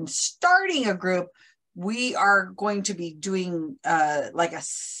interested in starting a group, we are going to be doing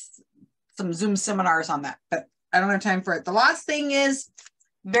some Zoom seminars on that, but I don't have time for it. The last thing is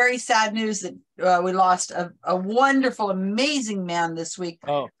very sad news that we lost a wonderful, amazing man this week,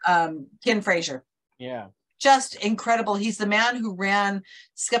 Ken Frazier. Yeah. Just incredible. He's the man who ran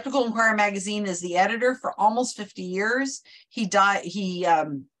Skeptical Inquirer magazine as the editor for almost 50 years. He died. He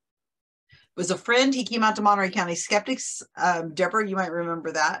was a friend. He came out to Monterey County Skeptics. Deborah, you might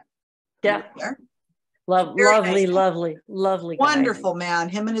remember that. Yeah. Lovely guy. Wonderful man.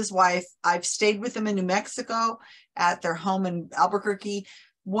 Him and his wife. I've stayed with them in New Mexico at their home in Albuquerque.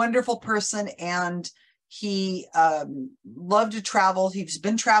 Wonderful person. And he loved to travel. He's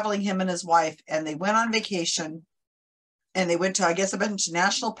been traveling, him and his wife, and they went on vacation, and they went to, I guess, a bunch of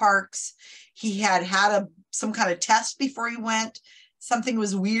national parks. He had some kind of test before he went. Something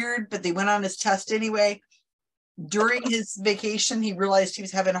was weird, but they went on his test anyway. During his vacation, he realized he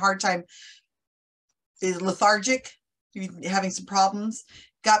was having a hard time. He's lethargic, having some problems.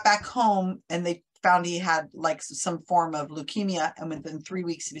 Got back home, and they found he had like some form of leukemia, and within 3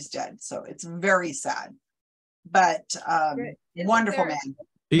 weeks he was dead. So it's very sad, but wonderful man.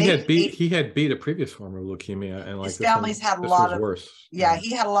 He had beat a previous form of leukemia, and like his family's had a this lot was of worse. Yeah,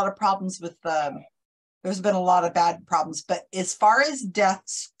 he had a lot of problems with there's been a lot of bad problems, but as far as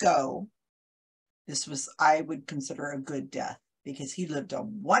deaths go, this was, I would consider, a good death because he lived a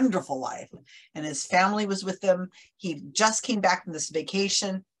wonderful life and his family was with him. He just came back from this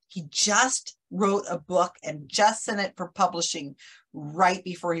vacation. He just wrote a book and just sent it for publishing right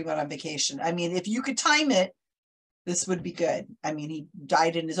before he went on vacation. I mean, if you could time it, this would be good. I mean, he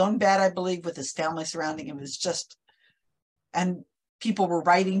died in his own bed, I believe, with his family surrounding him. It was just, and people were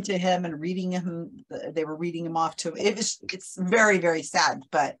writing to him and reading him. They were reading him off to him. It's very, very sad,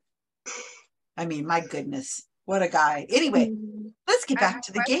 but I mean, my goodness, what a guy. Anyway, let's get back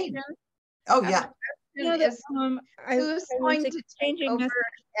to the game. Oh, yeah. Is, who's going to take over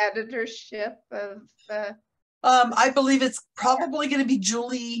editorship of I believe it's probably going to be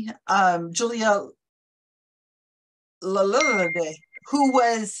Julia Lalurde, who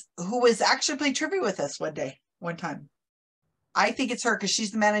was actually played trivia with us one time. I think it's her because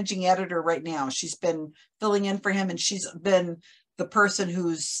she's the managing editor right now. She's been filling in for him, and she's been the person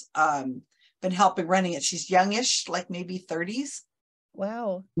who's been helping running it. She's youngish, like maybe 30s.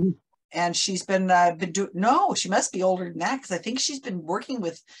 Wow. And she's been doing, no, she must be older than that because I think she's been working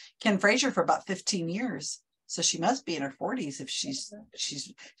with Ken Frazier for about 15 years. So she must be in her 40s if she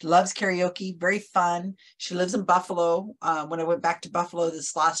loves karaoke, very fun. She lives in Buffalo. When I went back to Buffalo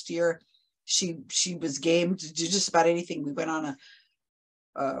this last year, she was game to do just about anything. We went on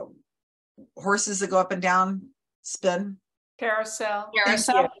a horses that go up and down, spin. carousel.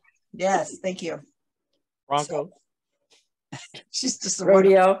 Yes, thank you. Bronco. She's just a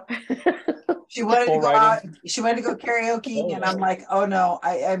rodeo. She wanted to go out. She wanted to go karaoke, and I'm like, oh no.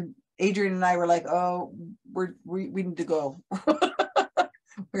 I'm Adrian and I were like, oh, we need to go.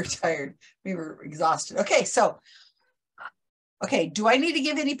 We're tired. We were exhausted. Okay, so do I need to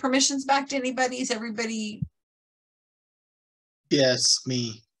give any permissions back to anybody? Is everybody? Yes,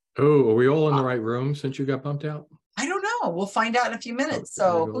 me. Oh, are we all in the right room since you got bumped out? I don't know. We'll find out in a few minutes.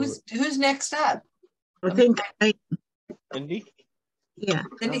 So who's next up? I think Cindi? Yeah.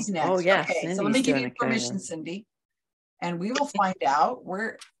 Cindy's next. Oh, yeah. Okay, Cindy's so let me give doing you it, permission, kinda. Cindy. And we will find out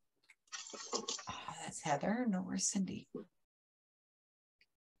where. Oh, that's Heather. No, where's Cindy?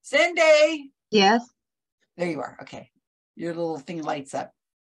 Cindy. Yes. There you are. Okay. Your little thing lights up.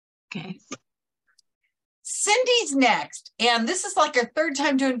 Okay. Cindy's next. And this is like our third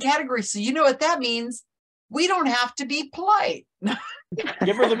time doing categories. So you know what that means. We don't have to be polite.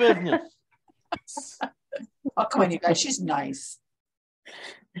 Give her the business. Oh, come on, you guys. She's nice.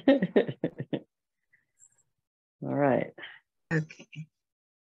 All right. Okay.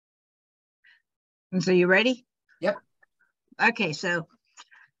 And so you ready? Yep. Okay, so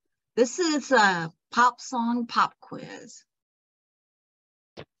this is a pop song pop quiz.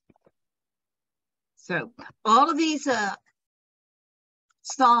 So all of these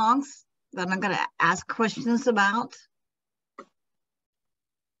songs that I'm going to ask questions about.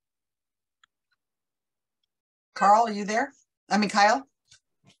 Karl, are you there? I mean, Kyle?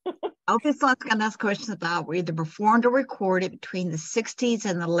 All these songs I'm going to ask questions about were either performed or recorded between the 60s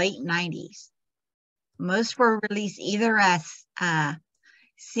and the late 90s. Most were released either as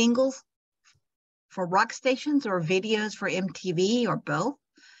singles for rock stations or videos for MTV or both,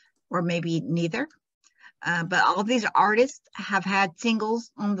 or maybe neither. But all of these artists have had singles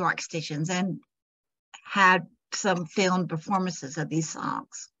on the rock stations and had some filmed performances of these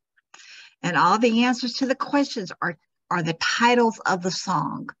songs. And all the answers to the questions are the titles of the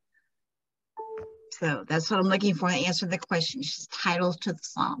song. So that's what I'm looking for, the answer to the question, just titles to the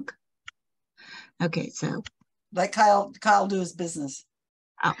song. Okay, so. Let Kyle do his business.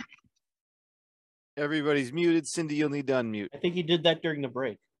 Oh. Everybody's muted. Cindy, you'll need to unmute. I think he did that during the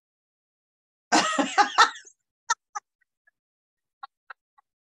break.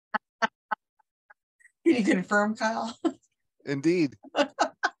 Can you confirm, Kyle? Indeed.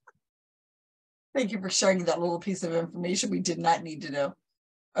 Thank you for sharing that little piece of information we did not need to know.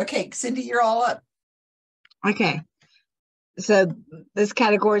 Okay, Cindy, you're all up. Okay. So this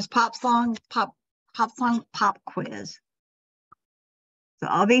category is pop song, pop quiz. So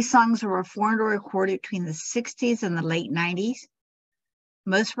all these songs were performed or recorded between the 60s and the late 90s.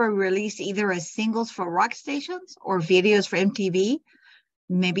 Most were released either as singles for rock stations or videos for MTV,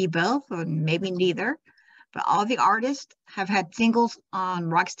 maybe both or maybe neither. But all the artists have had singles on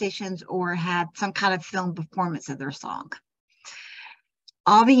rock stations or had some kind of film performance of their song.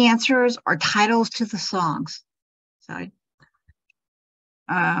 All the answers are titles to the songs. So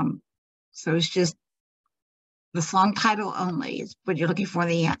it's just the song title only is what you're looking for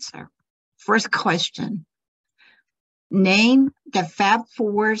the answer. First question. Name the Fab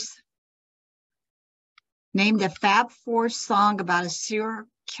Four's song about a serial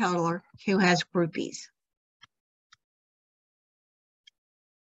killer who has groupies.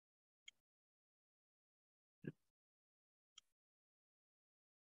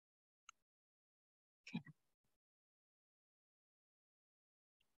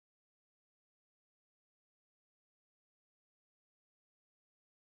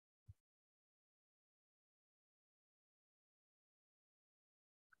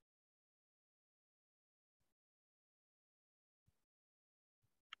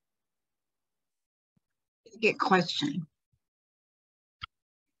 Get question.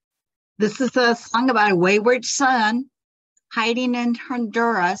 This is a song about a wayward son hiding in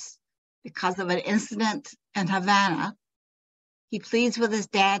Honduras because of an incident in Havana. He pleads with his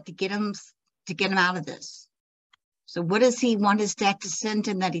dad to get him out of this. So what does he want his dad to send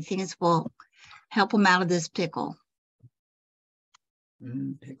him that he thinks will help him out of this pickle?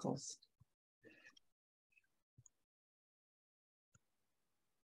 Pickles.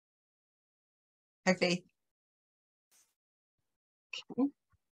 Hi, Faith. Okay.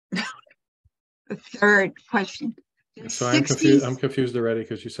 The third question. So I'm confused. I'm confused already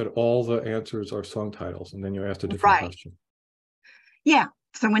because you said all the answers are song titles, and then you asked a different question. Yeah.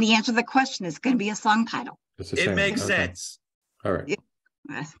 So when he answers the question, it's going to be a song title. It's the same. It makes sense. All right.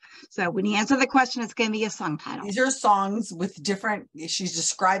 Yeah. So when you answer the question, it's going to be a song title. These are songs with different. She's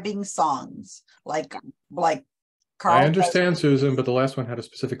describing songs like Karl. I understand, Susan, but the last one had a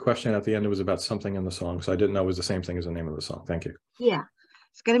specific question at the end. It was about something in the song, so I didn't know it was the same thing as the name of the song. Thank you. Yeah,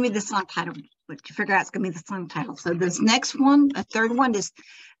 it's going to be the song title. But you figure out it's going to be the song title. So this next one, the third one, is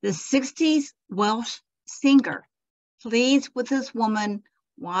the 60s Welsh singer pleads with this woman,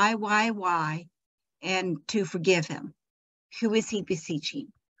 why, and to forgive him. Who is he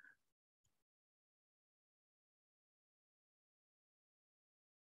beseeching?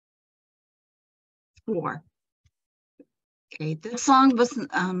 Four. Okay, this song was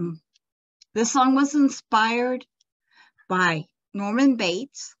inspired by Norman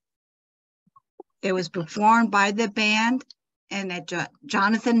Bates. It was performed by the band and a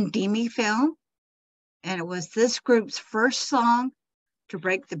Jonathan Demme film, and it was this group's first song to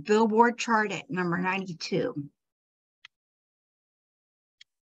break the Billboard chart at number 92.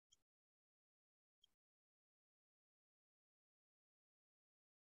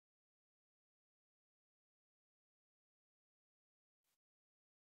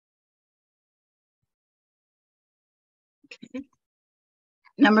 Okay.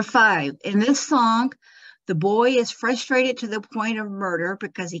 Number 5, in this song, the boy is frustrated to the point of murder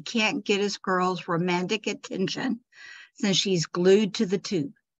because he can't get his girl's romantic attention since she's glued to the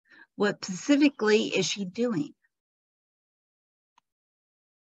tube. What specifically is she doing?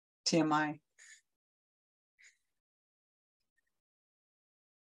 TMI.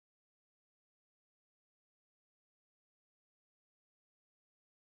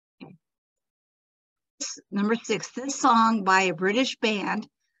 Number 6, this song by a British band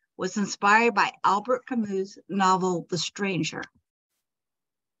was inspired by Albert Camus' novel, The Stranger.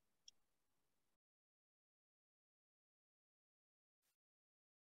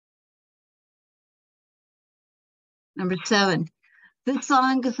 Number 7, this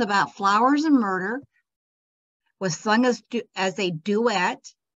song is about flowers and murder, was sung as a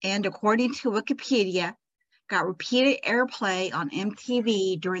duet, and according to Wikipedia, got repeated airplay on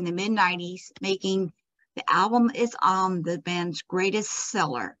MTV during the mid-90s, making the album is on the band's greatest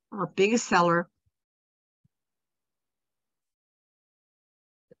seller or biggest seller.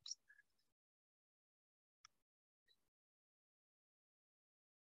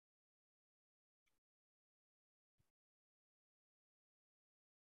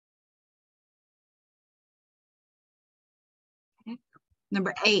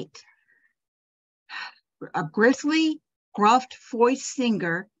 Number 8, a grisly, gruff-voiced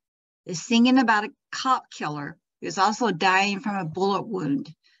singer is singing about a cop killer who's also dying from a bullet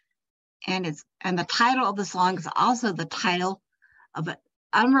wound. And the title of the song is also the title of an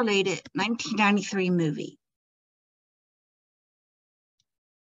unrelated 1993 movie.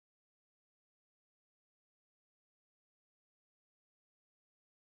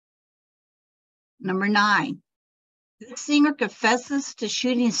 Number 9, the singer confesses to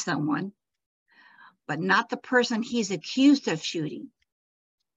shooting someone, but not the person he's accused of shooting.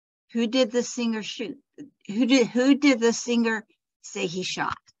 Who did the singer shoot? Who did the singer say he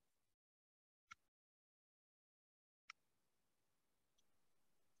shot?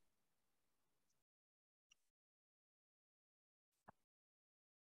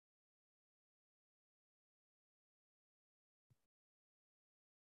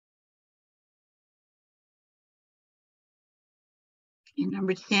 And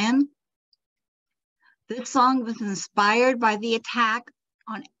number 10. This song was inspired by the attack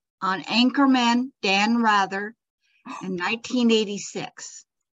on anchorman Dan Rather in 1986.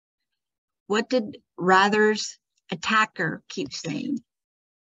 What did Rather's attacker keep saying?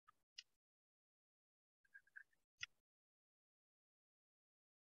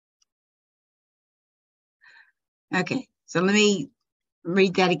 Okay, so let me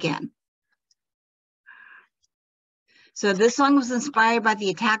read that again. So this song was inspired by the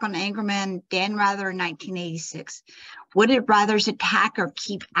attack on anchorman Dan Rather in 1986. What did Rather's attacker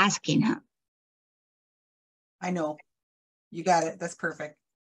keep asking him? I know. You got it. That's perfect.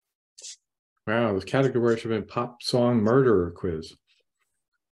 Wow, this category should have been pop song murderer quiz.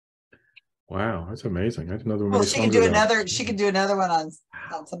 Wow, that's amazing. I didn't know there were Well, many she could songs do about- another. She could do another one on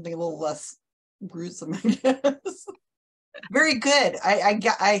something a little less gruesome, I guess. Very good.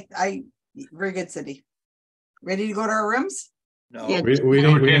 I very good, Cindi. Ready to go to our rooms? No, Yeah. We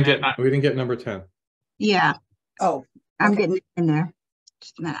didn't get number 10. Yeah. Oh, I'm okay. getting in there.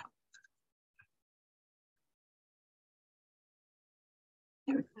 Just a minute.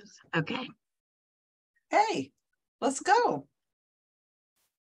 There it goes. Okay. Hey, let's go.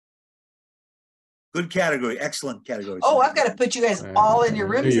 good category, excellent category. Oh, I've got to put you guys all in your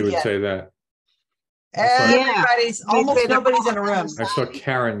I knew rooms you would again. say that. Everybody's almost nobody's in a room. I saw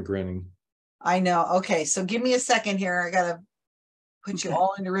Karen grinning. I know. Okay, so give me a second here. I gotta put you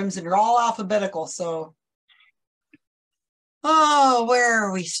all in your rooms, and you're all alphabetical. So, oh, where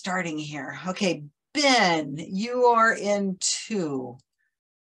are we starting here? Okay, Ben, you are in 2.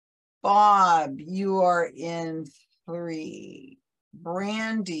 Bob, you are in 3.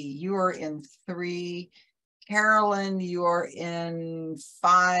 Brandy, you are in 3. Carolyn, you are in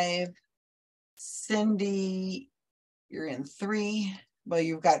 5. Cindi, you're in 3. Well,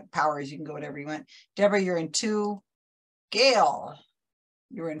 you've got powers. You can go whatever you want. Deborah, you're in 2. Gail,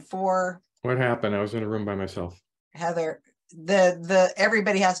 you're in 4. What happened? I was in a room by myself. Heather,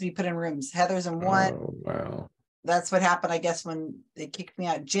 everybody has to be put in rooms. Heather's in 1. Oh, wow. That's what happened, I guess, when they kicked me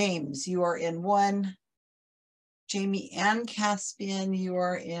out. James, you are in 1. Jamie and Caspian, you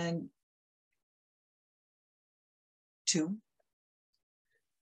are in 2.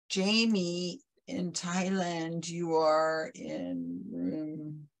 Jamie in Thailand, you are in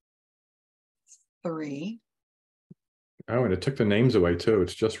room 3. Oh, and it took the names away too.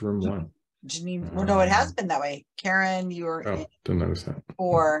 It's just room 1. Janine, well, no, it has been that way. Karen, you are in Didn't notice that.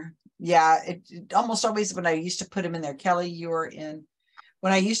 4. Yeah, it almost always, when I used to put him in there. Kelly, you were in,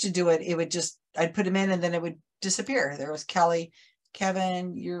 when I used to do it, it would just, I'd put him in and then it would disappear. There was Kelly.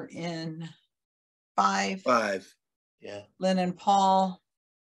 Kevin, you're in 5. 5. Yeah. Lynn and Paul,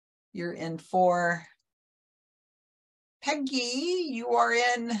 you're in 4. Peggy, you are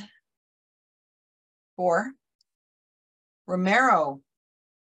in 4. Romero,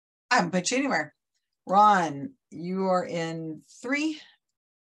 I haven't put you anywhere. Ron, you are in 3.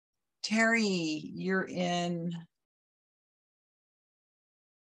 Terry, you're in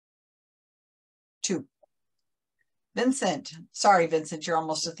 2. Vincent, sorry, Vincent, you're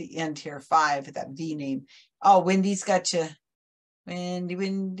almost at the end here. 5, that V name. Oh, Wendy's got you.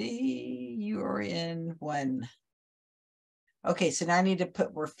 Wendy, you are in 1. Okay, so now I need to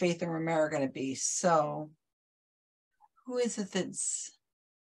put where Faith and Romero are going to be. So, who is it that's?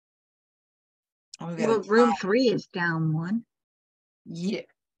 Oh, Well, room 3 is down 1. Yeah.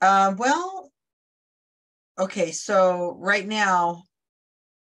 Well, okay, so right now,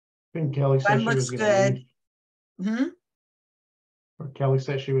 I think Kelly said she looks was going to good. leave. Or Kelly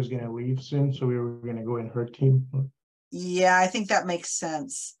said she was going to leave soon, so we were going to go in her team. Yeah, I think that makes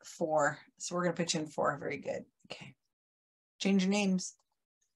sense. 4. So we're going to put you in 4. Very good. Okay. Change your names.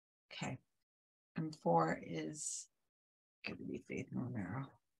 Okay. And 4 is going to be Faith and Romero.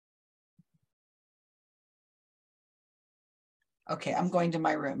 Okay, I'm going to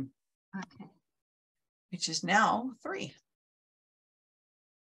my room. Okay. Which is now 3.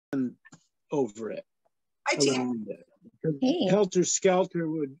 Over it. Hi, team. Around it. Hey. Helter Skelter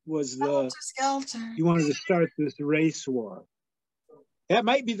was the Helter Skelter. You wanted to start this race war. That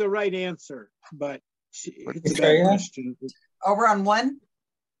might be the right answer, but it's a bad question. Over on 1.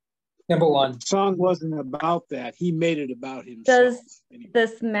 Number 1. The song wasn't about that. He made it about himself. Does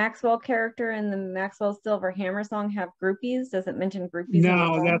this Maxwell character in the Maxwell Silver Hammer song have groupies? Does it mention groupies? in the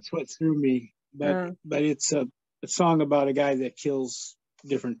No, song? that's what threw me. But it's a song about a guy that kills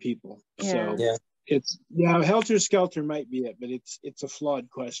different people. So it's Helter Skelter might be it, but it's a flawed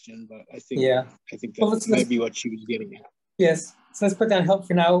question. But I think that might be what she was getting at. Yes. So let's put down help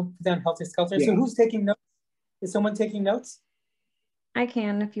for now. Put down Helter Skelter. Yeah. So who's taking notes? Is someone taking notes? I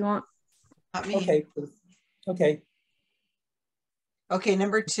can if you want. Not me. Okay. Okay. Okay,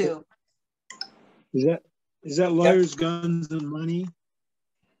 number 2. Is that Lawyers, Guns, and Money?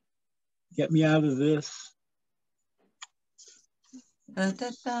 Get me out of this.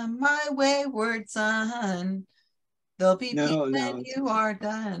 My wayward son. There'll be peace when you are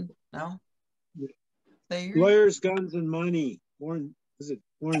done. No. Lawyers, Guns, and Money. Warren, is it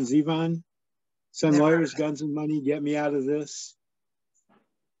Warren Zevon? Some Lawyers, Guns, and Money. Get me out of this.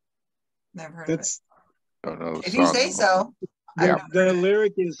 Never heard of it. Don't know. If you say so. Yeah. The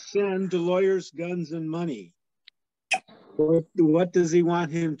lyric is send to Lawyers, Guns, and Money. What does he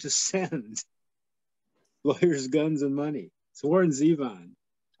want him to send? Lawyers, Guns, and Money. It's Warren Zevon.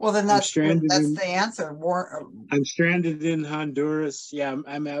 Well, then that's the answer. I'm stranded in Honduras. Yeah,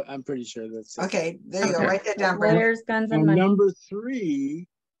 I'm pretty sure that's it. Okay, there you go. Write that down. Lawyers, Guns, and Money.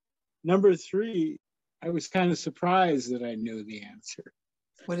 Number three, I was kind of surprised that I knew the answer.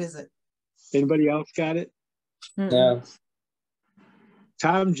 What is it? Anybody else got it? No.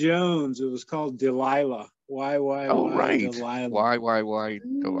 Tom Jones. It was called Delilah. Why? Oh, right. Delilah. Why?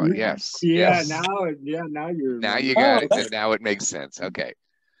 Delilah. Yes. Yeah. Yes. Now you're. Now you got it. And now it makes sense. Okay.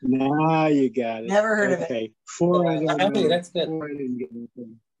 Now you got it. Never heard of it. Okay. 4. I don't know. That's good. 4. I didn't get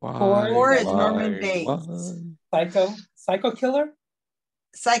anything. 4 is Norman Bates. Psycho Killer.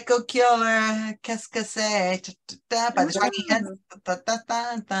 Psycho Killer. Qu'est-ce que c'est? By the Talking Heads.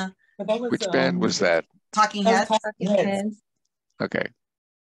 Which band was that? Talking Heads. Talking Heads. Okay.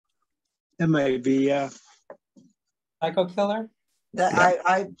 That might be. Psycho Killer.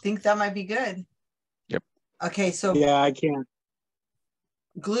 I think that might be good. Yep. Okay, so yeah, I can't.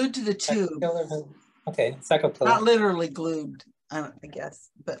 Glued to the tube. Okay, Psycho Killer. Not literally glued, I guess,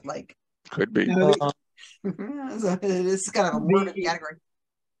 but like. Could be. It's kind of a word category.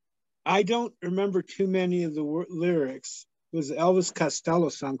 I don't remember too many of the lyrics. It was Elvis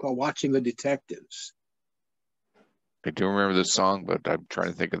Costello's song called "Watching the Detectives." I do remember the song, but I'm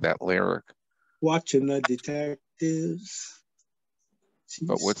trying to think of that lyric. Watching the detectives.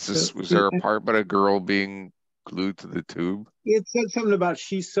 But what's this? Was there a part about a girl being glued to the tube? It said something about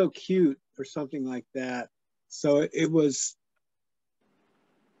she's so cute or something like that. So it was,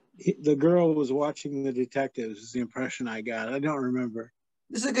 the girl was watching the detectives is the impression I got. I don't remember.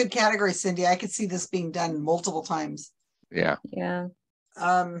 This is a good category, Cindy. I could see this being done multiple times. Yeah. Yeah.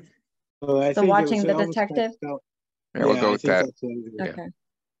 So I so think watching the detective. Yeah, we'll go with that. Okay.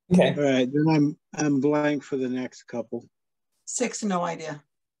 Okay. All right. Then I'm blank for the next couple. 6, no idea.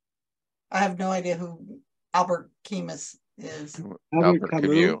 I have no idea who Albert Camus is. Albert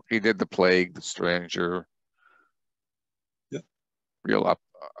Camus. He did The Plague, The Stranger. Yep. Real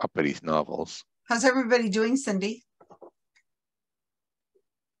uppity novels. How's everybody doing, Cindy?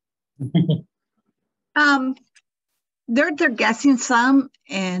 They're guessing some,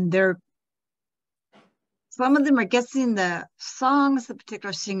 and some of them are guessing the songs the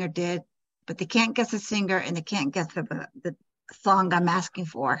particular singer did, but they can't guess the singer and they can't guess the song I'm asking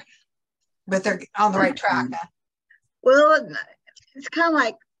for. But they're on the right track. Well, it's kind of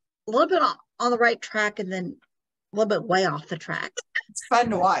like a little bit on the right track and then a little bit way off the track. It's fun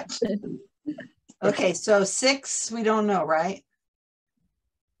to watch. Okay, so 6, we don't know, right?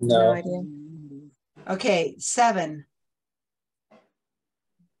 No idea. Okay, 7.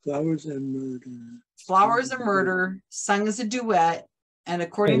 Flowers and Murder. Flowers and Murder, sung as a duet, and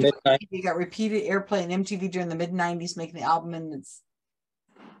according to MTV, got repeated airplay in MTV during the mid-90s, making the album, and it's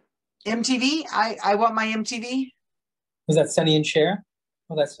MTV. I want my MTV. Was that Sonny and Cher?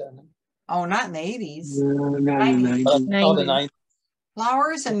 Oh, that's oh, not in the 80s. No, not in the 90s. Oh, the 90s.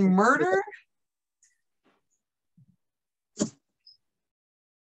 Flowers and Murder.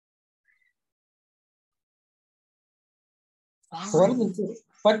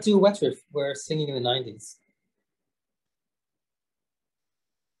 What duets were singing in the 90s?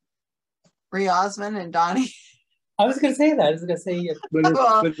 Ray Osmond and Donnie. I was going to say that. I was going to say. We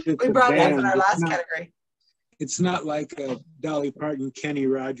brought that in our last category. It's not like a Dolly Parton, Kenny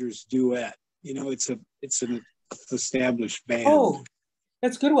Rogers duet. You know, it's an established band. Oh,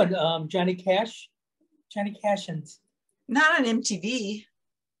 that's a good one. Johnny Cash and. Not on MTV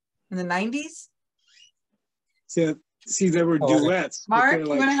in the 90s. So, see, there were duets. Mark, you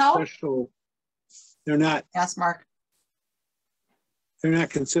want to help? They're not. Yes, Mark. They're not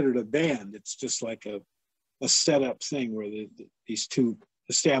considered a band. It's just like a setup thing where these two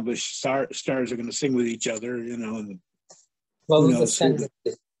established stars are going to sing with each other, you know. And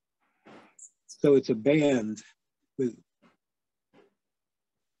so it's a band with.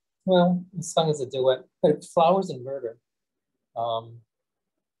 Well, the song is a duet, but it's Flowers and Murder.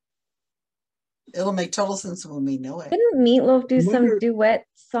 It'll make total sense when we know it. Didn't Meatloaf do some duet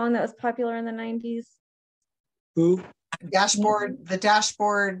song that was popular in the 90s? Who? Dashboard, the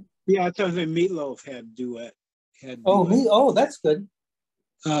dashboard. Yeah, I thought the Meatloaf had duet. Oh, that's good.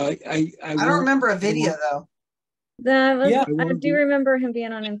 I don't remember a video though. That was, Yeah. I do remember him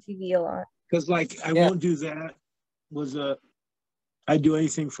being on MTV a lot. Because like I won't do that was a I do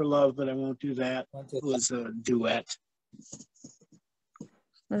anything for love, but I won't do that was a duet.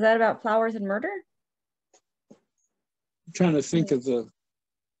 Was that about flowers and murder? I'm trying to think of the.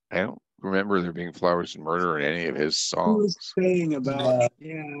 I don't remember there being flowers and murder in any of his He songs. was saying about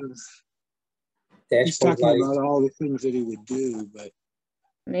he's talking about all the things that he would do, but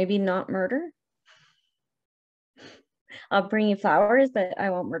maybe not murder. I'll bring you flowers, but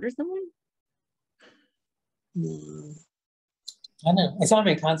I won't murder someone. I know. I saw him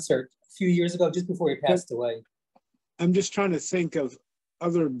in concert a few years ago, just before he passed away. I'm just trying to think of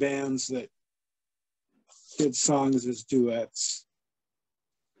other bands that did songs as duets.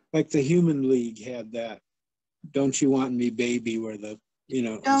 Like the Human League had that "Don't You Want Me, Baby," where the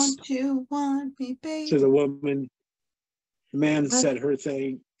Don't you want me, baby? So the woman, the man said her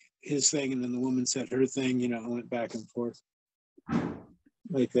thing, his thing, and then the woman said her thing. Went back and forth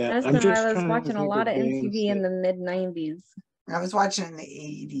like that. That's when I was watching a lot of MTV in the mid-90s. I was watching in the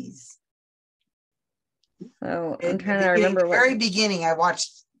 80s. So I'm trying to remember the very beginning. I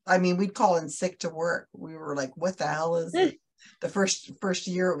watched. I mean, we'd call in sick to work. We were like, "What the hell is it?" The first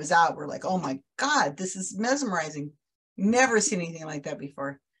year it was out, we're like, "Oh my God, this is mesmerizing." Never seen anything like that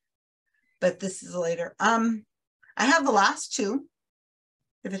before. But this is later. I have the last two,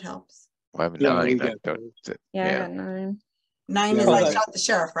 if it helps. I have 9. I got 9. 9 is I Shot the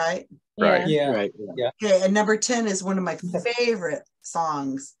Sheriff, right? Right. Right. Okay, and number 10 is one of my favorite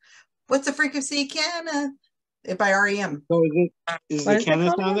songs. What's the Frequency, Kenneth? By REM. So is the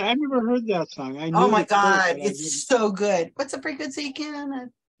Kenneth on there? I've never heard that song. Oh my God, it's so good. What's the Frequency, Kenneth?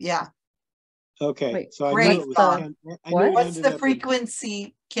 Yeah. Okay. Wait, so great I knew it was song. What? What's the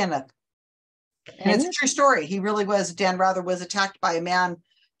Frequency, Kenneth? And it's a true story. He really was. Dan Rather was attacked by a man,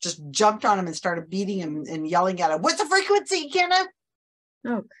 just jumped on him and started beating him and yelling at him. What's the frequency, Kenneth?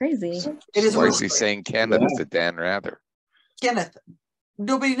 Oh, crazy. It is. Why is he saying Kenneth to Dan Rather? Kenneth.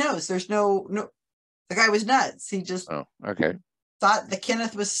 Nobody knows. There's no. The guy was nuts. He just okay. Thought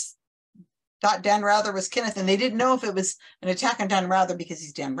Dan Rather was Kenneth, and they didn't know if it was an attack on Dan Rather because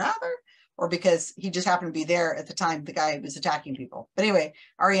he's Dan Rather or because he just happened to be there at the time the guy was attacking people. But anyway,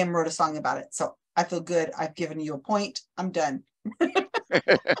 REM wrote a song about it. So I feel good. I've given you a point. I'm done.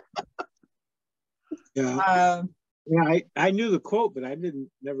 Yeah. I knew the quote, but I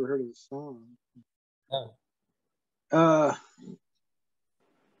never heard of the song.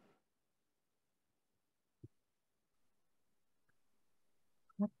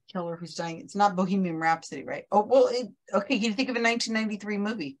 Killer who's dying. It's not Bohemian Rhapsody, right? Oh, well, okay. Can you think of a 1993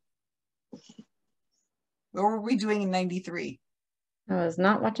 movie? What were we doing in 93? I was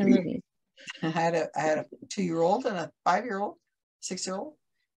not watching movies. I had a 2-year-old and a 5-year-old, 6-year-old,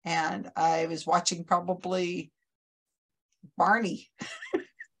 and I was watching probably Barney.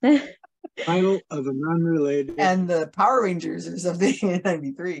 Title of an unrelated. And the Power Rangers or something in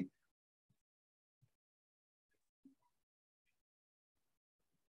 93.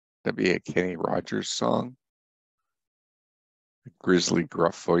 That'd be a Kenny Rogers song. A grizzly,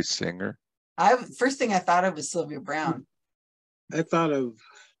 gruff voice singer. First thing I thought of was Sylvia Brown. I thought of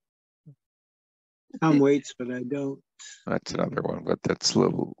Tom Waits, but I don't. That's another one, but that's a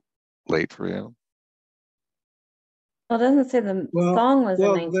little late for him. Well, it doesn't say the song was in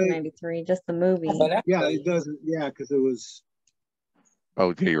 1993, just the movie. Yeah, it doesn't. Yeah, because it was.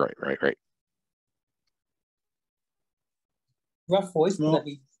 Oh, yeah, you're right. Rough voice, would that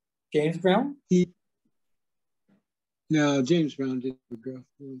be James Brown? No, James Brown did a gruff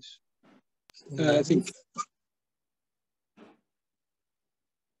voice. I think.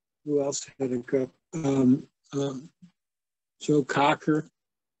 Who else had a gruff? Joe Cocker.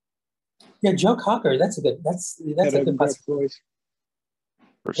 Yeah, Joe Cocker. That's a good voice.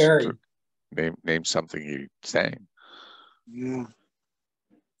 Very. Name something you sang. Yeah.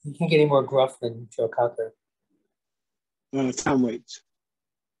 You can't get any more gruff than Joe Cocker. Tom Waits.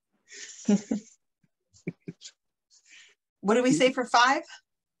 What do we say for 5?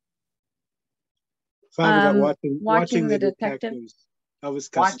 5 about watching the detectives. Elvis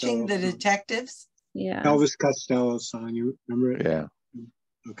Costello. Watching the detectives. Yeah. Elvis Costello song. You remember it? Yeah.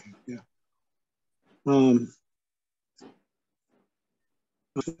 Okay. Yeah.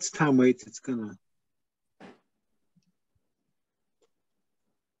 If it's Tom Waits, it's gonna.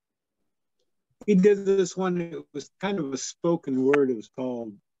 He did this one. It was kind of a spoken word. It was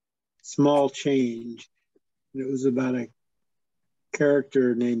called "Small Change." And it was about a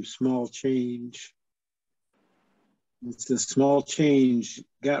character named Small Change. It's a small change,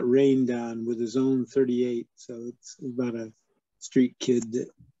 got rained on with his own 38. So it's about a street kid that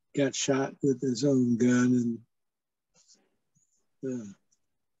got shot with his own gun. And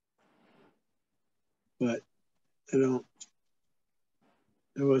but it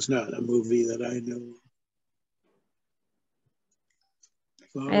was not a movie that I know.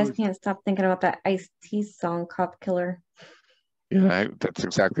 I just can't stop thinking about that Ice-T song, Cop Killer. Yeah, that's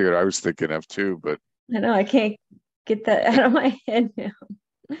exactly what I was thinking of too, but I know, I can't get that out of my head now.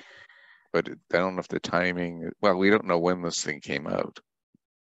 I don't know if the timing, well, we don't know when this thing came out.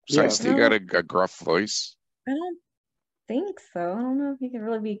 Yeah. Besides, he got a gruff voice. I don't think so. I don't know if he can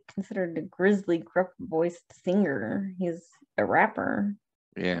really be considered a grizzly, gruff-voiced singer. He's a rapper.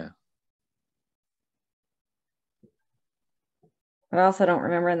 Yeah. But I also don't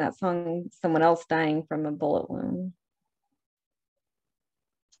remember in that song someone else dying from a bullet wound.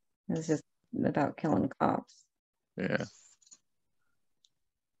 It was just about killing cops. Yeah.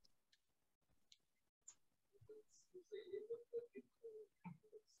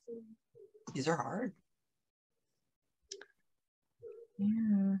 These are hard.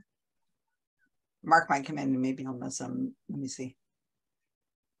 Yeah. Mark might come in and maybe he'll know some. Let me see.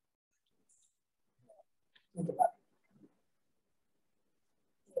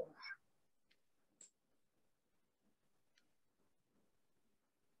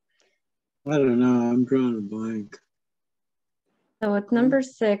 I don't know. I'm drawing a blank. So with number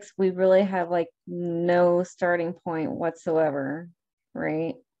 6, we really have like no starting point whatsoever,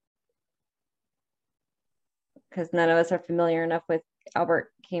 right? Because none of us are familiar enough with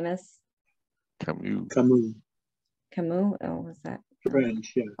Albert Camus. Camus. Camus? Oh, what's that?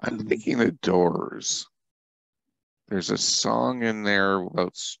 French, yeah. I'm thinking The Doors. There's a song in there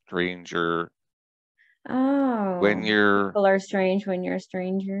about stranger. Oh. When you're... People are strange when you're a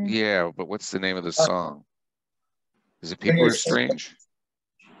stranger. Yeah, but what's the name of the song? Is it People Are Strange?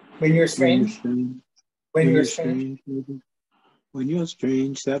 When you're strange? When you're strange. When you're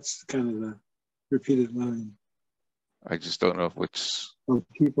strange, that's kind of the repeated line. I just don't know which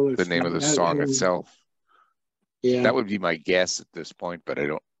people are the name of the song itself. Yeah. That would be my guess at this point, but I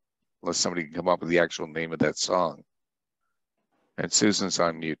don't, unless somebody can come up with the actual name of that song. And Susan's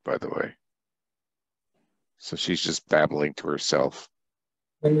on mute, by the way. So she's just babbling to herself.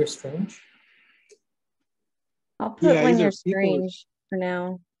 When you're strange? I'll put when you're strange for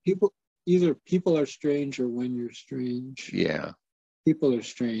now. Either people are strange or when you're strange. Yeah. People are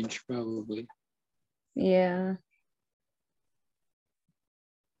strange, probably. Yeah.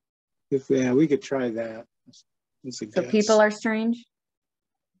 Yeah, we could try that. That's a So guess. people are strange?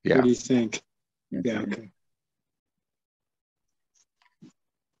 Yeah. What do you think? Okay. Yeah, okay.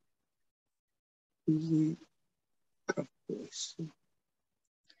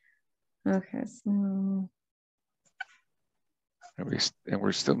 Okay, so... And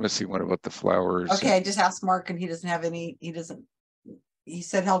we're still missing one about the flowers. Okay, I just asked Mark and he doesn't have any, he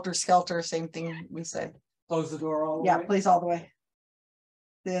said helter skelter, same thing we said. Close the door all the way? Yeah, please, all the way.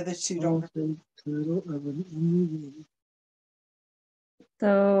 The other two don't.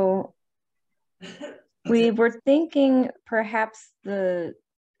 So we were thinking perhaps I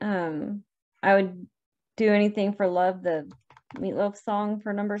would do anything for love, the Meatloaf song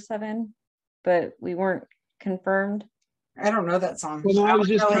for number 7, but we weren't confirmed. I don't know that song. Well, no, I was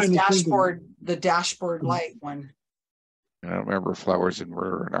only just know his trying to think of dashboard, the dashboard light one. I don't remember Flowers and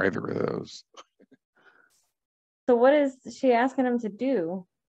Murder in either of those. So what is she asking him to do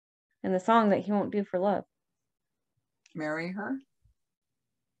in the song that he won't do for love? Marry her?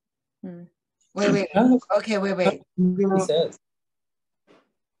 Hmm. Wait. Okay, wait. He says.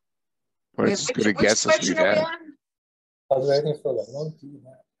 But it's as good a guess as we've had. I'll do anything for love. Won't do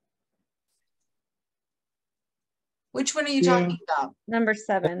that. Which one are you talking about? Number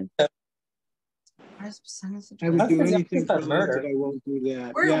 7. I would do anything for love, but I won't do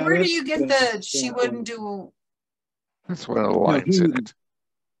that. Where do you get the she wouldn't do? That's one of the lines in it.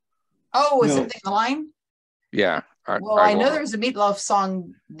 Oh, is it the line? Yeah. I know there's a Meatloaf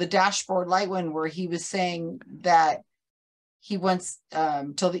song, the dashboard light one, where he was saying that he wants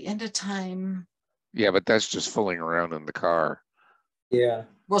till the end of time. Yeah, but that's just fooling around in the car. Yeah.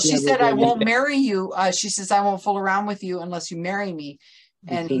 Well, she said, I won't marry you. She says, I won't fool around with you unless you marry me.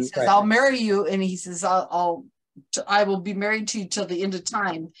 And he says, I'll marry you. And he says, I will be married to you till the end of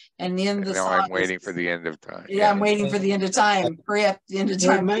time. And the end of the song I'm waiting for the end of time. Yeah, I'm waiting for the end of time. Hurry up, the end of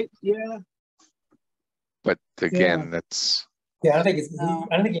time. Yeah. But again, that's... Yeah, I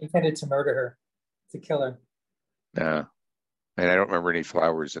don't think he intended to murder her, to kill her. No. And I don't remember any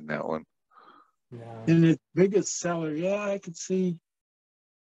flowers in that one. No. And its biggest seller, yeah, I could see.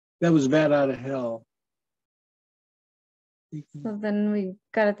 That was Bat Out of Hell. So then we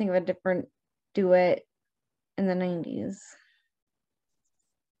got to think of a different duet in the 90s.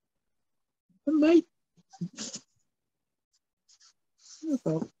 It might.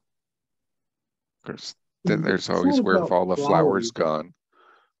 Of course, then there's always Where Have All the Flowers Gone?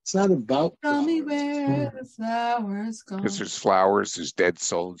 It's not about. Tell me where the flowers go. Because there's flowers, there's dead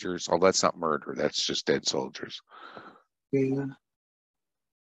soldiers. Oh, that's not murder. That's just dead soldiers. Yeah.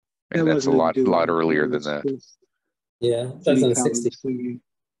 And that's a lot earlier than that. Yeah, that's in the 60s. And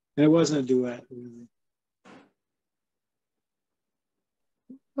it wasn't a duet, really.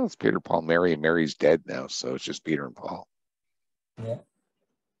 Well, it's Peter, Paul, Mary, and Mary's dead now, so it's just Peter and Paul. Yeah.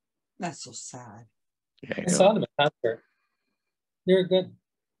 That's so sad. Yeah, I saw them at concert. They were good.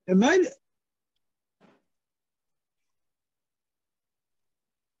 It might.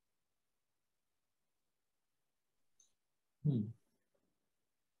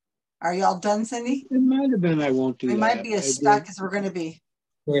 Are y'all done, Cindy? It might have been I Won't Do We That. might be as stuck as we're going to be.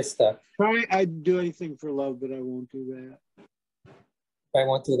 We're stuck. I'd do anything for love, but I won't do that. I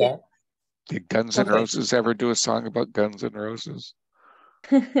won't do that. Did Guns N' Roses ever do a song about Guns N' Roses?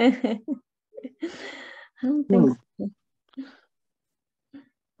 I don't think so.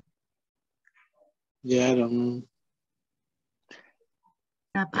 Yeah, I don't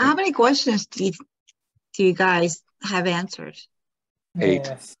know. How many questions do you guys have answered?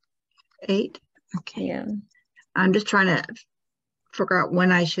 8. 8? Okay. Yeah. I'm just trying to figure out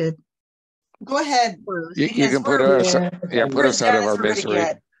when I should. Go ahead. You can put us, put us out of our misery.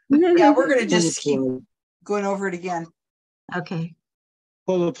 Yeah, we're going to just keep going over it again. Okay.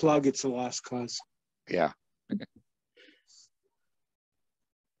 Pull the plug. It's a lost cause. Yeah.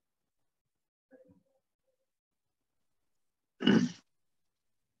 I'm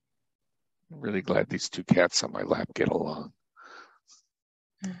really glad these two cats on my lap get along.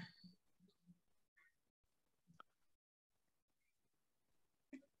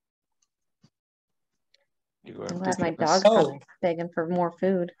 I'm glad my dog's probably begging for more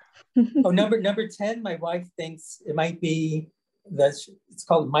food. number 10, my wife thinks it might be it's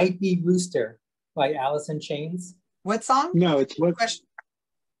called Might Be Rooster by Alice in Chains. What song? No, it's what question.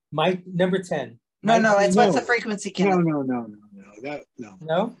 Number 10. No, it's What's the Frequency, Kenneth? No.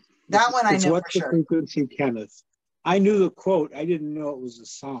 No? That one I know What's for the sure. Frequency, Kenneth? I knew the quote. I didn't know it was a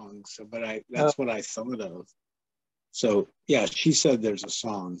song, so that's what I thought of. So yeah, she said there's a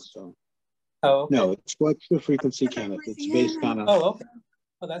song. So no, it's What's the Frequency, Kenneth? It's based on a. Oh, okay.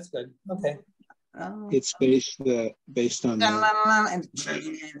 Oh, that's good. Okay. It's based on.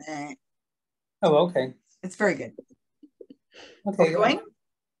 Oh, okay. It's very good. Okay.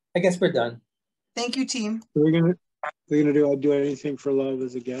 I guess we're done. Thank you, team. We're gonna do anything for love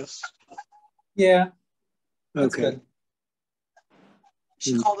as a guest. Yeah. Okay. Good.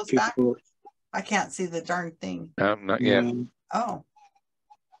 She called us back. I can't see the darn thing. Not yet. Oh.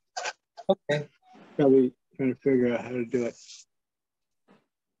 Okay. Probably trying to figure out how to do it.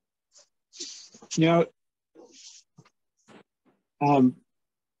 Now,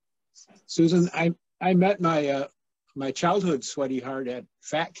 Susan, I met my childhood sweetheart at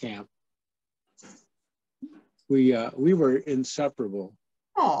Fat Camp. We were inseparable.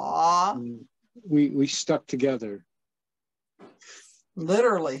 Aww. We stuck together.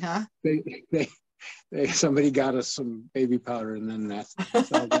 Literally, huh? Somebody got us some baby powder, and then that's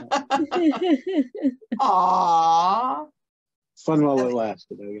all that. Aww. Fun while it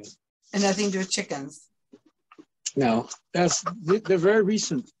lasted, I guess. And nothing to do with chickens. No, that's the very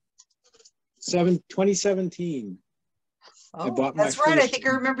recent 2017. Oh, I bought my that's right. I first think I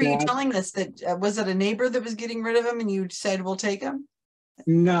remember you dog. telling us that. Was it a neighbor that was getting rid of him, and you decided we'll take him?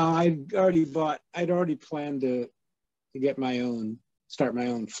 No, I'd already planned to start my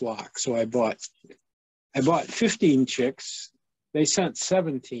own flock. So I bought 15 chicks. They sent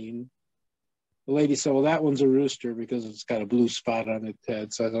 17. The lady said, well, that one's a rooster because it's got a blue spot on its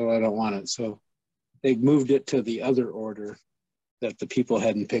head. So I thought, I don't want it. So they moved it to the other order that the people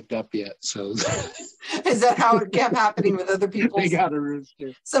hadn't picked up yet. So Is that how it kept happening with other people? they got a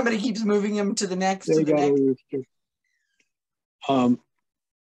rooster. Somebody keeps moving them to the next. They to the got next. a rooster.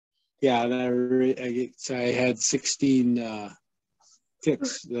 Yeah, and I had 16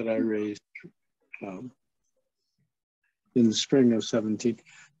 chicks that I raised in the spring of 17.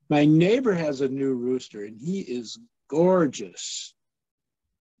 My neighbor has a new rooster, and he is gorgeous.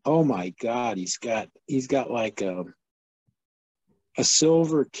 Oh my God, he's got like a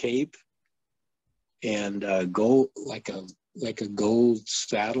silver cape and gold, like a gold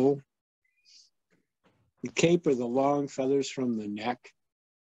saddle. The cape are the long feathers from the neck,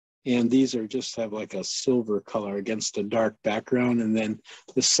 and these are just have like a silver color against a dark background, and then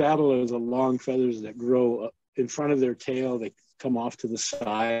the saddle are the long feathers that grow in front of their tail, they come off to the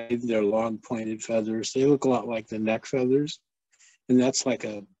side. They're long pointed feathers. They look a lot like the neck feathers. And that's like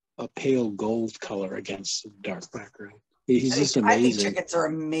a pale gold color against a dark background. He's just I think amazing. chickens are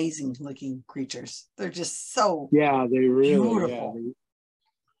amazing looking creatures. They're just so Yeah, they really, beautiful.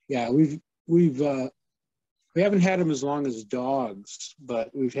 We haven't had them as long as dogs, but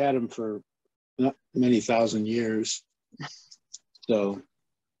we've had them for not many thousand years. So,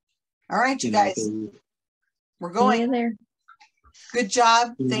 all right, you guys, we're going in there. Good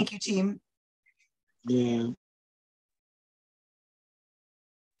job. Thank you, team. Yeah.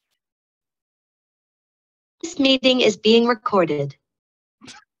 This meeting is being recorded.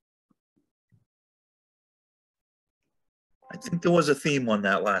 I think there was a theme on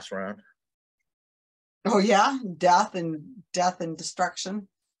that last round. Oh yeah, death and destruction.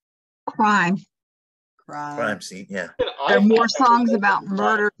 Crime. Crime scene, yeah. There are more songs about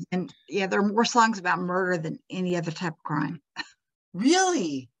murder than there are more songs about murder than any other type of crime.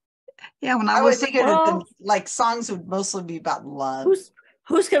 Really? Yeah, when I was thinking well, like songs would mostly be about love.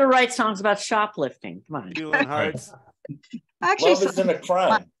 Who's going to write songs about shoplifting? Come on. Feeling hearts. Actually, love isn't a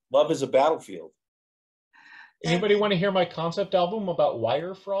crime. Love is a battlefield. Anybody want to hear my concept album about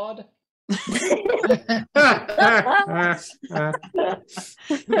wire fraud?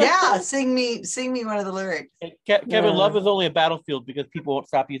 Yeah, sing me one of the lyrics. Kevin, love is only a battlefield because people won't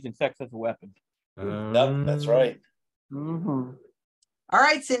stop using sex as a weapon. Yep, that's right. Mm-hmm. All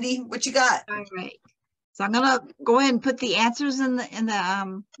right, Cindy, what you got? All right. So I'm gonna go ahead and put the answers in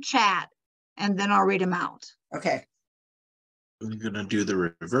the chat, and then I'll read them out. Okay. We're gonna do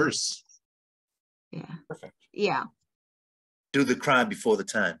the reverse. Yeah. Perfect. Yeah. Do the crime before the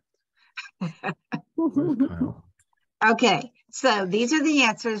time. Okay, so these are the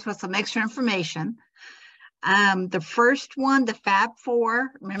answers with some extra information. The first one, the Fab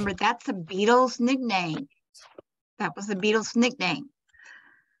Four, remember that's the Beatles nickname. That was the Beatles nickname.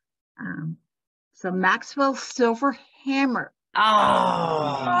 So Maxwell Silver Hammer.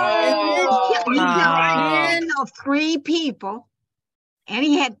 Of 3 people, and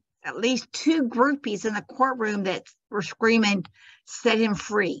he had at least 2 groupies in the courtroom that were screaming, "Set him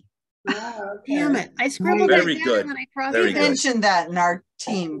free." Damn it. I scribbled it Very down good. and I crossed Very it. good. Mentioned that in our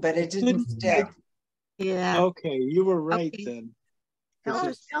team, but it didn't stick. Yeah. Okay, you were right then.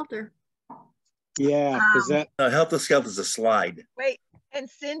 Helter Skelter. Yeah, because that. No, Helter Skelter is a slide. Wait, and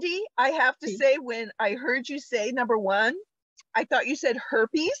Cindy, I have to say, when I heard you say number 1, I thought you said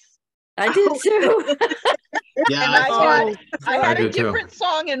herpes. I did too. Yeah, And I had I a did too. different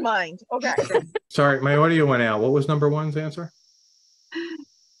song in mind. Okay. Sorry, my audio went out. What was number 1's answer?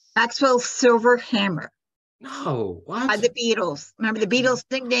 Maxwell Silver Hammer. No, what? By the Beatles. Remember, the Beatles'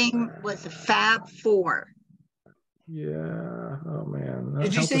 nickname was the Fab Four. Yeah. Oh man.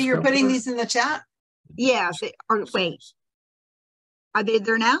 Did you say you're putting these in the chat? Yeah. Wait. Are they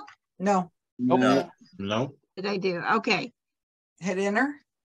there now? No. No. No. Did I do? Okay. Hit enter.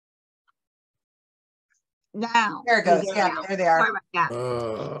 Now. There it goes. They're Yeah, now. there they are. Sorry about that.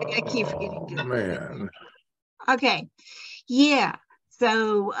 I keep forgetting to. Man. Okay. Yeah.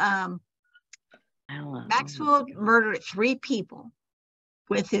 So Maxwell murdered 3 people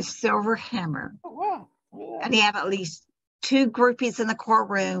with his silver hammer. Oh, wow. And he had at least 2 groupies in the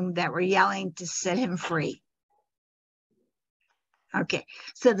courtroom that were yelling to set him free. Okay.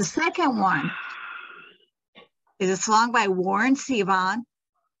 So the second one is a song by Warren Zevon.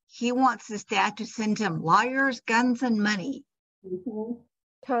 He wants his dad to send him lawyers, guns, and money.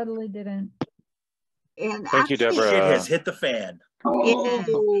 Totally didn't. And Thank you, actually- Deborah. Shit has hit the fan.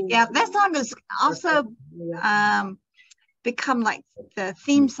 Yeah, that song has also become like the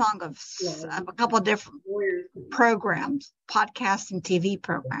theme song of a couple of different programs, podcasts and TV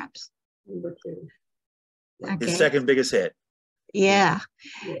programs. Okay. His second biggest hit. Yeah.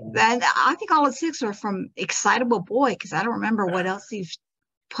 And I think all the 6 are from Excitable Boy, because I don't remember what else he's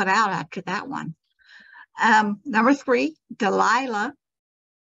put out after that one. Number 3, Delilah.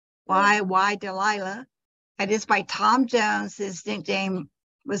 Why Delilah? That is by Tom Jones. His nickname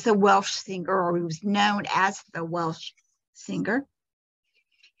was the Welsh singer, or he was known as the Welsh singer.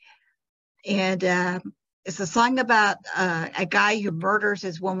 And it's a song about a guy who murders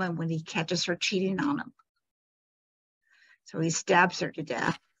his woman when he catches her cheating on him. So he stabs her to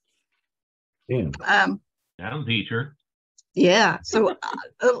death. That'll teach her. Yeah. So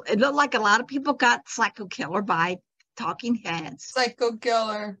it looked like a lot of people got Psycho Killer by Talking Heads. Psycho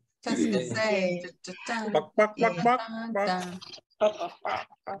Killer. Just to say.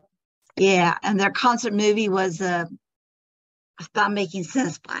 Yeah, and their concert movie was Stop Making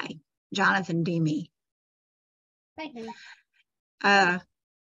Sense by Jonathan Demme.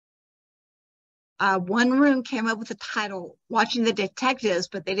 one room came up with the title "Watching the Detectives,"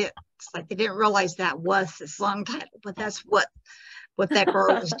 but they didn't realize that was the song title. But that's what that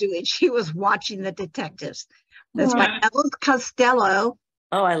girl was doing. She was watching the detectives. That's by Elvis Costello.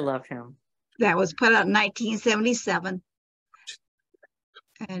 Oh, I love him. That was put out in 1977.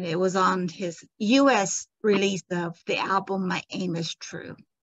 And it was on his U.S. release of the album My Aim Is True.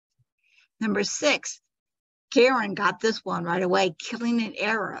 Number 6, Karen got this one right away, Killing an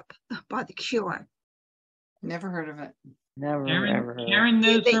Arab by The Cure. Never heard of it. Never Karen, ever heard. Karen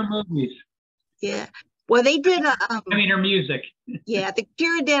knows her movies. Yeah. Well, they did I mean, her music. yeah, The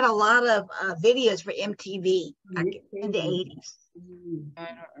Cure did a lot of videos for MTV back in the 80s. I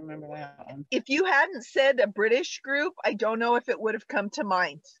don't remember that one. If you hadn't said a British group, I don't know if it would have come to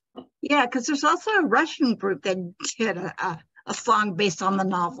mind. Yeah, because there's also a Russian group that did a song based on the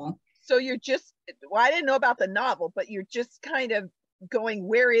novel. So you're just, well, I didn't know about the novel, but you're just kind of going,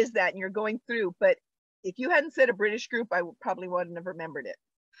 where is that? And you're going through. But if you hadn't said a British group, I probably wouldn't have remembered it.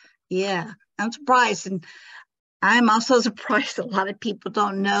 Yeah, I'm surprised. And I'm also surprised a lot of people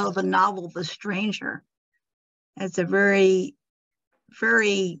don't know the novel The Stranger. It's a very,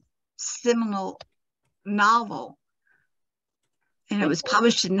 very seminal novel. And it was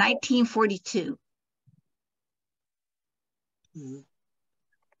published in 1942.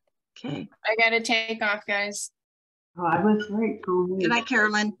 Okay. I gotta take off, guys. Oh, I was right. Good night,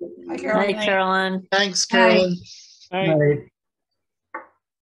 Carolyn. Hi, Carolyn. Hi, Carolyn. Thanks, Carolyn. Hi.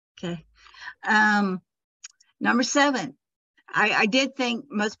 Okay. Number 7. I did think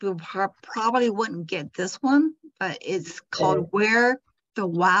most people probably wouldn't get this one, but it's called Where the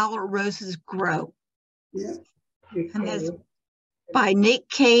Wild Roses Grow. Yeah. And it's by Nick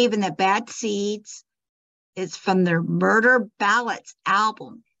Cave and the Bad Seeds. It's from their Murder Ballads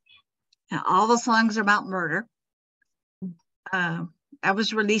album. And all the songs are about murder. That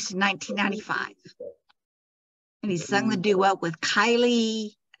was released in 1995. And he sung the duet with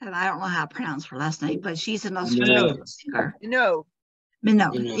Kylie, and I don't know how to pronounce her last name, but she's an Australian singer. No.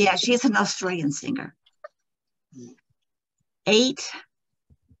 Yeah, she's an Australian singer. 8.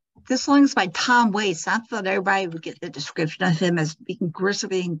 This song's by Tom Waits. I thought everybody would get the description of him as being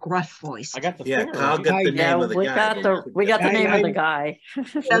gristly and gruff voice. I got the Yeah, Kyle got the name of the guy. We got the name of the guy.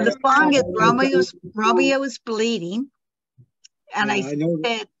 So the song is Romeo is Bleeding. And I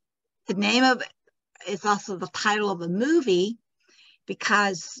said the name of it is also the title of a movie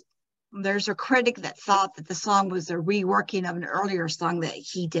because there's a critic that thought that the song was a reworking of an earlier song that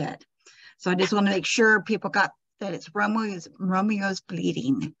he did. So I just want to make sure people got that it's Romeo's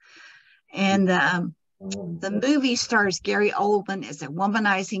Bleeding. And the movie stars Gary Oldman as a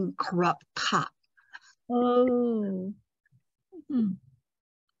womanizing, corrupt cop. Oh. 9,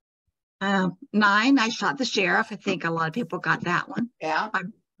 I Shot the Sheriff. I think a lot of people got that one. Yeah. By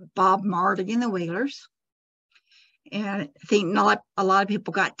Bob Marley and the Wailers. And I think not a lot of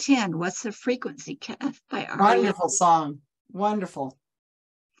people got 10. What's the Frequency, Kath? By Wonderful song. Wonderful.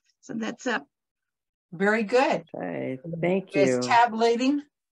 So that's very good. Okay, thank you. you. Is tabulating.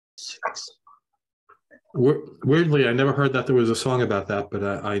 Weirdly, I never heard that there was a song about that, but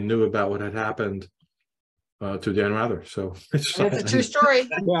I knew about what had happened to Dan Rather. So it's a true story.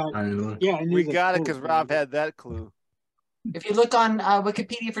 We got it because Rob had that clue. If you look on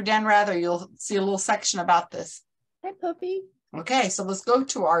Wikipedia for Dan Rather, you'll see a little section about this. Hi, puppy. Okay, so let's go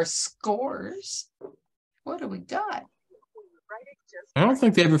to our scores. What do we got? I don't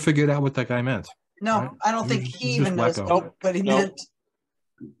think they ever figured out what that guy meant. No, right? I don't think he even knows wacko. what he meant.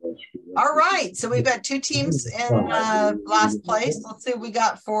 All right, so we've got 2 teams in last place. Let's see what we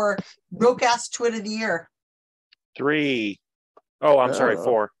got for Broadcast Twit of the Year. 3. Oh, I'm sorry,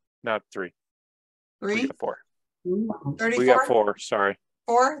 4, not 3. 3? We got 4. 34? We got 4. Sorry.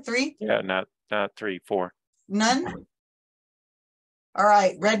 4? 3? Yeah, not 3. 4. None. All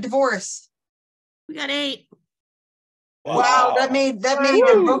right, Red Divorce. We got 8. Wow, that made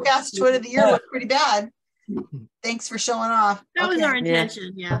the Broadcast Twit of the Year look pretty bad. Thanks for showing off. That was our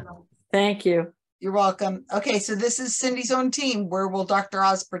intention, yeah. Thank you. You're welcome. Okay, so this is Cindy's own team. Where will Dr.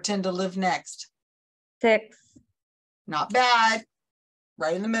 Oz pretend to live next? 6. Not bad.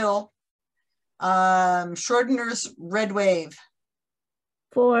 Right in the middle. Schrodinger's Red Wave.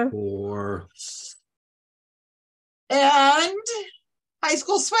 4. 4. And High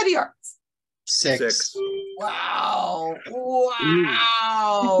School Sweaty Arts. 6. Wow.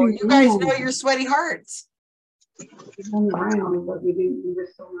 Wow. You guys know your Sweaty Hearts.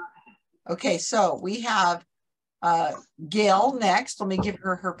 Okay, so we have Gail next. Let me give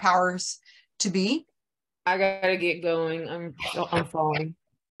her her powers to be. I gotta get going. I'm falling.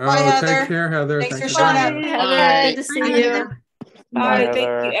 Bye, Heather. Take care, Heather. Thanks for showing up. Heather, good to see you. Bye.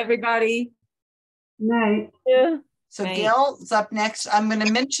 Thank you, everybody. Night. Yeah. So Gail's up next. I'm going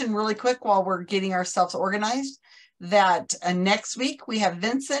to mention really quick while we're getting ourselves organized that next week we have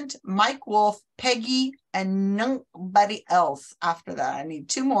Vincent, Mike Wolf, Peggy, and nobody else after that. I need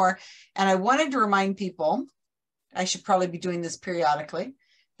 2 more. And I wanted to remind people, I should probably be doing this periodically,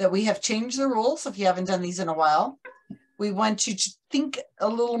 that we have changed the rules. If you haven't done these in a while, we want you to think a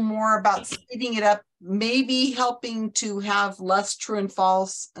little more about speeding it up, maybe helping to have less true and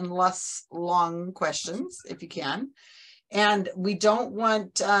false and less long questions if you can. And we don't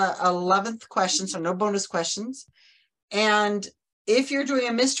want 11th questions, so no bonus questions. And if you're doing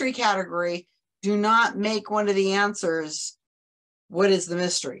a mystery category, do not make one of the answers, what is the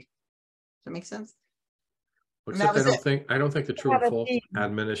mystery? Does that make sense? Except I don't think the true and false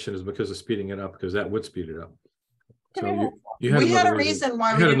admonition is because of speeding it up, because that would speed it up. So you had another reason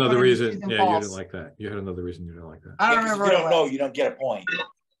why we didn't want to do true and false. You didn't like that. You had another reason you didn't like that. I don't remember. If you don't know, you don't get a point.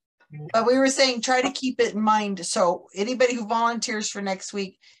 But we were saying try to keep it in mind. So anybody who volunteers for next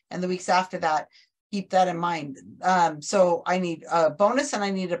week and the weeks after that, keep that in mind. So I need a bonus and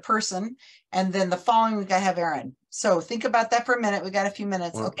I need a person. And then the following week I have Aaron. So think about that for a minute. We got a few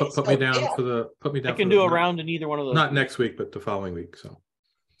minutes. Or okay. Put me down for the. I can do a round in either one of those. Not next week, but the following week.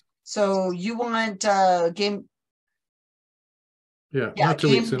 So you want game? Yeah.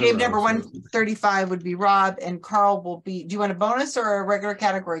 Game number 135 would be Rob, and Karl will be. Do you want a bonus or a regular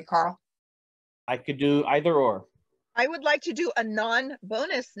category, Karl? I could do either or. I would like to do a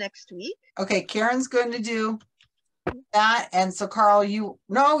non-bonus next week. Okay, Karen's going to do that, and so Karl, you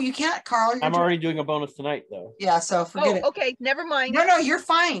can't, Karl. I'm already doing a bonus tonight, though. Yeah, so forget it. Okay, never mind. No, you're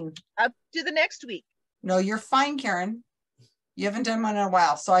fine. I'll do the next week. No, you're fine, Karen. You haven't done one in a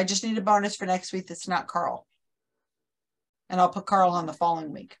while, so I just need a bonus for next week. That's not Karl, and I'll put Karl on the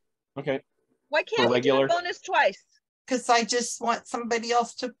following week. Okay. Why can't we do a bonus twice? Because I just want somebody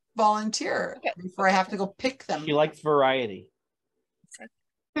else to volunteer before I have to go pick them. She likes variety.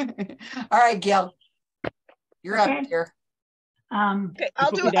 All right, Gail, you're up here. Okay,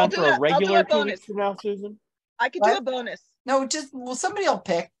 I'll do a regular bonus from now, Susan. I could do a bonus. No, somebody will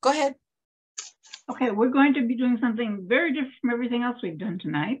pick. Go ahead. Okay, we're going to be doing something very different from everything else we've done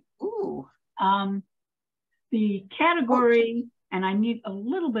tonight. Ooh. The category, and I need a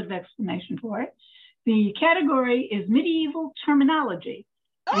little bit of explanation for it. The category is medieval terminology,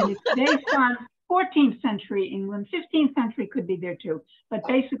 and it's based on 14th century England. 15th century could be there too, but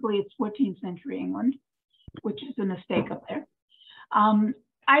basically it's 14th century England, which is a mistake up there.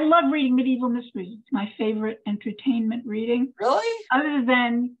 I love reading medieval mysteries. It's my favorite entertainment reading. Really? Other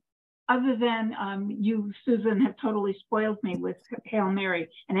than you, Susan, have totally spoiled me with Hail Mary.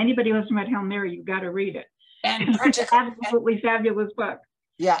 And anybody who hasn't read Hail Mary, you've got to read it. And it's an absolutely fabulous book.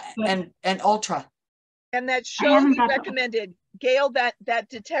 Yeah, but, and Ultra. And that show you recommended, Gail, that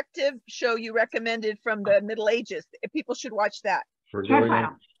detective show you recommended from the Middle Ages. People should watch that. We're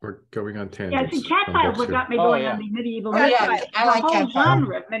going on tangents. Yeah, see, Cat File's what got me going on the medieval. I like Cat File.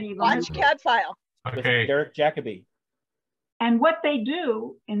 Watch Cat File. Okay. Derek Jacobi. And what they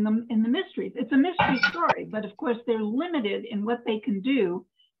do in the mysteries, it's a mystery story, but of course they're limited in what they can do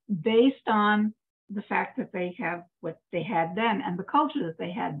based on the fact that they have what they had then and the culture that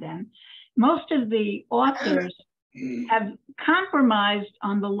they had then. Most of the authors have compromised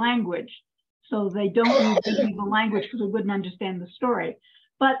on the language, so they don't use medieval language because we wouldn't understand the story.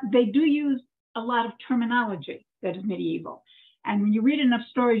 But they do use a lot of terminology that is medieval. And when you read enough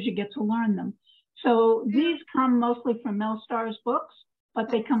stories, you get to learn them. So these come mostly from Mel Starr's books, but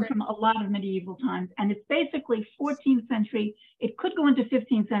they come from a lot of medieval times. And it's basically 14th century. It could go into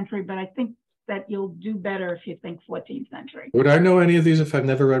 15th century, but I think that you'll do better if you think 14th century. Would I know any of these if I've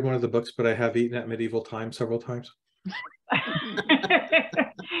never read one of the books, but I have eaten at medieval times several times?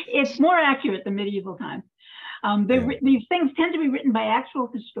 It's more accurate than medieval times. These things tend to be written by actual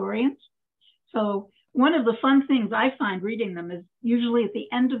historians. So one of the fun things I find reading them is usually at the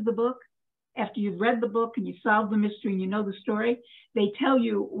end of the book, after you've read the book and you solve the mystery and you know the story, they tell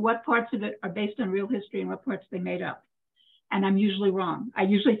you what parts of it are based on real history and what parts they made up. And I'm usually wrong. I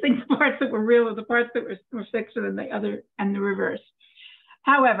usually think the parts that were real are the parts that were fiction and the other and the reverse.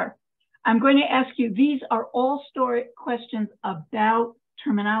 However, I'm going to ask you, these are all story questions about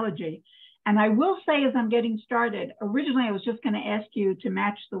terminology. And I will say as I'm getting started, originally I was just going to ask you to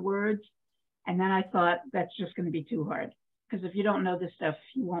match the words. And then I thought that's just going to be too hard because if you don't know this stuff,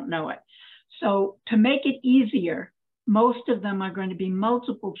 you won't know it. So to make it easier, most of them are going to be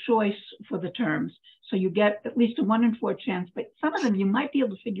multiple choice for the terms. So you get at least a 1 in 4 chance, but some of them you might be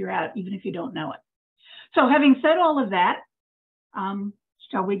able to figure out even if you don't know it. So having said all of that,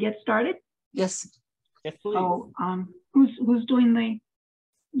 shall we get started? Yes. Yes, please. So who's doing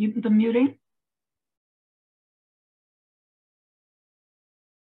the muting?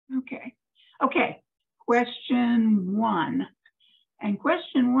 Okay. Okay. Question 1. And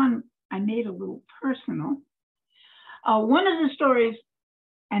question 1, I made a little personal. One of the stories,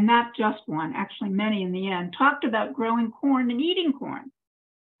 and not just one, actually many in the end, talked about growing corn and eating corn.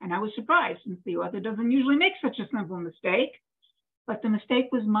 And I was surprised since the author doesn't usually make such a simple mistake, but the mistake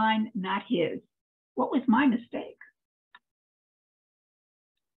was mine, not his. What was my mistake?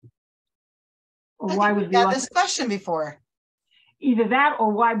 Or why was the author? This question before. Either that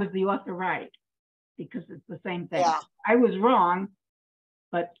or why was the author right? Because it's the same thing. Yeah. I was wrong,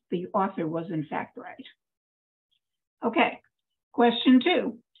 but the author was in fact right. Okay, question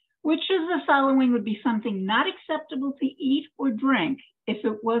 2. Which of the following would be something not acceptable to eat or drink if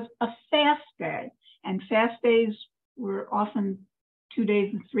it was a fast day? And fast days were often 2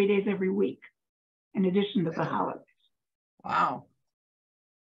 days and 3 days every week, in addition to the holidays. Wow.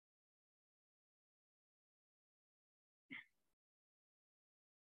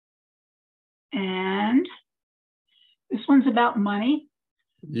 And this one's about money.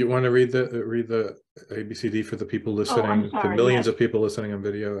 You want to read the ABCD for the people listening, sorry, the millions yes. of people listening on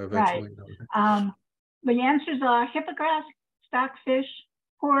video eventually? Right. The answers are hippogriff, stockfish,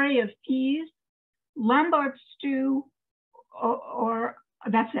 porree of peas, Lombard stew, or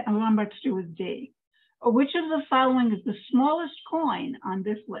that's it, a Lombard stew is D. Or which of the following is the smallest coin on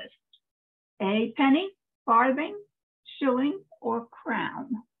this list? A, penny, farthing, shilling, or crown?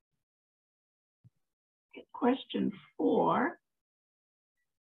 Okay, question 4.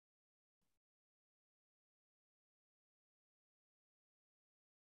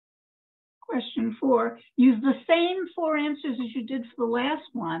 Question 4, use the same 4 answers as you did for the last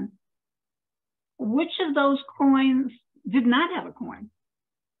one. Which of those coins did not have a coin?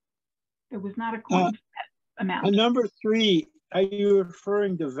 There was not a coin amount. On number 3, are you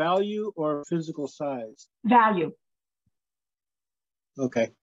referring to value or physical size? Value. Okay.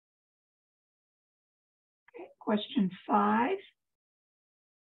 Okay. Question 5.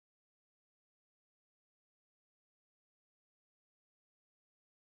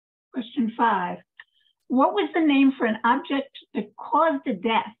 Question 5. What was the name for an object that caused a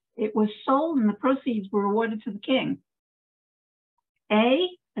death? It was sold and the proceeds were awarded to the king. A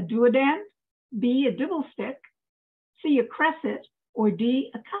duodam, B, a dibble stick, C, a cresset, or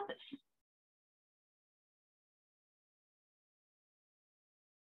D, a compass?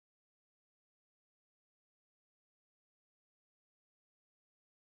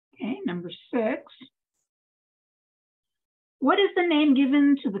 Okay, number 6. What is the name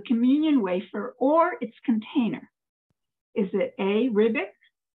given to the communion wafer or its container? Is it A, Ribbick,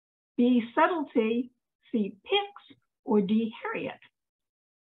 B, Subtlety, C, Pix, or D, Harriet?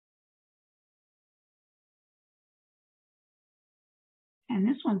 And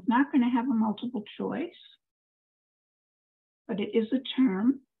this one's not going to have a multiple choice, but it is a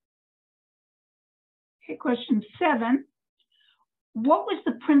term. Okay, question 7. What was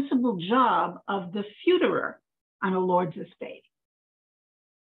the principal job of the feuderer on a lord's estate?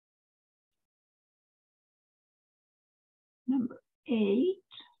 Number 8.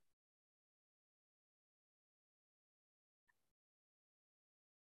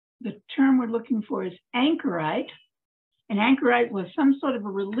 The term we're looking for is anchorite. An anchorite was some sort of a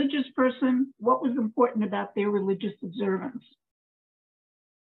religious person. What was important about their religious observance?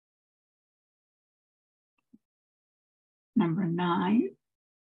 Number 9.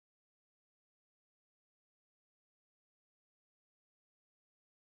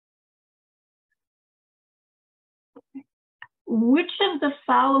 Which of the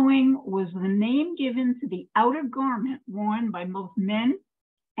following was the name given to the outer garment worn by both men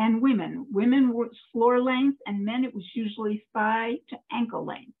and women? Women was floor length, and men it was usually thigh to ankle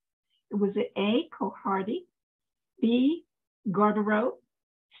length. It was A, cohardie, B, garderobe,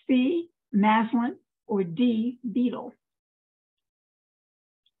 C, maslin, or D, beetle.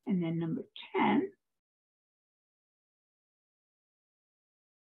 And then number 10.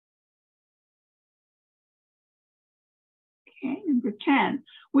 Okay, number 10.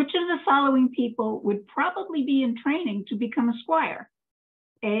 Which of the following people would probably be in training to become a squire?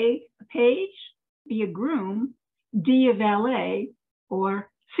 A page, B, a groom, D, a valet, or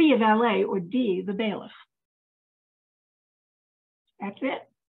C, a valet, or D, the bailiff? That's it.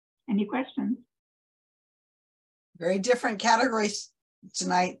 Any questions? Very different categories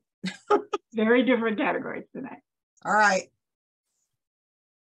tonight. Very different categories tonight. All right.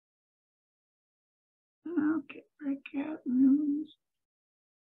 Okay, breakout rooms.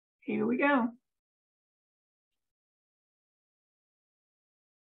 Here we go.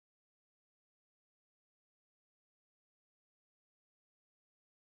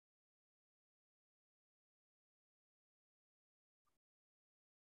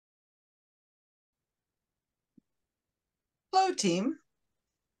 Hello, team.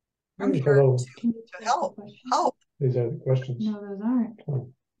 I'm Hey, here hello. to help. Help. These are the questions. No, those aren't.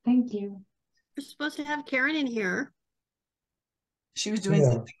 Oh. Thank you. We're supposed to have Karen in here. She was doing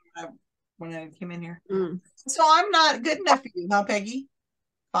Yeah. something when I came in here. Mm. So I'm not good enough for you, huh, Peggy?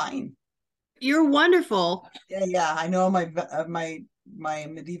 Fine. You're wonderful. Yeah. I know my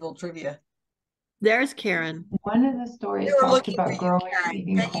medieval trivia. There's Karen. One of the stories They were talks looking for about you, growing Karen. and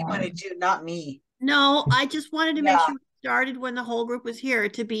eating Peggy corn. wanted you, not me. No, I just wanted to make Yeah. sure we started when the whole group was here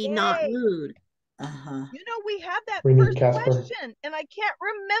to be not Yay. rude. Uh-huh. You know, we have that We need first Casper. question and I can't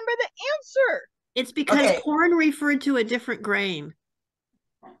remember the answer. It's because Okay. corn referred to a different grain.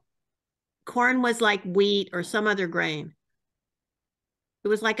 Corn was like wheat or some other grain. It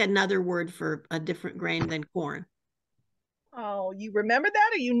was like another word for a different grain than corn. Oh, you remember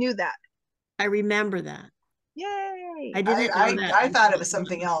that or you knew that? I remember that. Yay. I didn't know that. I thought it was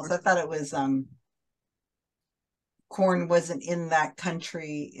something else. I thought it was corn wasn't in that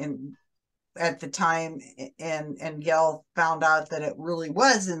country at the time, and Gail found out that it really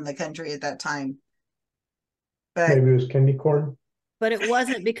was in the country at that time. But Maybe it was candy corn. But it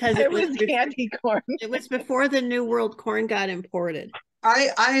wasn't because It was candy corn. It was before the New World corn got imported.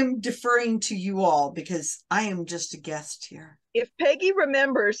 I am deferring to you all because I am just a guest here. If Peggy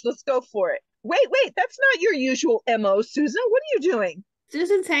remembers, let's go for it. Wait, that's not your usual MO, Susan. What are you doing?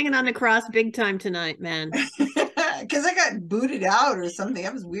 Susan's hanging on the cross big time tonight, man. Because I got booted out or something.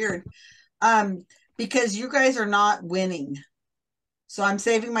 That was weird. Because you guys are not winning. So I'm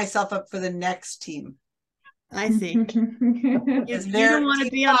saving myself up for the next team. I see. You don't want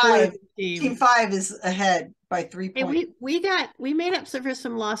to be on the team. Team 5 is ahead by 3 points. Hey, we made up for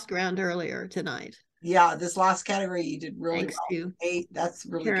some lost ground earlier tonight. Yeah, this last category you did really Thanks well. to 8, that's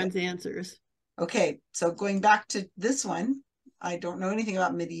really Karen's good. answers. Okay, so going back to this one, I don't know anything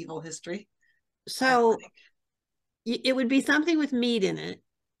about medieval history. So it would be something with meat in it.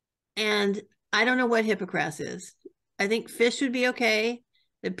 And I don't know what hippocras is. I think fish would be okay.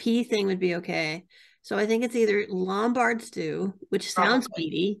 The pea thing would be okay. So I think it's either Lombard stew, which sounds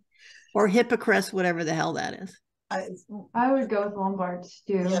meaty, or hippocras, whatever the hell that is. I would go with Lombard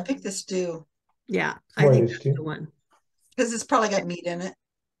stew. Yeah, pick the stew. Yeah, I think that's the one. Because it's probably got meat in it.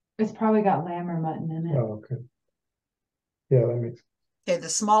 It's probably got lamb or mutton in it. Oh, okay. Yeah, that makes sense. Okay, the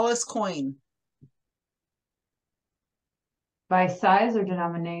smallest coin. By size or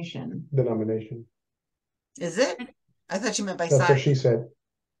denomination? Denomination. Is it? I thought you meant by That's size. what she said.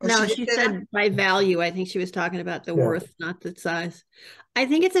 No, she said by value. I think she was talking about the worth, not the size. I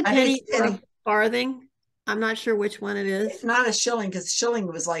think it's a penny or a farthing. I'm not sure which one it is. It's not a shilling, because shilling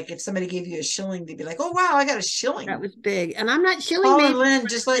was like if somebody gave you a shilling, they'd be like, "Oh wow, I got a shilling." That was big, and I'm not shilling. Paul and Lynn,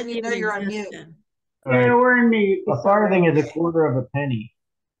 just letting you know you're on mute. Yeah, we're in the. A farthing is a quarter of a penny.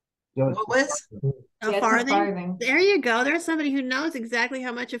 So what was a farthing? There you go. There's somebody who knows exactly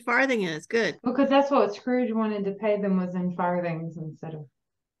how much a farthing is. Good. Because that's what Scrooge wanted to pay them, was in farthings instead of.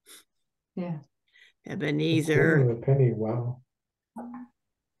 Yeah. Ebenezer. A penny. Wow.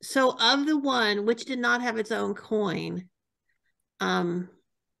 So of the one which did not have its own coin, what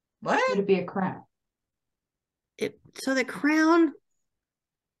would it be? A crown? So the crown,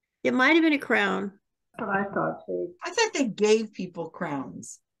 it might have been a crown. That's what I thought too. I thought they gave people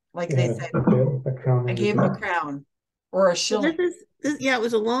crowns, like they said. A crown. I gave them a crown or a shilling. This, yeah, it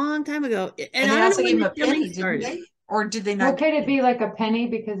was a long time ago, and they also gave them a penny, didn't they? Or did they not? Well, could it be like a penny,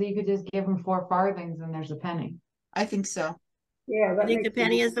 because you could just give them 4 farthings and there's a penny? I think so. Yeah, I think the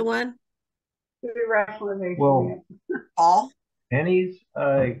penny is the one. Well, all pennies.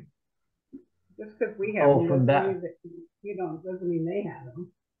 Just because we have them from that. you don't doesn't mean they have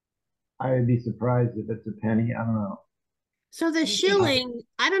them. I would be surprised if it's a penny. I don't know. So the shilling,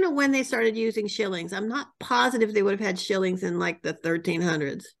 I don't know when they started using shillings. I'm not positive they would have had shillings in like the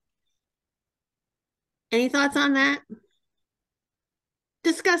 1300s. Any thoughts on that?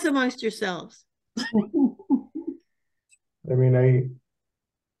 Discuss amongst yourselves. I mean,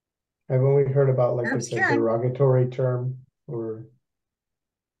 I've only heard about like it's a derogatory term, or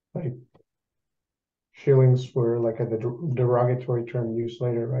like shillings were like a derogatory term used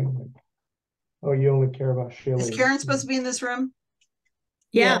later, right? Like, oh, you only care about shillings. Is Karen supposed to be in this room?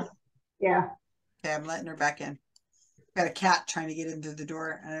 Yeah. Yeah. Okay, I'm letting her back in. Got a cat trying to get in through the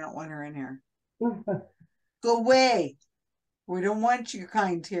door, and I don't want her in here. Go away. We don't want your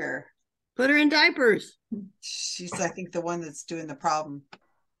kind here. Put her in diapers. She's, I think, the one that's doing the problem.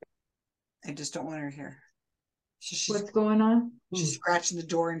 I just don't want her here. What's going on? She's scratching the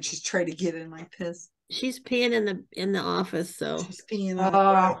door and she's trying to get in my piss. She's peeing in the office, so she's peeing on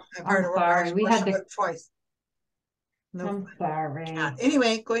I've heard her sorry. We had to twice. No. I'm sorry.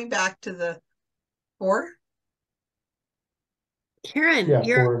 Anyway, going back to the 4. Karen, Yeah,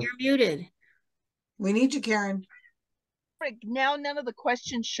 you're muted. We need you, Karen. Now none of the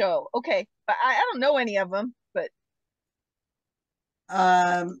questions show. Okay, but I don't know any of them, but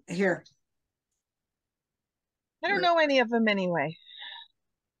here. I don't know any of them anyway.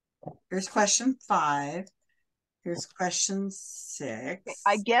 Here's question 5. Here's question 6. Okay,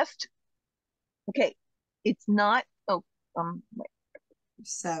 I guessed. Okay, it's not. Oh, wait.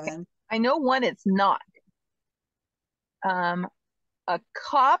 7. I know one. It's not. A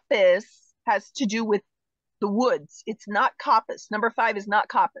coppice has to do with the woods. It's not coppice. Number 5 is not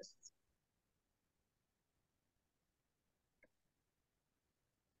coppice.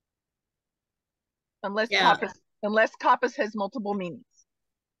 Unless coppice has multiple meanings.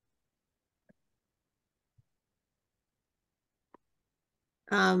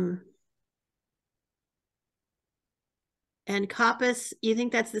 And coppice, you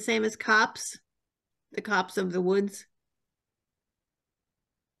think that's the same as cops? The cops of the woods?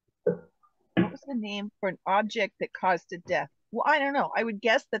 What was the name for an object that caused a death? Well, I don't know. I would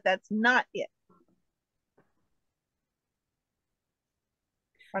guess that that's not it.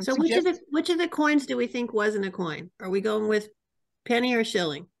 So which of the coins do we think wasn't a coin? Are we going with penny or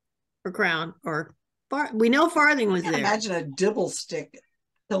shilling or crown or we know farthing was there. Imagine a dibble stick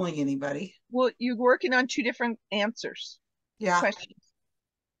killing anybody. Well, you're working on 2 different answers. Yeah. Questions.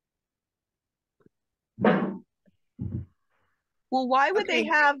 Well, why would they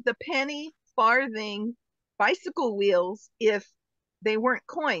have the penny, farthing, bicycle wheels if they weren't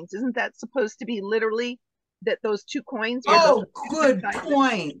coins? Isn't that supposed to be literally that those 2 coins? Oh, good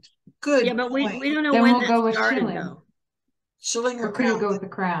point. Good. Yeah, but point. we don't know Then when we'll go with started, shilling. though. Shilling or Or could we crown? go with the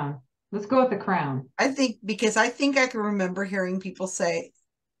crown? Let's go with the crown. I think because I think I can remember hearing people say,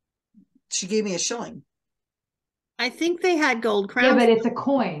 "She gave me a shilling." I think they had gold crowns. Yeah, but it's a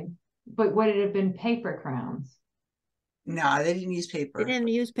coin. But would it have been paper crowns? No, they didn't use paper. They didn't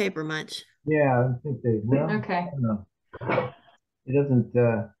use paper much. Yeah, I think they will. Okay. I don't know. It doesn't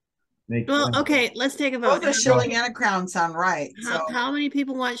make Well, sense. okay, let's take a vote. Both a shilling and a crown sound right. How many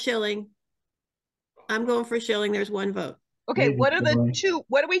people want shilling? I'm going for shilling. There's 1 vote. Okay, what are the 2?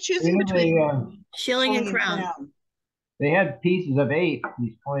 What are we choosing between? Shilling and crown. They had pieces of 8.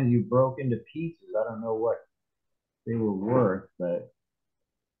 These coins you broke into pieces. I don't know what they were worth, but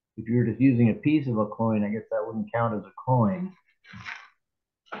if you're just using a piece of a coin, I guess that wouldn't count as a coin.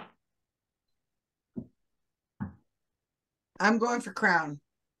 I'm going for crown.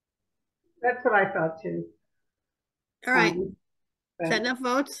 That's what I thought too. All right. Is that enough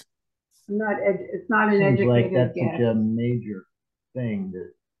votes? It's not an Seems educated like that's guess. such a major thing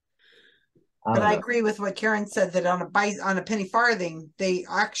that. But I agree with what Karen said that on a penny farthing, they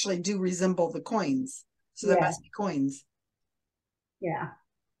actually do resemble the coins. So there must be coins. Yeah.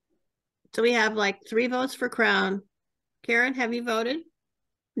 So we have like 3 votes for crown. Karen, have you voted?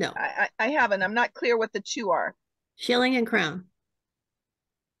 No. I haven't. I'm not clear what the 2 are. Shilling and crown.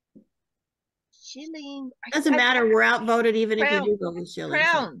 Shilling. Doesn't matter. We're outvoted even if we do go with shilling.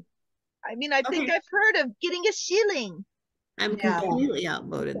 Crown. I mean, I think I've heard of getting a shilling. I'm completely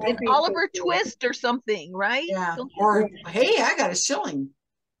outvoted. An Oliver Twist or something, right? Yeah. Or hey, I got a shilling.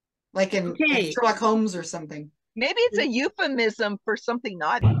 Like in Sherlock Holmes or something. Maybe it's a euphemism for something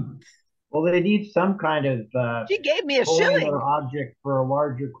naughty. Well, they need some kind of she gave me a coin shilling or object for a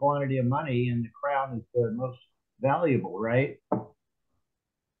larger quantity of money, and the crown is the most valuable, right?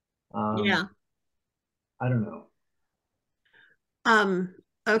 Yeah. I don't know.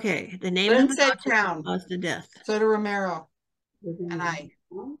 Okay. The name Lynn of the said crown. caused the death. So did Romero. And I.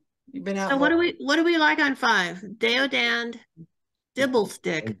 You've been out. So what do we like on 5? Deodand,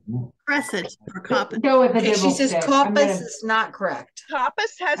 Dibblestick, Crescent, or Coppice? Go with the Okay, she dibble says stick. coppice is not correct.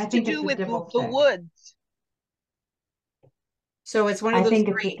 Coppice has I to think do it's a with dibble the stick. woods. So it's one I of those think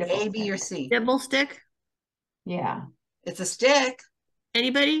it's 3, a dibble A, B, or C. Dibblestick? Yeah. It's a stick.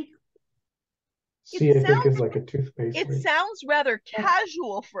 Anybody? C, I think is like a toothpaste. It right? sounds rather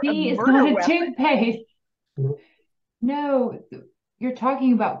casual for C a is murder not a weapon. toothpaste. No. No, you're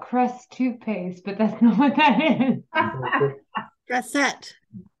talking about Crest toothpaste, but that's not what that is. Cassette.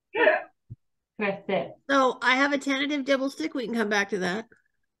 Crest. So I have a tentative Dibblestick. We can come back to that.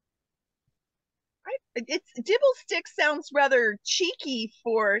 It's Dibblestick sounds rather cheeky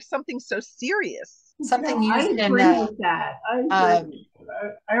for something so serious. Something I used in agree with that. I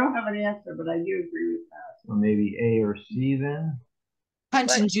don't have an answer, but I do agree with that. So maybe A or C then.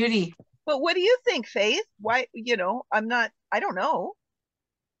 Punch and Judy. But what do you think, Faith? Why, I don't know.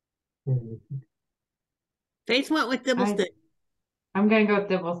 Faith went with Dibblestick. I'm going to go with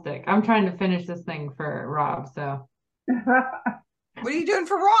Dibblestick. I'm trying to finish this thing for Rob, so. What are you doing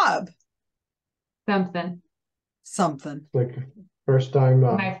for Rob? Something. Something. Like First time.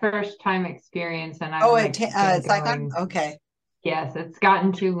 My first time experience, and Oh, I've Saigon? Okay. Yes, it's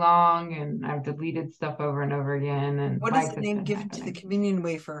gotten too long, and I've deleted stuff over and over again. And what is the name given to the communion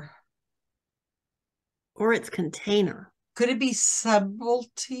wafer? Or its container. Could it be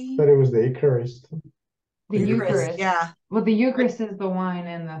subtlety? But it was the Eucharist. The Eucharist. Yeah. Well, the Eucharist is the wine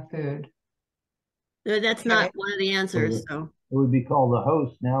and the food. That's not one of the answers. So it would be called the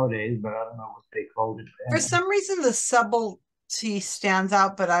host nowadays, but I don't know what they called it then. For some reason, the subtlety stands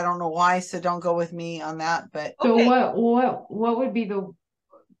out, but I don't know why. So don't go with me on that. But so what would be the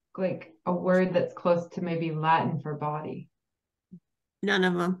like a word that's close to maybe Latin for body? None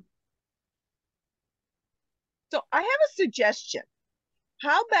of them. So I have a suggestion.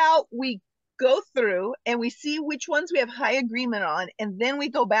 How about we go through and we see which ones we have high agreement on, and then we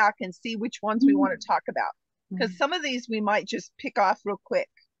go back and see which ones we want to talk about. Because some of these we might just pick off real quick.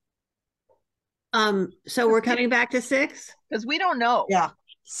 So we're coming back to 6? Because we don't know. Yeah,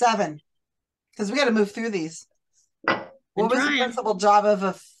 7. Because we got to move through these. What was the principal job of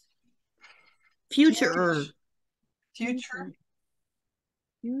a futurer? Futurer.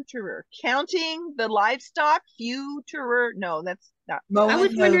 Counting the livestock? Futurer. No, that's not. I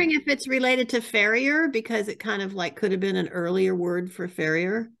was wondering if it's related to farrier, because it kind of like could have been an earlier word for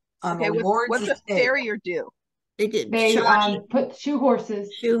farrier. Okay, what's a farrier do? They did. They put shoe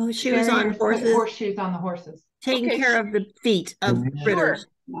horses. Shoes on horses. Put horseshoes on the horses. Taking care of the feet of critters.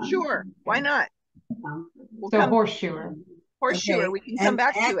 Sure. Why not? Horseshoer. Horseshoer. We can come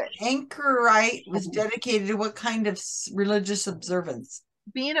back to it. Anchorite was dedicated to what kind of religious observance?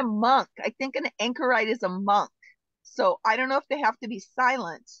 Being a monk. I think an anchorite is a monk. So I don't know if they have to be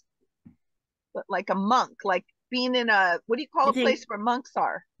silent, but like a monk, like being in a, what do you call a place where monks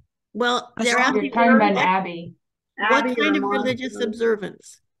are? Well, they're talking about an abbey. What kind of religious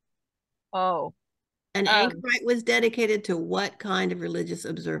observance? Oh. An anchorite was dedicated to what kind of religious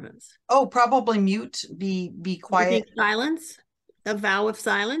observance? Oh, probably mute, be quiet. Silence? A vow of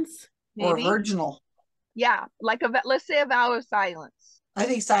silence? Maybe. Or virginal. Yeah, like let's say a vow of silence. I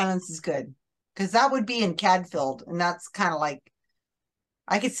think silence is good. Because that would be in Cadfield, and that's kind of like,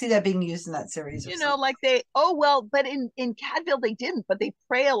 I could see that being used in that series. You know, like but in Cadfield they didn't, but they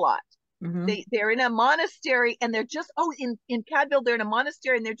pray a lot. They're in a monastery, and they're just, in Cadfield they're in a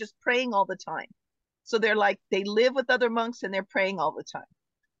monastery, and they're just praying all the time. So they're like, they live with other monks, and they're praying all the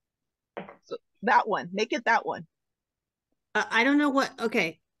time. So that one, make it that one. I don't know what,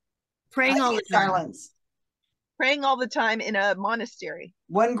 okay. Praying all the time. Silence. Praying all the time in a monastery.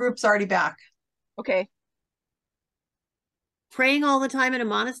 One group's already back. Okay. Praying all the time in a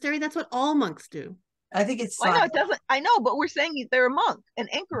monastery? That's what all monks do. I think it's I know it doesn't. I know, but we're saying they're a monk, an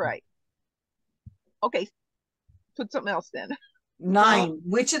anchorite. Okay. Put something else then. 9.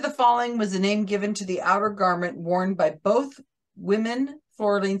 Which of the following was the name given to the outer garment worn by both women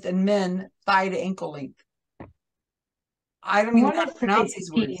floor length and men thigh to ankle length? I don't even know how to pronounce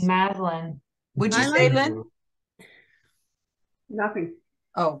these words. Maslin. Would you say, Lynn? Nothing.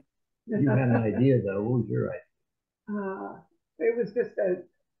 Oh. You had an idea though. What was your idea? It was just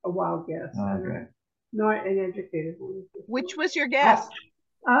a wild guess. Okay. Not an educated one. Which was your guess?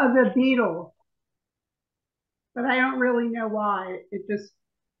 The beetle. But I don't really know why. It just.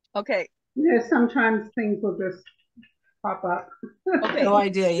 Okay. Sometimes things will just pop up. Okay. No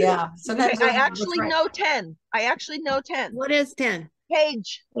idea. Yeah. Sometimes I actually know 10. I actually know 10. What is 10?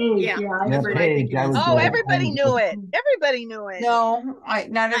 Page. Yeah. Everybody knew it. Everybody knew it. No,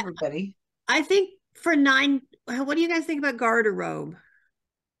 not everybody. I think for 9, what do you guys think about garderobe?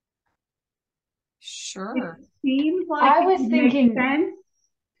 Sure. It seems like I was thinking.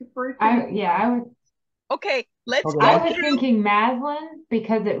 I would. Okay, let's. I was thinking maslin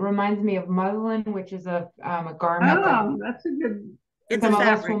because it reminds me of muslin, which is a garment. Oh, that's a good. It's a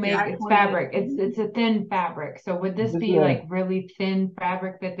fabric. It's fabric. It's a thin fabric. So would this be like really thin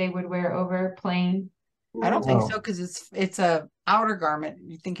fabric that they would wear over plain? I don't think so, because it's a outer garment.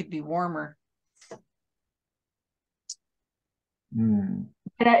 You think it'd be warmer.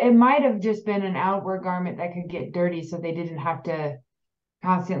 But it might have just been an outward garment that could get dirty, so they didn't have to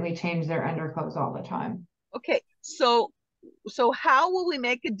constantly change their underclothes all the time. Okay, so how will we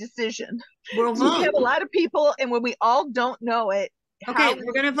make a decision? We'll vote. We have a lot of people, and when we all don't know it, okay,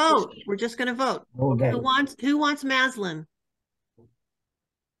 we're gonna vote. We're just gonna vote. Okay. Who wants maslin?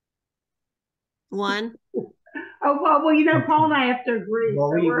 1. Oh well, Paul and I have to agree. Well,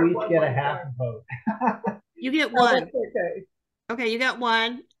 so we each get a half vote. You get 1. Okay. Okay, you got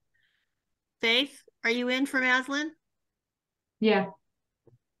 1. Faith, are you in for maslin? Yeah.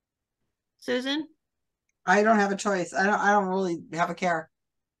 Susan? I don't have a choice. I don't really have a care.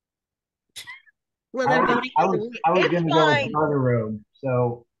 Well, they're voting. I was going to go with Garter Road,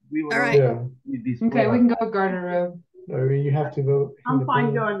 so we would. All right. Yeah. Okay, we can go with Garter Road. I mean, you have to go. I'm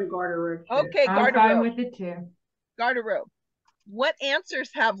fine going to Garter Road. Too. Okay, I'm Garter fine Road. with it too. Garter Road. What answers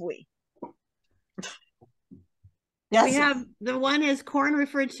have we? Yes. We have the one is corn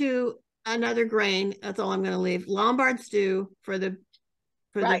referred to another grain. That's all I'm going to leave. Lombard stew for the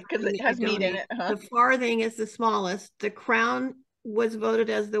right, because it has meat in it. The farthing is the smallest. The crown was voted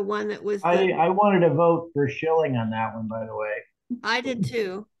as the one that was. I wanted to vote for shilling on that one, by the way. I did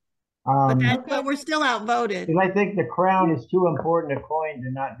too. But we're still outvoted. Because I think the crown is too important a coin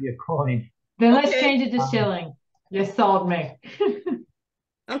to not be a coin. Then let's change it to shilling. You sold me.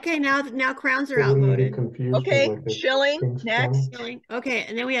 Okay, now crowns are outvoted. Okay, shilling next. Shilling. Okay,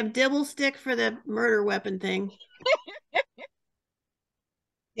 and then we have dibble stick for the murder weapon thing.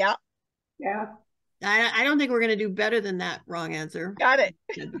 Yeah. Yeah. I don't think we're going to do better than that wrong answer. Got it.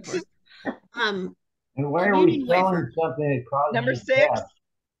 And why are we selling something that causes number 6?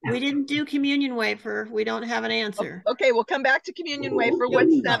 We didn't do communion wafer. We don't have an answer. Okay, we'll come back to communion wafer.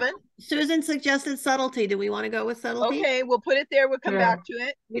 What's 7? Susan suggested subtlety. Do we want to go with subtlety? Okay, we'll put it there. We'll come back to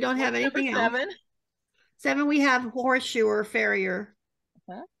it. We don't have anything else. 7? 7, we have horseshoe or farrier.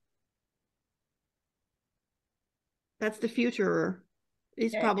 That's the futurer.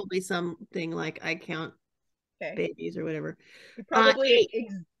 He's probably something like I count babies or whatever.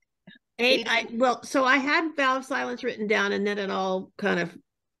 Probably 8. So I had valve silence written down, and then it all kind of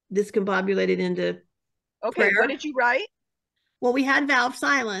discombobulated into prayer. What did you write? Well, we had valve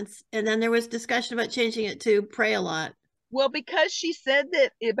silence, and then there was discussion about changing it to pray a lot. Well, because she said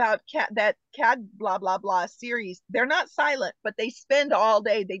that about that CAD blah blah blah series, they're not silent, but they spend all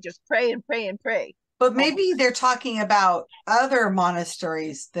day. They just pray and pray and pray. But maybe they're talking about other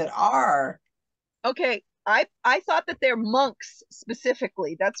monasteries that are. Okay, I thought that they're monks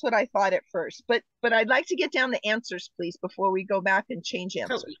specifically. That's what I thought at first. But I'd like to get down the answers, please, before we go back and change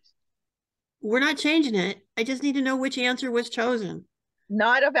answers. So, we're not changing it. I just need to know which answer was chosen.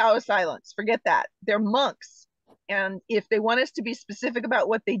 Not a vow of silence. Forget that. They're monks. And if they want us to be specific about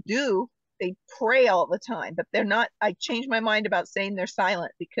what they do, they pray all the time. But they're not. I changed my mind about saying they're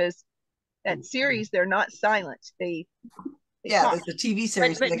silent because that series, they're not silent. They talk. It's a TV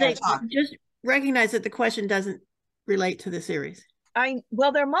series. But they talk. Just recognize that the question doesn't relate to the series.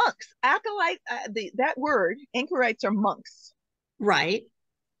 Well, they're monks. Acolyte, that word, anchorites are monks. Right.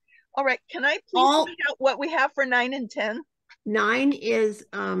 All right. Can I please find out what we have for 9 and 10? 9 is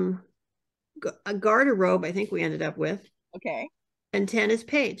a garter robe, I think we ended up with. Okay. And 10 is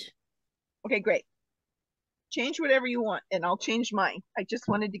page. Okay, great. Change whatever you want, and I'll change mine. I just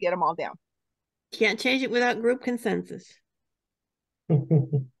wanted to get them all down. Can't change it without group consensus.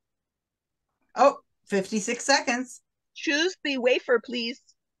 56 seconds. Choose the wafer, please.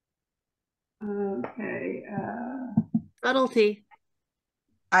 Okay. Subtlety.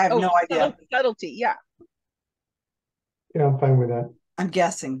 I have no idea. Subtlety, yeah. Yeah, I'm fine with that. I'm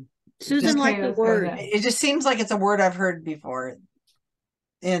guessing. Susan liked the word. It just seems like it's a word I've heard before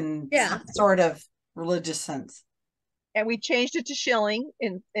in some sort of religious sense. And we changed it to shilling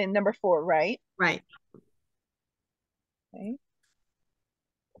in number 4, right? Right. Okay.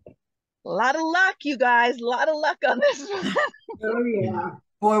 A lot of luck, you guys. A lot of luck on this one. Oh, yeah.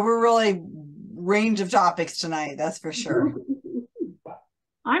 Boy, we're really range of topics tonight. That's for sure.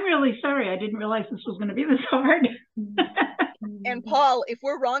 I'm really sorry. I didn't realize this was going to be this hard. And Paul, if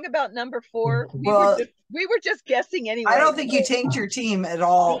we're wrong about number 4, we were just guessing anyway. I don't think you tanked your team at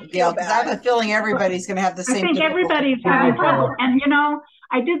all, Gail, because I have a feeling everybody's going to have the same. I think everybody's having trouble. And you know,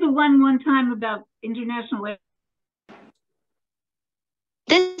 I did the one time about international.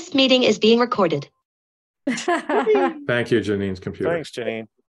 This meeting is being recorded. Thank you, Janine's computer. Thanks, Janine.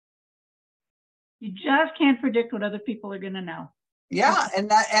 You just can't predict what other people are going to know. Yeah,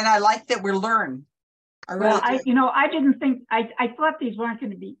 and I like that we learn. I didn't think I thought these weren't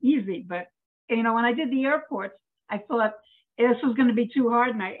going to be easy, but when I did the airports, I thought this was going to be too hard,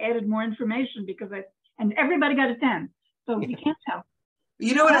 and I added more information and everybody got a 10, so you can't tell.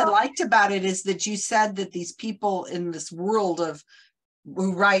 You know what I liked about it is that you said that these people in this world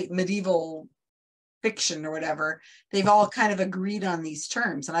who write medieval fiction or whatever, they've all kind of agreed on these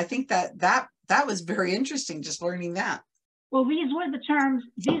terms, and I think that was very interesting. Just learning that. Well, these are the terms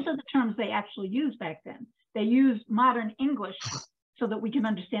they actually used back then. They used modern English so that we can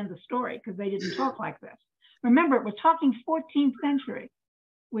understand the story because they didn't talk like this. Remember, we're talking 14th century,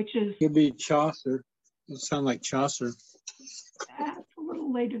 which is... It could be Chaucer. It sound like Chaucer. It's a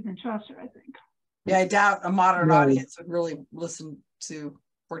little later than Chaucer, I think. Yeah, I doubt a modern audience would really listen to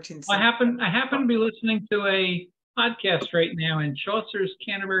 14th century. I happen to be listening to a podcast right now, and Chaucer's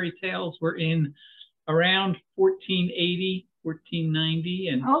Canterbury Tales were in around 1480, 1490.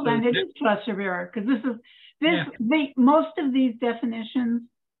 And hold on, it is plus or error, because most of these definitions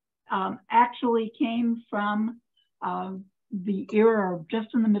actually came from the era just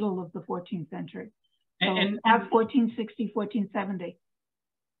in the middle of the 14th century. So at 1460, 1470.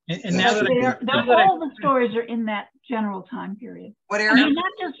 And now that all the stories are in that general time period. What era? And they're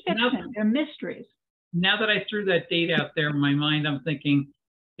not just fiction, they're mysteries. Now that I threw that date out there in my mind, I'm thinking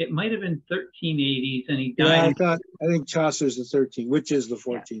it might have been 1380s, and he died. Yeah, I think Chaucer's the 13th, which is the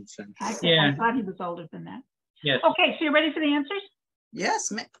 14th century. I thought he was older than that. Yes. Okay, so you ready for the answers?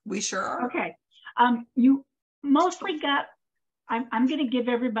 Yes, we sure are. Okay. You mostly got, I'm going to give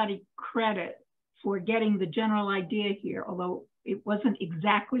everybody credit for getting the general idea here, although it wasn't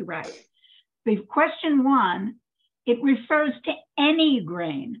exactly right. The question 1, it refers to any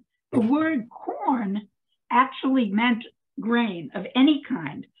grain. The word corn actually meant grain of any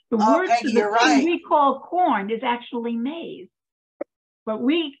kind. The word for the thing we call corn is actually maize. But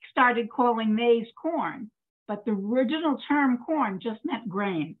we started calling maize corn. But the original term corn just meant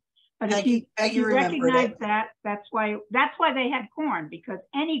grain. But if you recognize that, that's why they had corn, because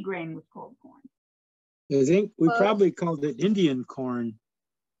any grain was called corn. I think we probably called it Indian corn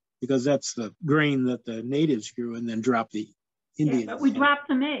because that's the grain that the natives grew and then dropped the Indian. But we dropped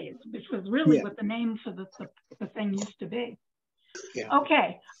the maize, which was really what the name for the thing used to be. Yeah.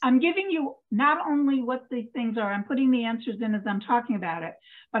 Okay, I'm giving you not only what the things are, I'm putting the answers in as I'm talking about it,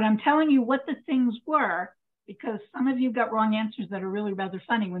 but I'm telling you what the things were, because some of you got wrong answers that are really rather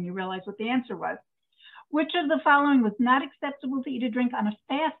funny when you realize what the answer was. Which of the following was not acceptable to eat or drink on a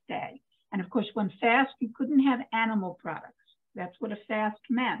fast day? And of course, when fast, you couldn't have animal products. That's what a fast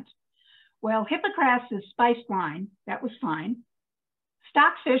meant. Well, hippocras is spiced wine. That was fine.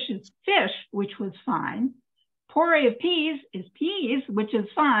 Stockfish is fish, which was fine. Porree of peas is peas, which is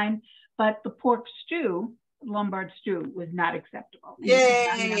fine. But the pork stew, Lombard stew, was not acceptable.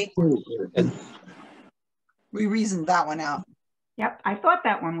 Yay! We reasoned that one out. Yep, I thought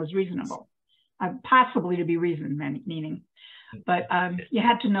that one was reasonable. Possibly to be reasoned, meaning. But you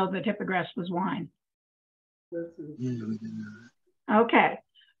had to know that hippocras was wine. Okay,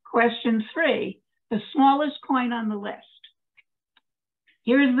 question 3, the smallest coin on the list.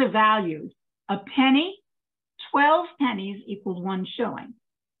 Here's the values. A penny, 12 pennies equals 1 shilling.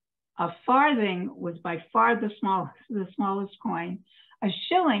 A farthing was by far the smallest coin. A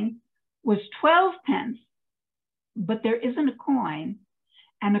shilling was 12 pence, but there isn't a coin.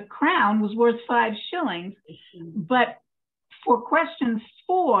 And a crown was worth 5 shillings, but for question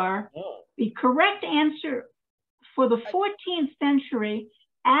 4, the correct answer for the 14th century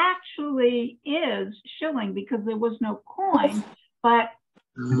actually is shilling because there was no coin, but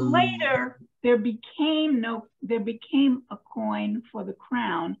later there became a coin for the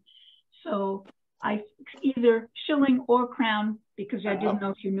crown. So either shilling or crown, because I didn't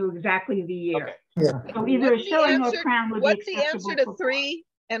know if you knew exactly the year. Okay. Yeah. So either a shilling or crown would be acceptable. What's the answer to 3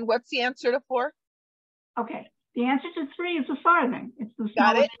 and what's the answer to 4? Okay. The answer to 3 is a farthing. It's the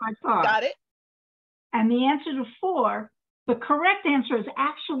smallest by far. Got it. And the answer to 4, the correct answer is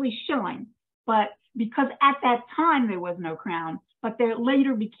actually shilling, but because at that time there was no crown, but there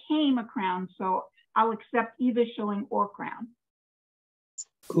later became a crown, so I'll accept either shilling or crown.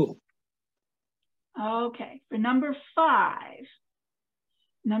 Cool. Okay, for number 5.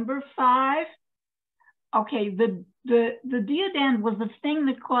 Number 5, okay, the deodand was the thing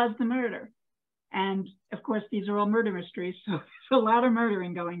that caused the murder. And of course, these are all murder mysteries, so there's a lot of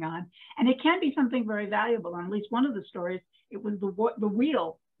murdering going on. And it can be something very valuable. On at least one of the stories, it was the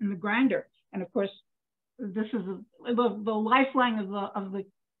wheel and the grinder. And of course, this is the lifeline of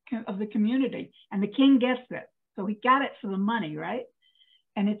the community. And the king gets it, so he got it for the money, right?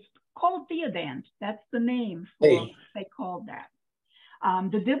 And it's called deodand. That's the name for they called that.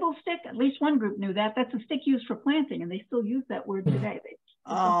 The dibble stick, at least one group knew that. That's a stick used for planting, and they still use that word today.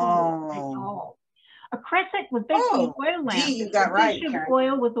 A cresset was basically an oil lamp. You got right,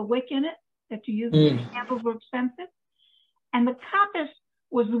 oil with a wick in it that you used when candles were expensive. And the coppice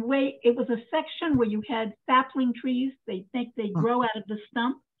was the way, it was a section where you had sapling trees. They think they grow out of the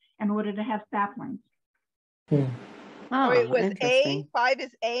stump in order to have saplings. Oh, it was A, 5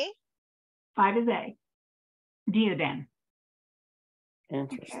 is A? 5 is A. Deodand.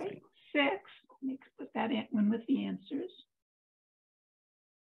 Interesting. Okay. 6, let me put that in with the answers.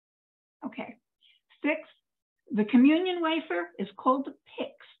 Okay. 6, the communion wafer is called the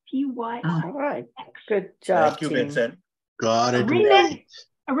Pix, P-Y-I-X. All right, good job. Thank you, Vincent. Got it.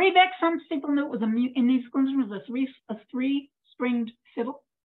 A rebec, some people knew it was in these exclusions was a 3-stringed fiddle.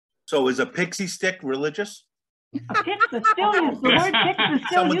 So is a pixie stick religious? A pix, but still used. The word pix is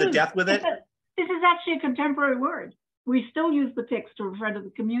still Someone used. to death with it? This is actually a contemporary word. We still use the pyx to refer to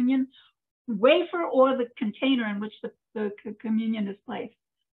the communion wafer or the container in which the communion is placed.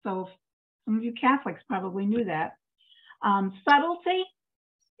 So some of you Catholics probably knew that. Subtlety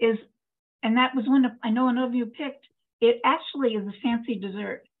is, and that was one of, I know another of you picked, it actually is a fancy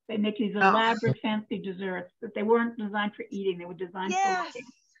dessert. They make these elaborate fancy desserts, but they weren't designed for eating, they were designed for looking.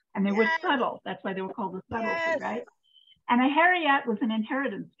 And they were subtle, that's why they were called the subtlety, right? And a Harriet was an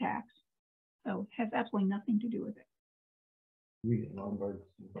inheritance tax. So it has absolutely nothing to do with it.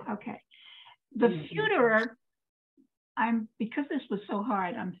 Okay. The feuderer, because this was so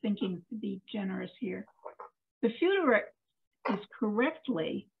hard, I'm thinking to be generous here. The feuderer is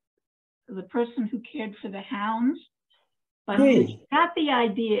correctly the person who cared for the hounds, but got the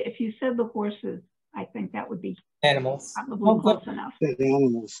idea, if you said the horses, I think that would be animals. Probably close enough. The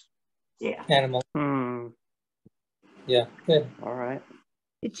animals. Yeah. Animal. Yeah, good. All right.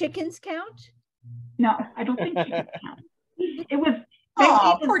 The chickens count? No, I don't think chickens count. It was.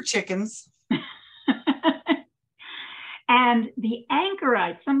 Oh, poor chickens. And the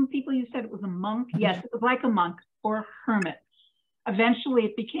anchorite, some people you said it was a monk. Yes, it was like a monk or a hermit. Eventually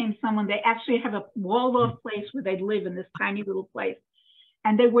it became someone, they actually have a walled off place where they live in this tiny little place.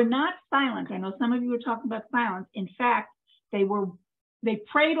 And they were not silent. I know some of you were talking about silence. In fact, they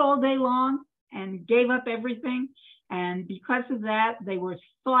prayed all day long and gave up everything. And because of that, they were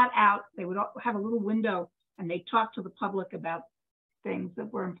sought out. They would have a little window and they talked to the public about things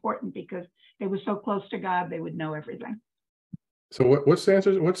that were important because they were so close to God, they would know everything. So what's the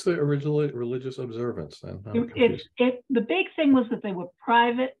answer? What's the original religious observance then? The big thing was that they were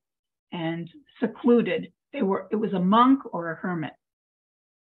private and secluded. It was a monk or a hermit.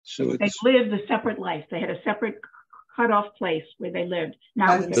 So they lived a separate life. They had a separate cut-off place where they lived.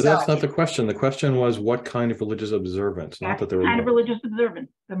 Now, but that's not the question. The question was what kind of religious observance? Not that they were kind of religious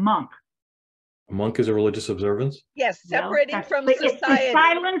observance. The monk. A monk is a religious observance? Yes, separating from it's society. The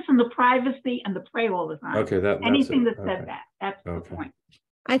silence and the privacy and the pray all the time. Okay, that's anything it. that said that. That's the point.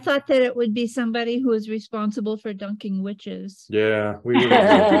 I thought that it would be somebody who is responsible for dunking witches. Yeah, we.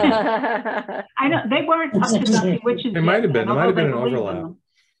 I know they weren't up to dunking witches. It might have been. It might have been an overlap.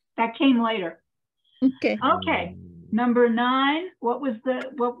 That came later. Okay. Okay. Number 9. What was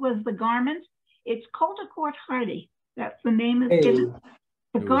the garment? It's called a court hardy. That's the name is given.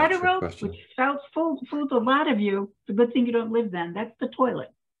 The garderobe, which fooled a lot of you. It's a good thing you don't live then. That's the toilet.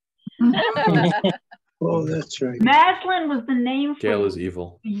 Oh, that's right. Maslin was the name for Gail is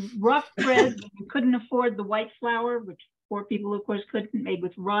evil. The rough bread. You couldn't afford the white flour, which poor people, of course, couldn't, made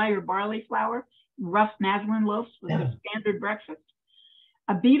with rye or barley flour. Rough Maslin loaves was a standard breakfast.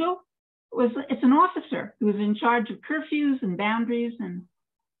 A beadle it's an officer who was in charge of curfews and boundaries and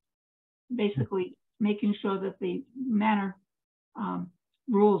basically making sure that the manor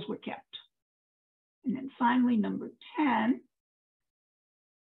rules were kept. And then finally, number 10.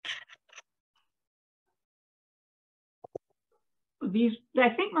 I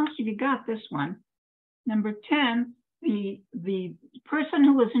think most of you got this one. Number 10, the person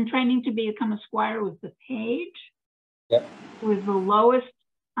who was in training to become a squire was the page. Yep. Who was the lowest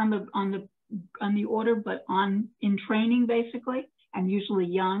on the order, but in training basically, and usually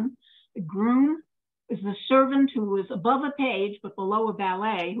young. The groom is the servant who was above a page but below a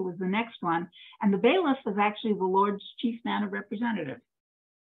valet, who was the next one. And the bailiff was actually the Lord's chief manor representative.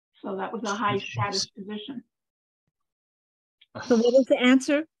 So that was a high status position. So what was the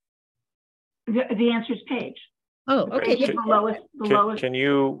answer? The answer is page. Oh, okay. The lowest. Can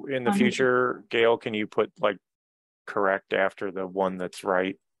you, in the future, Gail, can you put like correct after the one that's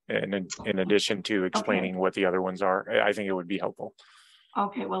right? And in addition to explaining what the other ones are, I think it would be helpful.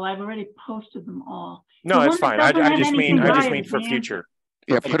 Okay, well, I've already posted them all. No, it's fine. I just mean for future.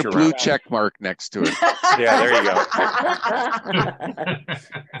 Yeah, put a blue check mark next to it. Yeah, there you go.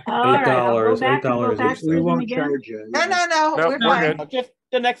 $8. We won't charge you. No, we're fine. Just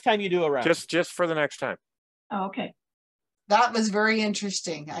the next time you do a round. Just for the next time. Oh, okay. That was very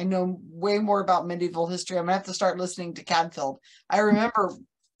interesting. I know way more about medieval history. I'm gonna have to start listening to Cadfield. I remember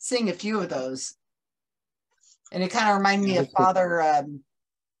seeing a few of those, and it kind of reminded me of Father,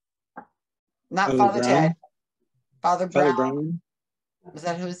 not Father Ted, Father Brown. Was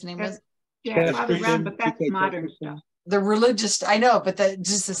that who his name was? Yeah, Father Brown, but that's modern stuff. The religious, I know, but that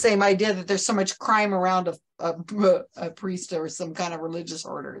just the same idea that there's so much crime around a priest or some kind of religious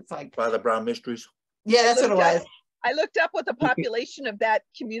order. It's like Father Brown Mysteries. Yeah, that's what it was. I looked up what the population of that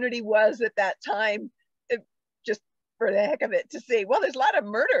community was at that time, just for the heck of it, to see, well, there's a lot of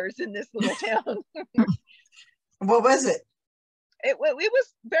murders in this little town. What was it? It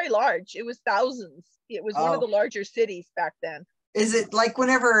was very large. It was thousands. It was one of the larger cities back then. Is it like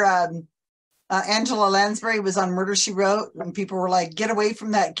whenever Angela Lansbury was on Murder, She Wrote, and people were like, get away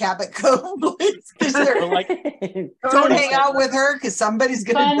from that Cabot Cove, please. Don't hang out with her because somebody's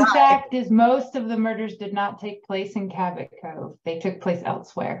going to die. Fun fact is most of the murders did not take place in Cabot Cove. They took place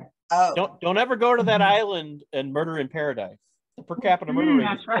elsewhere. Oh. Don't ever go to that island and murder in paradise. The per capita murder rate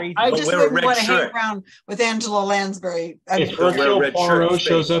is crazy. I just wouldn't want to hang around with Angela Lansbury. If Hercule Poirot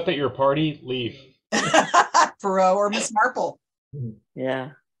shows up at your party, leave. Poirot or Miss Marple.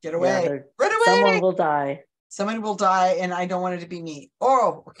 Yeah. Get away. Yeah, Run away. Someone will die. Somebody will die, and I don't want it to be me.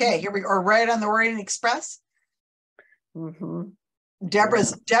 Oh, okay. Here we are, right on the Orient Express. Mm-hmm.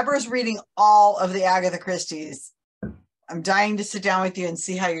 Deborah's reading all of the Agatha Christie's. I'm dying to sit down with you and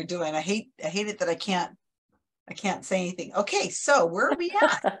see how you're doing. I hate it that I can't say anything. Okay, so where are we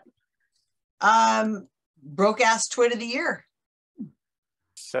at? Broke ass twit of the year.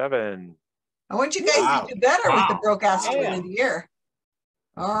 7. I want you guys to do better with the broke ass twit of the year.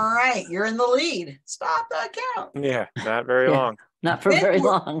 All right, you're in the lead. Stop that count. Yeah, not very long. Not for very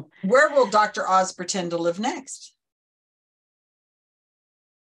long. Where will Dr. Oz pretend to live next?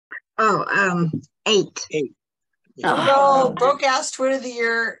 Oh, 8. Oh, broke ass twit of the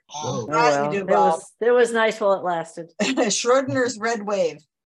year. Oh, well. It was nice while it lasted. Schrodinger's red wave.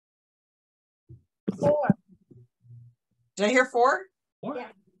 4. Did I hear 4? 4. Yeah.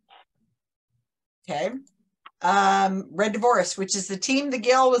 Okay. Red Divorce, which is the team the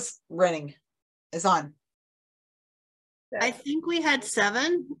Gail was running, is on. I think we had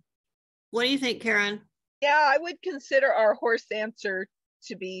 7. What do you think, Karen? Yeah, I would consider our horse answer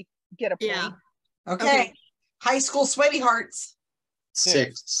to get a point. Yeah. Okay. High School Sweaty Hearts.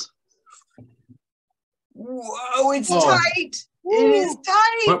 6. Whoa, it's tight. It is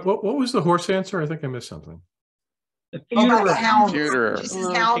tight. What was the horse answer? I think I missed something. The hounds. This is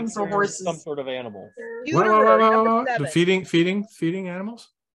hounds or horses. Some sort of animal. The feeding animals?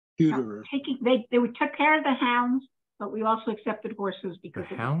 They took care of the hounds, but we also accepted horses because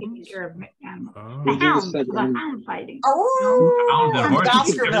it was taking care of animals. Oh. The hound fighting. Oh,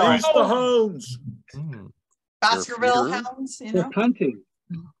 Baskerville. The hounds. Baskerville hounds, you know. Hunting.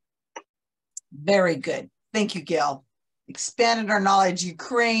 Very good. Thank you, Gail. Expanded our knowledge,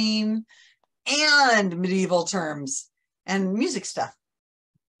 Ukraine and medieval terms and music stuff.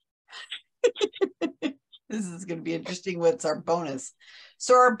 This is going to be interesting. What's our bonus?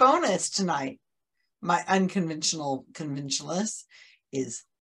 So our bonus tonight, my unconventionalist, is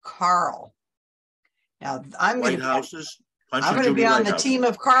Karl. Now I'm going to be on the team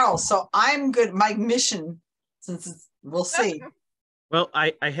of Karl. So I'm good. My mission, we'll see. Well,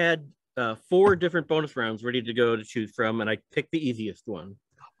 I had 4 different bonus rounds ready to go to choose from, and I picked the easiest one.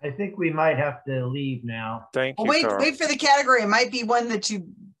 I think we might have to leave now. Thank you. Wait for the category. It might be one that you.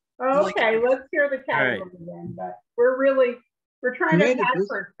 Okay, let's hear the category then. But we're trying to pass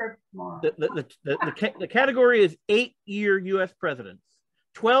for a trip tomorrow. The category is 8-year U.S. presidents.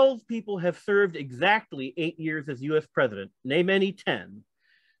 12 people have served exactly 8 years as U.S. president. Name any 10.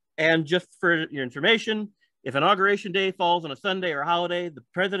 And just for your information, if Inauguration Day falls on a Sunday or a holiday, the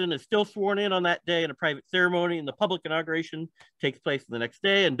president is still sworn in on that day in a private ceremony, and the public inauguration takes place the next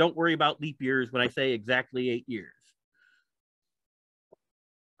day. And don't worry about leap years when I say exactly 8 years.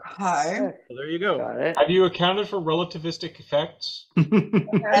 Hi. So there you go. Have you accounted for relativistic effects? 8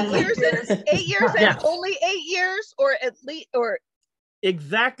 years and only 8 years, or at least, or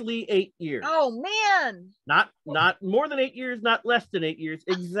exactly 8 years. Oh man! Not more than 8 years, not less than 8 years.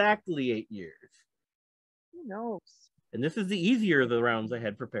 Exactly 8 years. Who knows? And this is the easier of the rounds I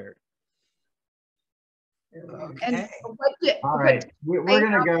had prepared. Okay. All right, we're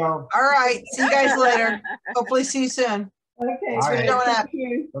gonna go. All right, see you guys later. Hopefully, see you soon. Okay. All right. Thank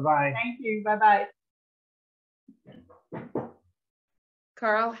you. Bye-bye. Thank you. Bye-bye.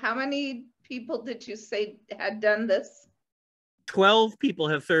 Karl, how many people did you say had done this? 12 people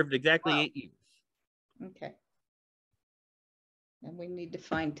have served exactly 8 years. Okay. And we need to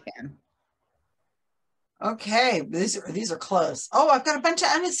find 10. Okay, these are close. Oh, I've got a bunch of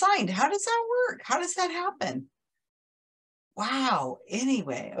unassigned. How does that work? How does that happen? Wow.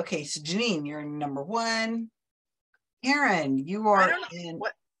 Anyway, okay, so Janine, you're in number 1. Karen, you are in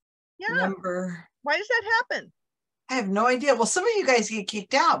number. Why does that happen? I have no idea. Well, some of you guys get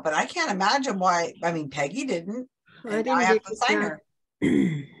kicked out, but I can't imagine why. I mean, Peggy didn't. And I have to sign her.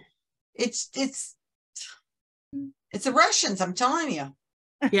 It's the Russians, I'm telling you.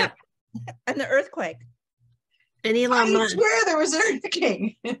 Yeah. And the earthquake. And Elon Musk. I swear there was an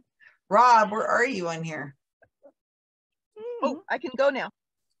earthquake. Rob, where are you on here? Oh, I can go now.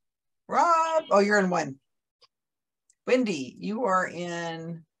 Rob, oh, you're in 1. Wendy, you are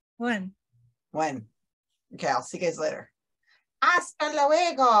in 1. Okay, I'll see you guys later. Hasta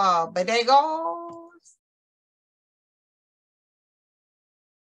luego, bodegos.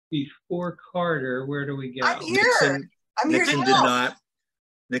 Before Carter, where do we go? I'm here. Nixon to did help. not.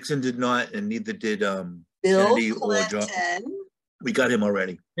 Nixon did not, and neither did Bill Kennedy Clinton. or John. We got him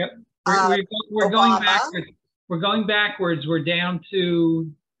already. Yep. We're Obama. going backwards. We're going backwards. We're down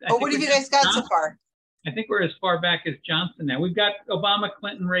to. What have you guys got so far? I think we're as far back as Johnson now. We've got Obama,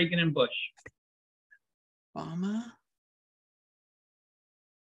 Clinton, Reagan, and Bush. Obama.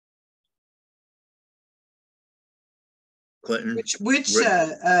 Clinton. Which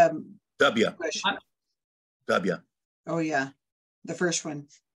W. Bush. W. Oh yeah, the first one.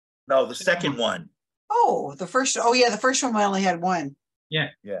 No, the second one. Oh, the first. Oh yeah, the first one we only had one. Yeah.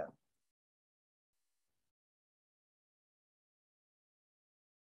 Yeah.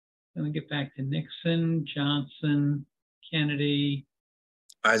 Then we get back to Nixon, Johnson, Kennedy.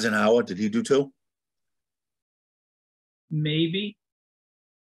 Eisenhower, did he do two? Maybe.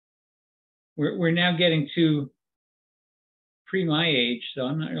 We're now getting to pre my age, so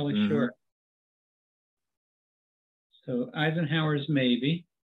I'm not really sure. So Eisenhower's maybe.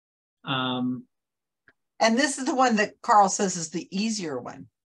 And this is the one that Karl says is the easier one.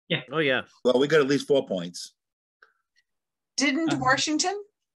 Yeah. Oh yeah. Well, we got at least 4 points. Didn't Washington?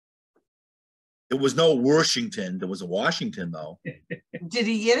 There was no Washington. There was a Washington, though. Did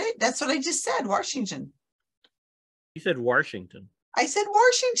he get it? That's what I just said. Washington. You said Washington. I said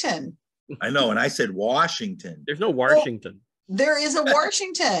Washington. I know, and I said Washington. There's no Washington. Well, there is a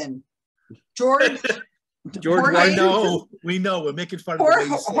Washington. George. I know. We know. We're making fun of the way you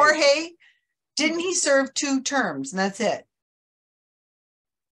say it. Jorge. Didn't he serve 2 terms and that's it?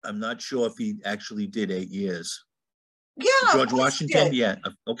 I'm not sure if he actually did 8 years. Yeah. George Washington? Yeah.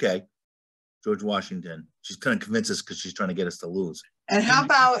 Okay. George Washington. She's trying to convince us because she's trying to get us to lose. And how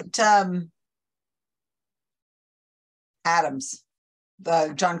about Adams,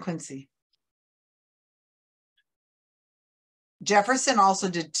 the John Quincy? Jefferson also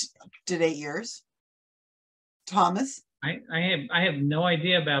did 8 years. Thomas? I have no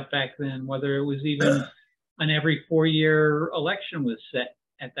idea about back then whether it was even an every 4-year election was set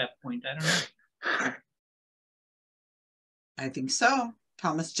at that point. I don't know. I think so.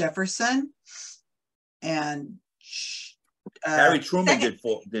 Thomas Jefferson and Harry Truman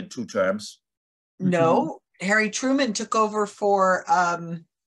did 2 terms. No, Harry Truman took over for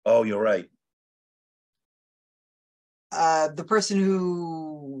oh, you're right. The person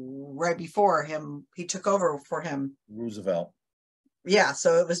who right before him, he took over for him. Roosevelt. Yeah,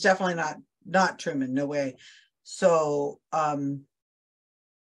 so it was definitely not Truman, no way. So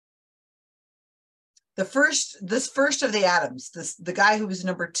this first of the Adams, the guy who was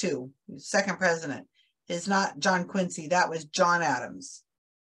number 2, second president, is not John Quincy. That was John Adams.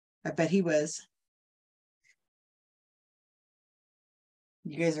 I bet he was.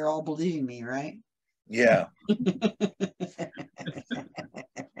 You guys are all believing me, right? Yeah.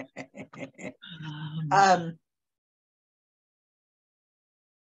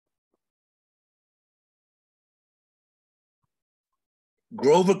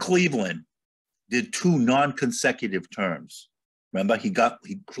 Grover Cleveland did 2 non-consecutive terms. Remember,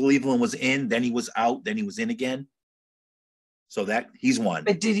 Cleveland was in, then he was out, then he was in again. So that he's one.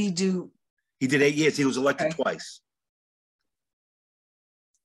 But did he do? He did 8 years. He was elected twice.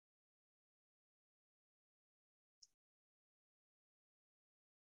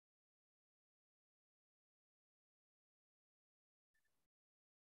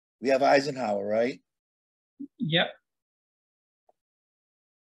 We have Eisenhower, right? Yep.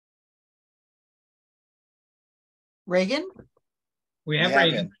 Reagan? We have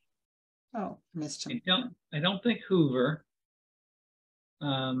Reagan. Oh, missed him. I don't think Hoover.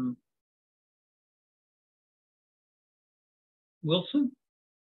 Wilson?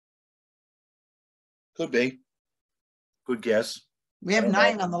 Could be. Good guess. We have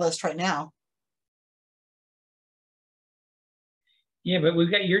 9 on the list right now. Yeah, but we've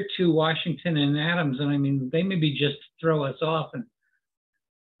got your 2, Washington and Adams, and I mean, they maybe just throw us off.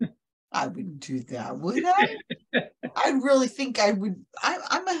 And I wouldn't do that, would I? I really think I would.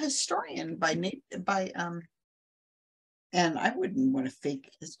 I'm a historian and I wouldn't want to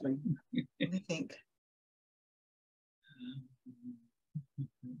fake history. Let me think.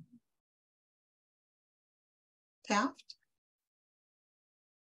 Taft?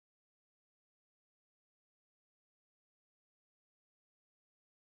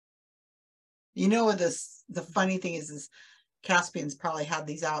 You know what the funny thing is Caspian's probably had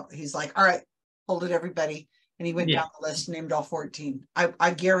these out. He's like, all right, hold it, everybody. And he went down the list, named all 14.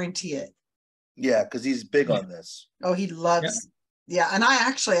 I guarantee it. Yeah, because he's big on this. Oh, he loves, and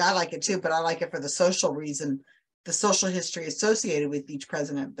I like it too, but I like it for the social reason the social history associated with each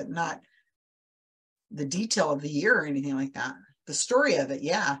president, but not the detail of the year or anything like that. The story of it,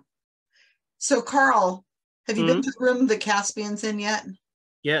 yeah. So Karl, have you been to the room the Caspian's in yet?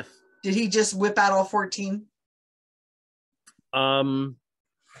 Yes. Did he just whip out all 14?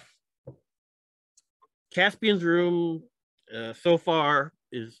 Caspian's room so far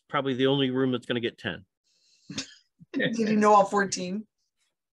is probably the only room that's going to get 10. Did you know all 14?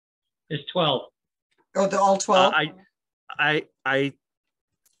 There's 12. Oh, they're all 12?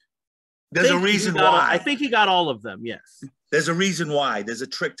 There's a reason why. I think he got all of them, yes. There's a reason why. There's a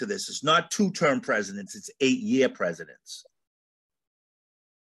trick to this. It's not 2-term presidents, it's 8-year presidents.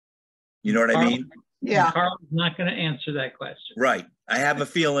 You know what I mean? Yeah. Karl's not going to answer that question. Right. I have a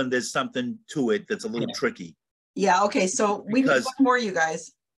feeling there's something to it that's a little tricky. Yeah, okay, so we need one more, you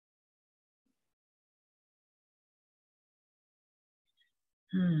guys.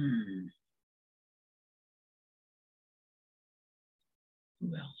 Who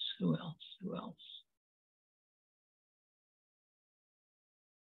else? Who else? Who else?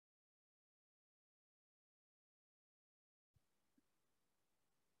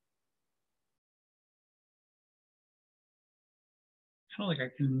 I don't like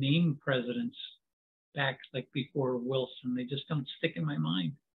I can name presidents back like before Wilson. They just don't stick in my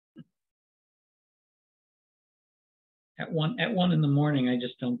mind. At one in the morning, I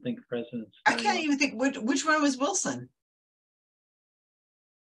just don't think presidents. I can't even think which one was Wilson.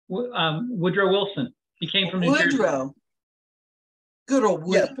 Woodrow Wilson. He came from New Jersey. Woodrow. Good old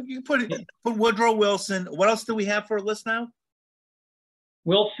Woodrow. Yeah, you put Woodrow Wilson. What else do we have for a list now?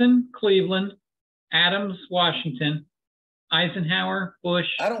 Wilson, Cleveland, Adams, Washington, Eisenhower, Bush.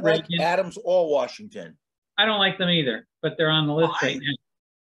 I don't Reagan. like Adams or Washington. I don't like them either, but they're on the list right now.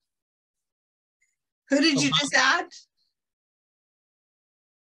 Who did you just add?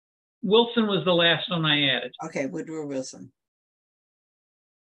 Wilson was the last one I added. Okay, Woodrow Wilson.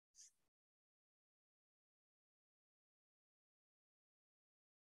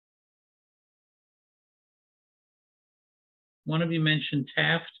 One of you mentioned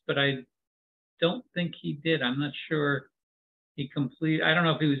Taft, but I don't think he did. I'm not sure he completed. I don't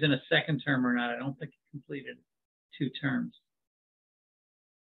know if he was in a second term or not. I don't think he completed 2 terms.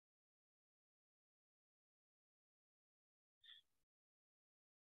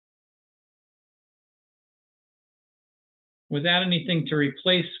 Without anything to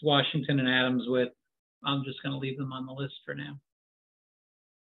replace Washington and Adams with, I'm just going to leave them on the list for now.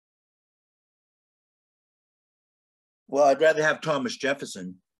 Well, I'd rather have Thomas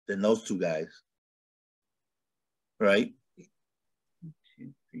Jefferson than those 2 guys. Right? 1,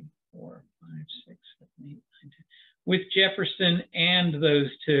 2, 3, 4, 5, 6, 7, 8, 9, 10. With Jefferson and those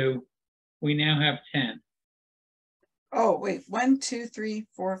 2, we now have 10. Oh, wait. 1, 2, 3,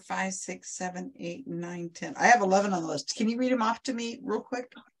 4, 5, 6, 7, 8, 9, 10. I have 11 on the list. Can you read them off to me real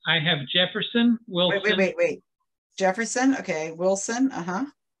quick? I have Jefferson, Wilson. Wait. Jefferson. Okay. Wilson.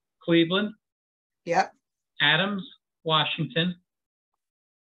 Cleveland. Yep. Adams, Washington.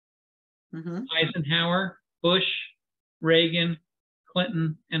 Eisenhower, Bush, Reagan,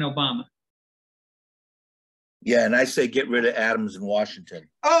 Clinton, and Obama. Yeah, and I say get rid of Adams and Washington.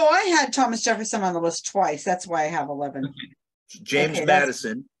 Oh, I had Thomas Jefferson on the list twice. That's why I have 11. Okay. James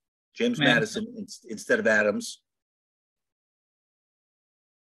Madison. James Madison instead of Adams.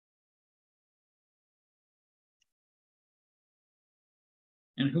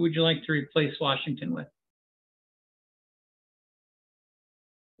 And who would you like to replace Washington with?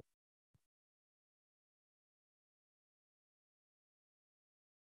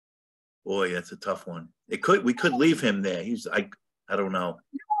 Boy, that's a tough one. We could leave him there. I don't know.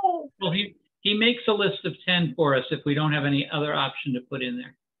 Well, he makes a list of 10 for us if we don't have any other option to put in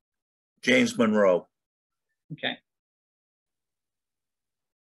there. James Monroe. Okay.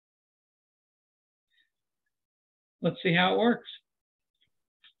 Let's see how it works.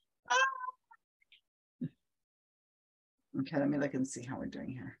 Okay, let me look and see how we're doing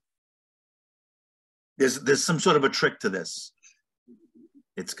here. There's some sort of a trick to this.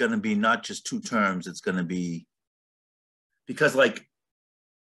 It's going to be not just 2 terms. It's going to be, because like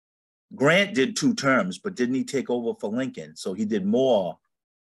Grant did 2 terms, but didn't he take over for Lincoln? So he did more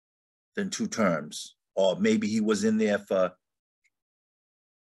than 2 terms. Or maybe he was in there for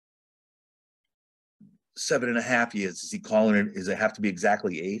 7.5 years. Is he calling it? Does it have to be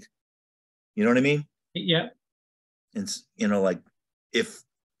exactly 8? You know what I mean? Yeah. And you know, like if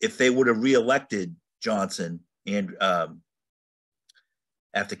they would have reelected Johnson and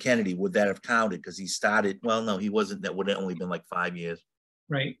after Kennedy, would that have counted? Because he started, well, no, he wasn't. That would have only been like 5 years.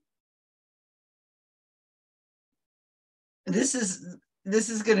 Right. This is this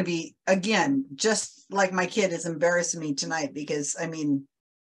is going to be, again, just like my kid is embarrassing me tonight because, I mean,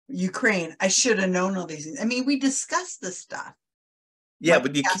 Ukraine, I should have known all these things. I mean, we discussed this stuff. Yeah,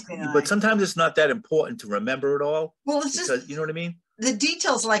 but sometimes it's not that important to remember it all. Well, it's because, just, you know what I mean? The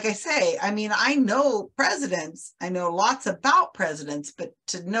details, like I say, I mean, I know presidents, I know lots about presidents, but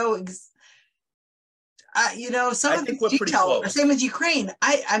to know, you know, some of the details, same with Ukraine.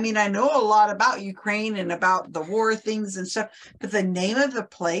 I mean, I know a lot about Ukraine and about the war things and stuff, but the name of the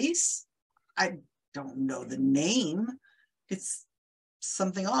place, I don't know the name. It's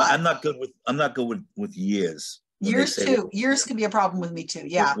something odd. I'm not good with years. Years too. Years can be a problem with me too.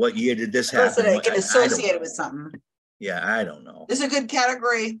 Yeah. What year did this happen? Listen, I can associate it with something. Yeah, I don't know. This is a good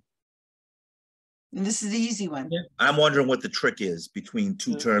category. And this is the easy one. Yeah. I'm wondering what the trick is between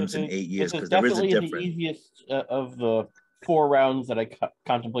 2 terms and 8 years, because there is a difference. The easiest of the 4 rounds that I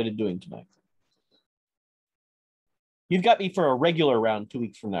contemplated doing tonight. You've got me for a regular round 2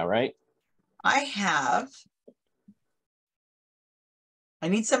 weeks from now, right? I have. I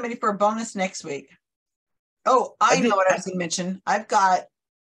need somebody for a bonus next week. Oh, I know what I was going to mention. I've got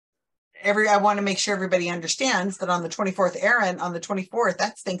I want to make sure everybody understands that on the 24th, Aaron, on the 24th,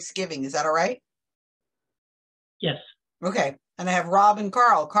 that's Thanksgiving. Is that all right? Yes. Okay. And I have Rob and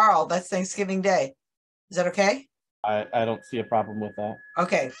Karl. Karl, that's Thanksgiving Day. Is that okay? I don't see a problem with that.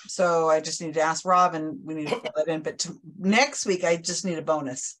 Okay. So I just need to ask Rob and we need to fill that in. But next week, I just need a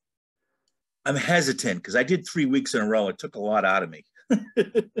bonus. I'm hesitant because I did 3 weeks in a row. It took a lot out of me.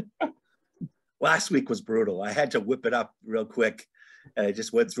 Last week was brutal. I had to whip it up real quick. And I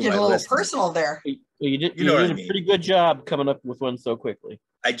just went through my list. A little personal there. You did a pretty good job coming up with one so quickly.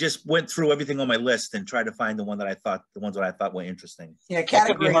 I just went through everything on my list and tried to find the ones that I thought were interesting. Yeah, that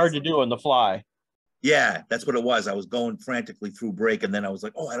could be hard to do on the fly. Yeah, that's what it was. I was going frantically through break, and then I was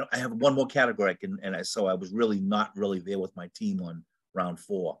like, "Oh, I have one more category." So I was really not really there with my team on round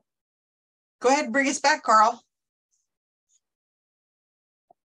 4. Go ahead and bring us back, Karl.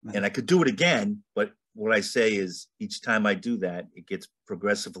 And I could do it again, but what I say is each time I do that, it gets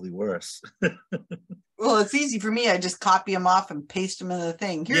progressively worse. Well, it's easy for me. I just copy them off and paste them in the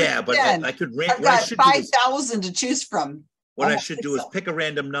thing. Yeah, but I could. I've got 5,000 to choose from. What I should do is pick a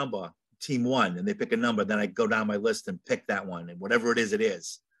random number, team 1, and they pick a number. Then I go down my list and pick that one, and whatever it is, it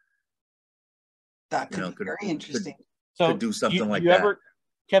is. That could be very interesting. Could do something like that.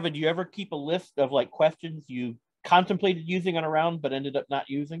 Kevin, do you ever keep a list of like questions you contemplated using on a round but ended up not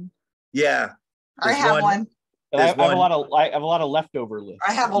using? Yeah, I have one. I have a lot of leftover lists.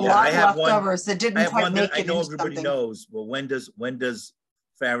 I have a lot of leftovers that didn't quite make it. I know everybody knows. Well, when does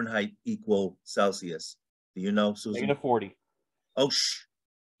Fahrenheit equal Celsius? Do you know, Susan? -40. Oh,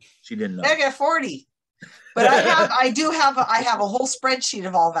 she didn't know. -40. But I have a whole spreadsheet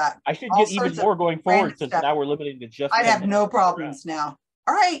of all that. I should get even more going forward since now we're limiting to just. I have no problems now.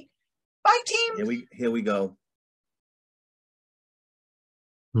 All right, bye team. Here we go.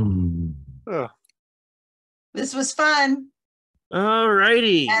 This was fun. All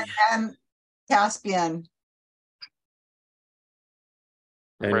righty. And Caspian.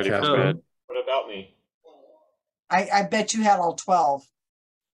 Ready for bed. What about me? I bet you had all 12.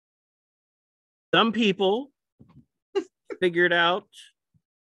 Some people figured out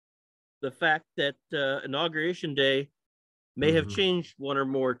the fact that Inauguration Day may have changed 1 or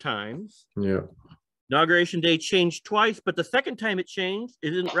more times. Yeah. Inauguration Day changed twice, but the second time it changed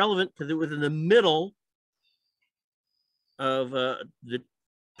isn't relevant because it was in the middle of the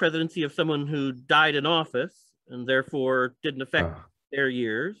presidency of someone who died in office and therefore didn't affect their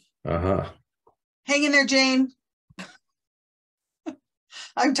years. Hang in there, Jane.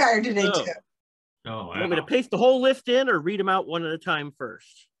 I'm tired today too. Oh, wow. You want me to paste the whole list in or read them out one at a time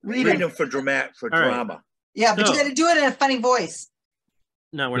first? Read them for drama. Right. Yeah, but you got to do it in a funny voice.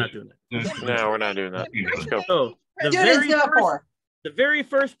 No, we're not doing that. No, we're not doing that. Let's go. So, the very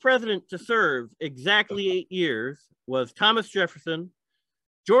first president to serve exactly 8 years was Thomas Jefferson.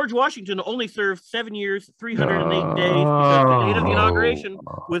 George Washington only served 7 years, 308 days because the date of the inauguration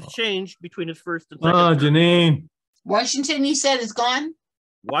was changed between his first and second. Oh, Janine. Washington, you said, is gone?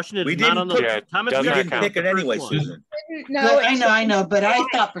 Washington is not on the list. Thomas Jefferson didn't pick it anyway, Susan. No, I know, but I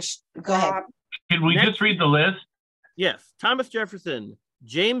thought for go ahead. Can we just read the list? Yes. Thomas Jefferson,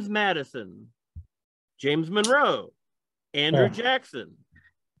 James Madison, James Monroe, Andrew Jackson,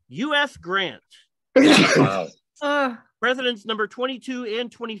 U.S. Grant. Wow. Presidents number 22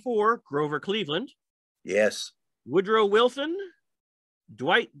 and 24, Grover Cleveland. Yes. Woodrow Wilson,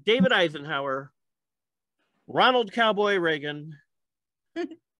 Dwight David Eisenhower, Ronald Cowboy Reagan,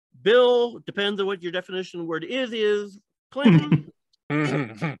 Bill, depends on what your definition of the word is Clinton,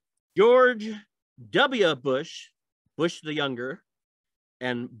 George W. Bush, Bush the Younger,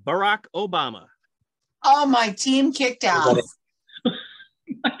 and Barack Obama. Oh, my team kicked ass.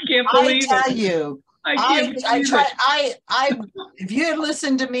 I can't believe I tell it. you. I tried. If you had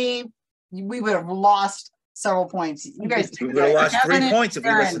listened to me, we would have lost several points. You guys, we would have lost Kevin 3 and points if we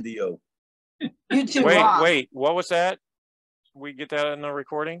Aaron, listened to you. You two Wait, rock. wait, what was that? We get that in the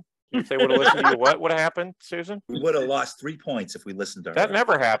recording? If they would have listened to you, what would have happened, Susan? We would have lost 3 points if we listened to her. That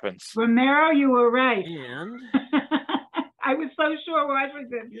never happens. Romero, you were right. And I was so sure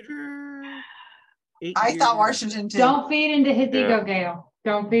Washington. I thought Washington too. Don't feed into his ego, Gail.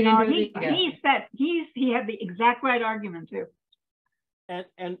 Don't feed into his ego. He had the exact right argument too.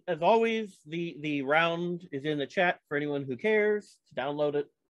 And as always, the round is in the chat for anyone who cares to download it.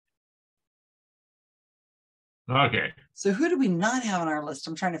 Okay. So who do we not have on our list?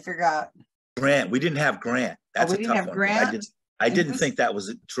 I'm trying to figure out. Grant. We didn't have Grant. That's we a didn't tough have one. Grant? I didn't think that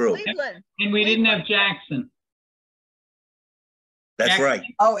was true. Cleveland. And we didn't have Jackson. That's right.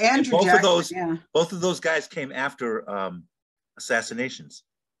 Oh, Andrew both Jackson, of those, yeah. both of those guys came after assassinations,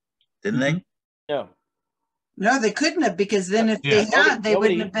 didn't they? No. No, they couldn't have, because then if they had, they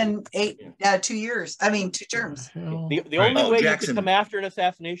wouldn't have been 2 years. I mean, 2 terms. The only way you could come after an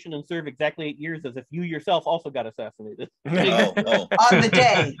assassination and serve exactly 8 years is if you yourself also got assassinated. On the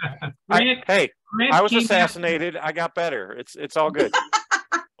day. I was assassinated. I got better. It's all good.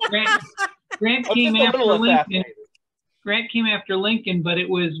 Grant came after Lincoln. Grant came after Lincoln, but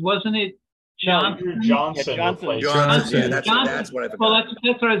wasn't it Johnson? Johnson. Johnson. That's what I forgot. Well,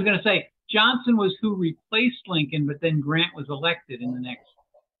 that's what I was going to say. Johnson was who replaced Lincoln, but then Grant was elected in the next.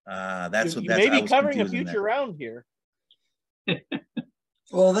 That's what you may be covering a future round here.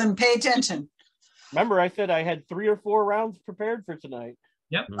 Well, then pay attention. Remember, I said I had 3 or 4 rounds prepared for tonight.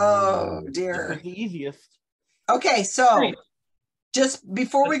 Yep. Oh dear. This is the easiest. Okay, so just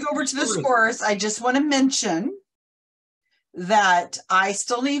before we go over to the scores, I just want to mention that I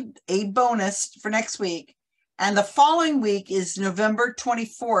still need a bonus for next week. And the following week is November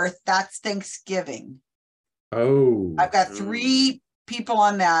 24th. That's Thanksgiving. Oh. I've got 3 people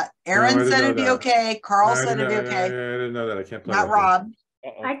on that. Aaron said it'd be okay. Karl said it'd be okay. I didn't know that. I can't play. Not Rob.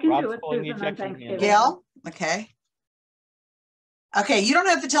 I can do it, Susan, on Thanksgiving. Gail? Okay. Okay, you don't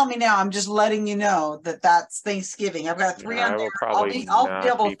have to tell me now. I'm just letting you know that that's Thanksgiving. I've got 3 on there. I'll be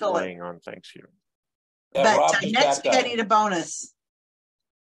able to fill it. On Thanksgiving. But next week I need a bonus.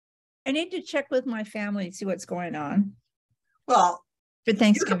 I need to check with my family to see what's going on. Well, for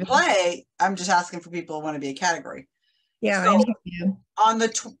Thanksgiving. You can play. I'm just asking for people who want to be a category. Yeah, so I hear you.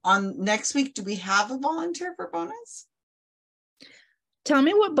 On next week, do we have a volunteer for bonus? Tell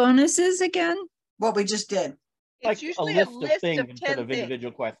me what bonus is again. What we just did. Like a list of things instead of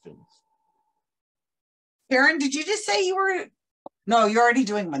individual questions. Karen, did you just say you were? No, you're already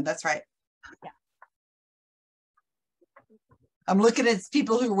doing one. That's right. Yeah. I'm looking at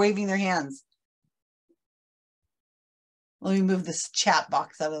people who are waving their hands. Let me move this chat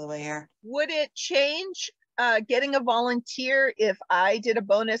box out of the way here. Would it change getting a volunteer if I did a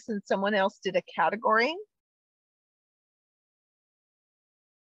bonus and someone else did a category?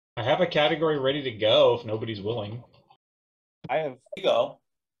 I have a category ready to go if nobody's willing. I have to go.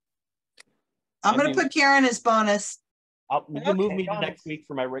 I'm going to put Karen as bonus. You can move me to next week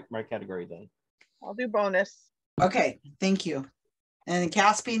for my category then. I'll do bonus. Okay, thank you. And then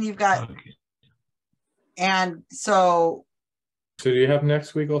Caspian, you've got. Okay. And so. So do you have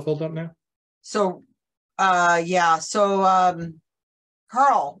next week all filled up now? So, yeah. So,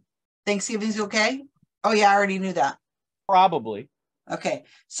 Karl, Thanksgiving's okay? Oh yeah, I already knew that. Probably. Okay.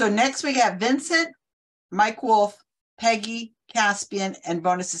 So next week I have Vincent, Mike Wolf, Peggy, Caspian, and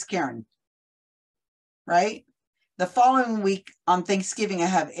bonus is Karen. Right? The following week on Thanksgiving, I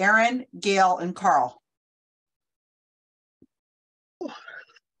have Aaron, Gail, and Karl.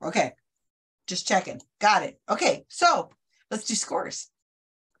 Okay. Just checking. Got it. Okay. So let's do scores.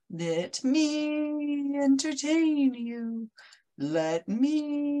 Let me entertain you. Let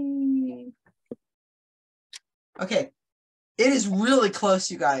me. Okay. It is really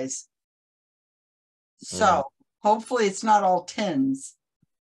close, you guys. So hopefully it's not all 10s.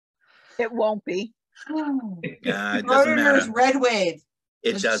 It won't be. It doesn't matter. Red wave.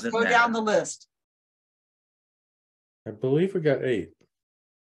 Let's doesn't go down the list. I believe we got 8.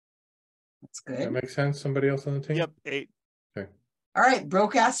 That's good. That makes sense. Somebody else on the team? Yep, 8. Okay. All right,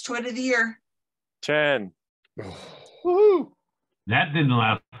 broadcast tweet of the year. 10. Woohoo! That didn't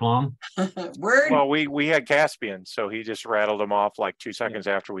last long. Word. Well, we had Caspian, so he just rattled them off like 2 seconds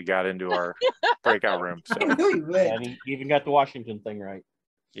after we got into our breakout room. So. I knew you would. And he even got the Washington thing right.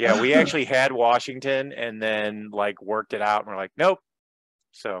 Yeah, we actually had Washington and then like worked it out and we're like, nope.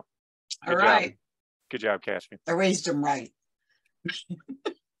 So all right. Good job, Caspian. I raised him right.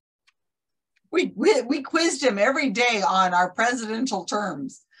 We quizzed him every day on our presidential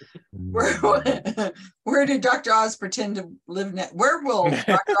terms. Where did Dr. Oz pretend to live next? Where will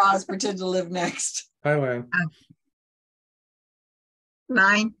Dr. Oz pretend to live next? Hi, Wayne.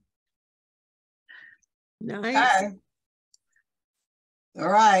 9. Nice. Okay. All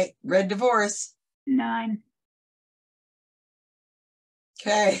right. Red divorce. 9.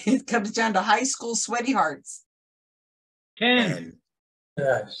 Okay. It comes down to high school sweaty hearts. 10.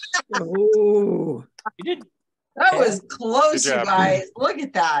 Yes. Ooh. You did. That was close, Good you job. guys. Look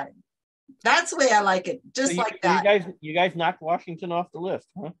at that. That's the way I like it. Just So like that. You guys knocked Washington off the list,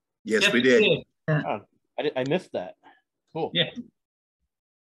 huh? Yes, we did. Oh, I missed that. Cool. Yeah.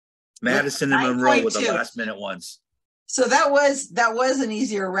 Madison and Monroe were the 9.2. last minute ones. So that was an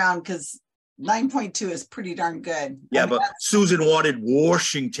easier round because 9.2 is pretty darn good. Yeah, I mean, but Susan wanted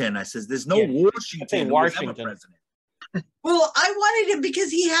Washington. I says, there's no Washington. who was ever Washington. president. well, I wanted him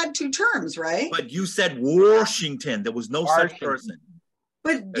because he had 2 terms, right? But you said Washington. There was no such person.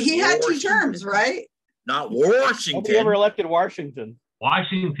 But That's he had 2 Washington. terms, right? Not Nobody Washington. ever elected Washington.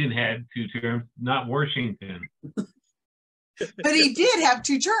 Washington had 2 terms, not Washington. But he did have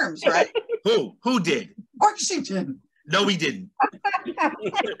 2 terms, right? Who did? Washington. No, he didn't.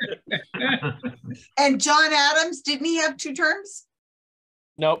 And John Adams, didn't he have 2 terms?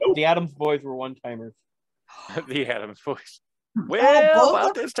 Nope. The Adams boys were one-timers. The Adams boys. both Well, of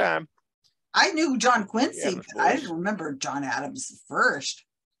about them? this time. I knew John Quincy, Adams but I boys. didn't remember John Adams first.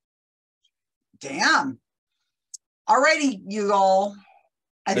 Damn. Alrighty, you all.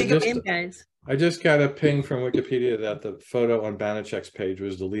 I think Guys. I just got a ping from Wikipedia that the photo on Banachek's page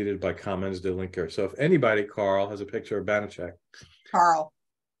was deleted by Commons delinquer. So if anybody, Karl, has a picture of Banachek, Karl.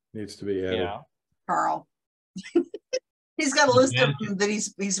 needs to be added. Yeah. Karl. He's got a list of them that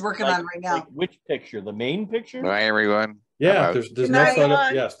he's working on right now. Like which picture? The main picture? Bye, everyone. Yeah, there's Good no night, photo.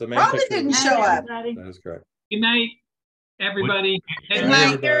 everyone. Yes, the main Robin picture. didn't show up. That is correct. Good night, everybody. Good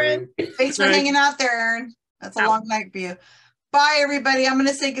night, Aaron. Thanks for hanging out there, Aaron. That's a long night for you. Bye, everybody. I'm going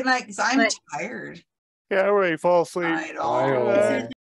to say goodnight because I'm tired. Yeah, all right, fall asleep. Night all.